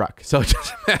than my truck, so it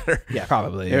doesn't matter. Yeah,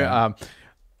 probably. Yeah.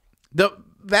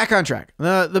 Back on track.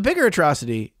 The bigger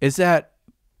atrocity is that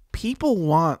people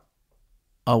want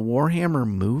a Warhammer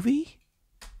movie.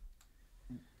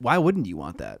 Why wouldn't you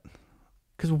want that?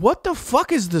 Because what the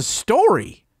fuck is the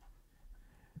story?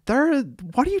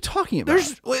 What are you talking about?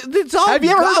 It's all Have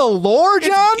you ever heard of lore,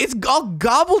 John? It's all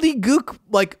gobbledygook,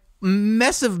 like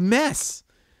mess of mess.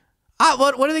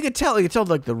 What are they gonna tell? They can tell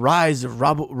like the rise of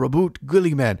Raboot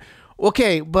Gilliman.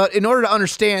 Okay, but in order to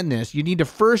understand this, you need to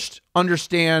first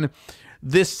understand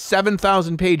this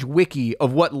 7,000 page wiki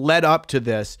of what led up to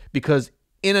this, because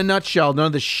in a nutshell, none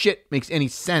of the shit makes any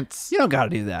sense. You don't got to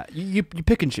do that. You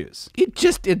pick and choose. It's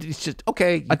just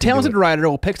okay. A talented writer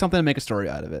will pick something and make a story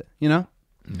out of it. You know?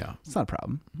 No, it's not a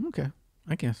problem. Okay,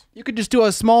 I guess you could just do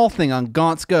a small thing on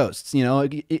Gaunt's Ghosts. You know,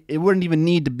 it wouldn't even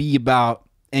need to be about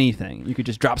anything. You could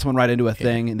just drop someone right into a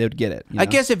thing and they would get it. You know? I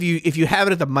guess if you have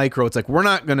it at the micro, it's like we're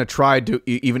not going to try to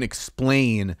even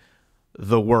explain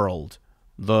the world,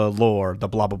 the lore, the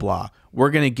blah blah blah.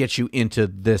 We're going to get you into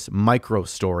this micro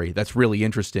story that's really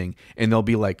interesting, and there'll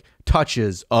be like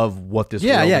touches of what this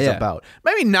world is about.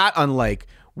 Maybe not unlike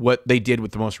what they did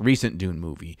with the most recent Dune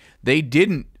movie. They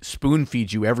didn't spoon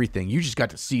feed you everything. You just got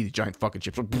to see the giant fucking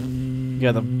ships.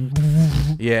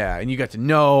 Yeah, and you got to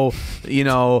know,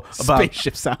 about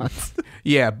spaceship sounds.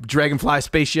 Yeah, dragonfly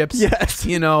spaceships. Yes.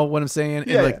 You know what I'm saying?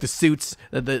 Yeah, and like the suits,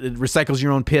 it recycles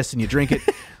your own piss and you drink it.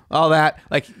 All that.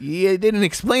 Like, you didn't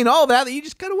explain all that. You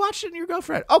just got to watch it in your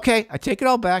girlfriend. Okay, I take it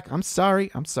all back. I'm sorry.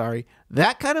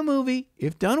 That kind of movie,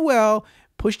 if done well,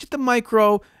 pushed at the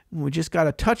micro, we just got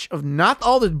a touch of not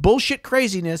all the bullshit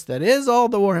craziness that is all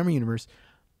the Warhammer universe,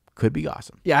 could be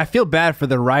awesome. Yeah, I feel bad for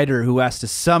the writer who has to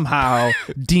somehow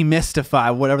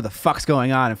demystify whatever the fuck's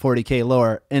going on in 40K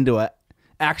lore into a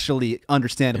actually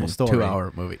understandable story.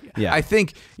 2-hour movie. Yeah. I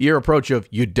think your approach of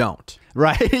you don't.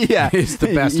 Right, yeah. Is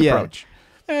the best approach.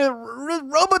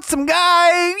 Robot some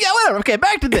guy. Yeah, whatever. Okay,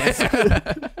 back to this.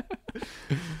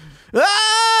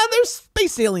 There's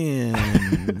space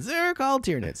aliens. They're called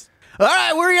Tyranids. All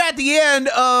right, we're at the end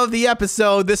of the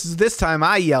episode. This time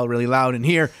I yell really loud in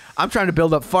here. I'm trying to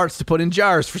build up farts to put in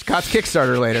jars for Scott's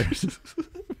Kickstarter later.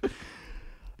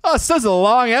 Oh, so it's a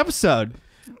long episode.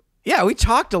 Yeah, we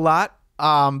talked a lot.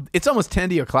 It's almost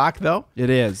 10 o'clock though. It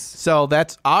is. So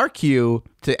that's our cue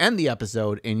to end the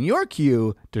episode, and your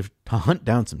cue to hunt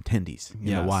down some tendies in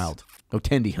the wild. No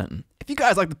tendy hunting. If you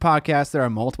guys like the podcast, there are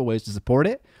multiple ways to support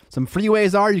it. Some free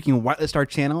ways are you can whitelist our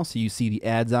channel so you see the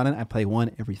ads on it. I play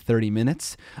one every 30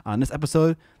 minutes. On this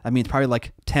episode, that means probably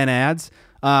like 10 ads.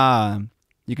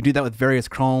 You can do that with various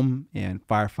Chrome and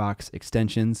Firefox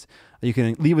extensions. You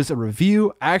can leave us a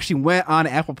review. I actually went on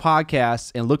Apple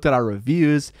Podcasts and looked at our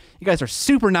reviews. You guys are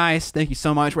super nice. Thank you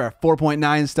so much. We're at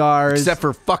 4.9 stars. Except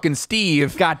for fucking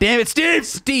Steve. God damn it, Steve!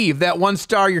 Steve, that 1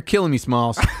 star, you're killing me,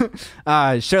 Smalls.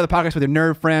 Share the podcast with your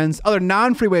nerd friends. Other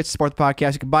non-free ways to support the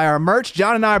podcast. You can buy our merch.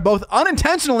 John and I both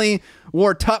unintentionally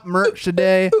wore Tup merch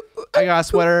today. I got a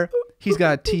sweater. He's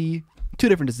got a tee. 2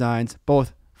 different designs.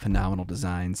 Both phenomenal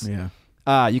designs. Yeah.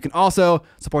 You can also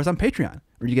support us on Patreon,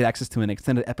 where you get access to an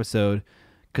extended episode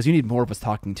because you need more of us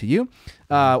talking to you,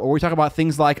 where we talk about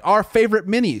things like our favorite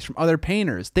minis from other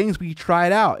painters, things we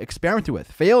tried out, experimented with,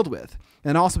 failed with,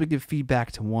 and also we give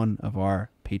feedback to one of our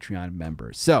Patreon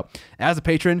members. So as a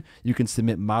patron, you can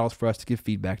submit models for us to give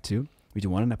feedback to. We do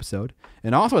one an episode.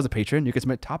 And also as a patron, you can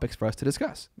submit topics for us to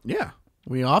discuss. Yeah.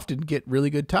 We often get really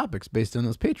good topics based on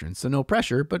those patrons. So no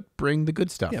pressure, but bring the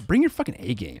good stuff. Yeah, bring your fucking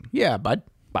A game. Yeah, bud.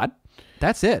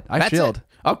 That's it. That's chilled.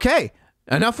 It. Okay.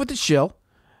 Enough with the chill.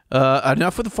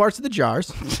 Enough with the farts of the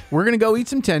jars. We're going to go eat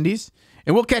some tendies,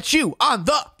 and we'll catch you on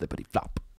the Flippity flop.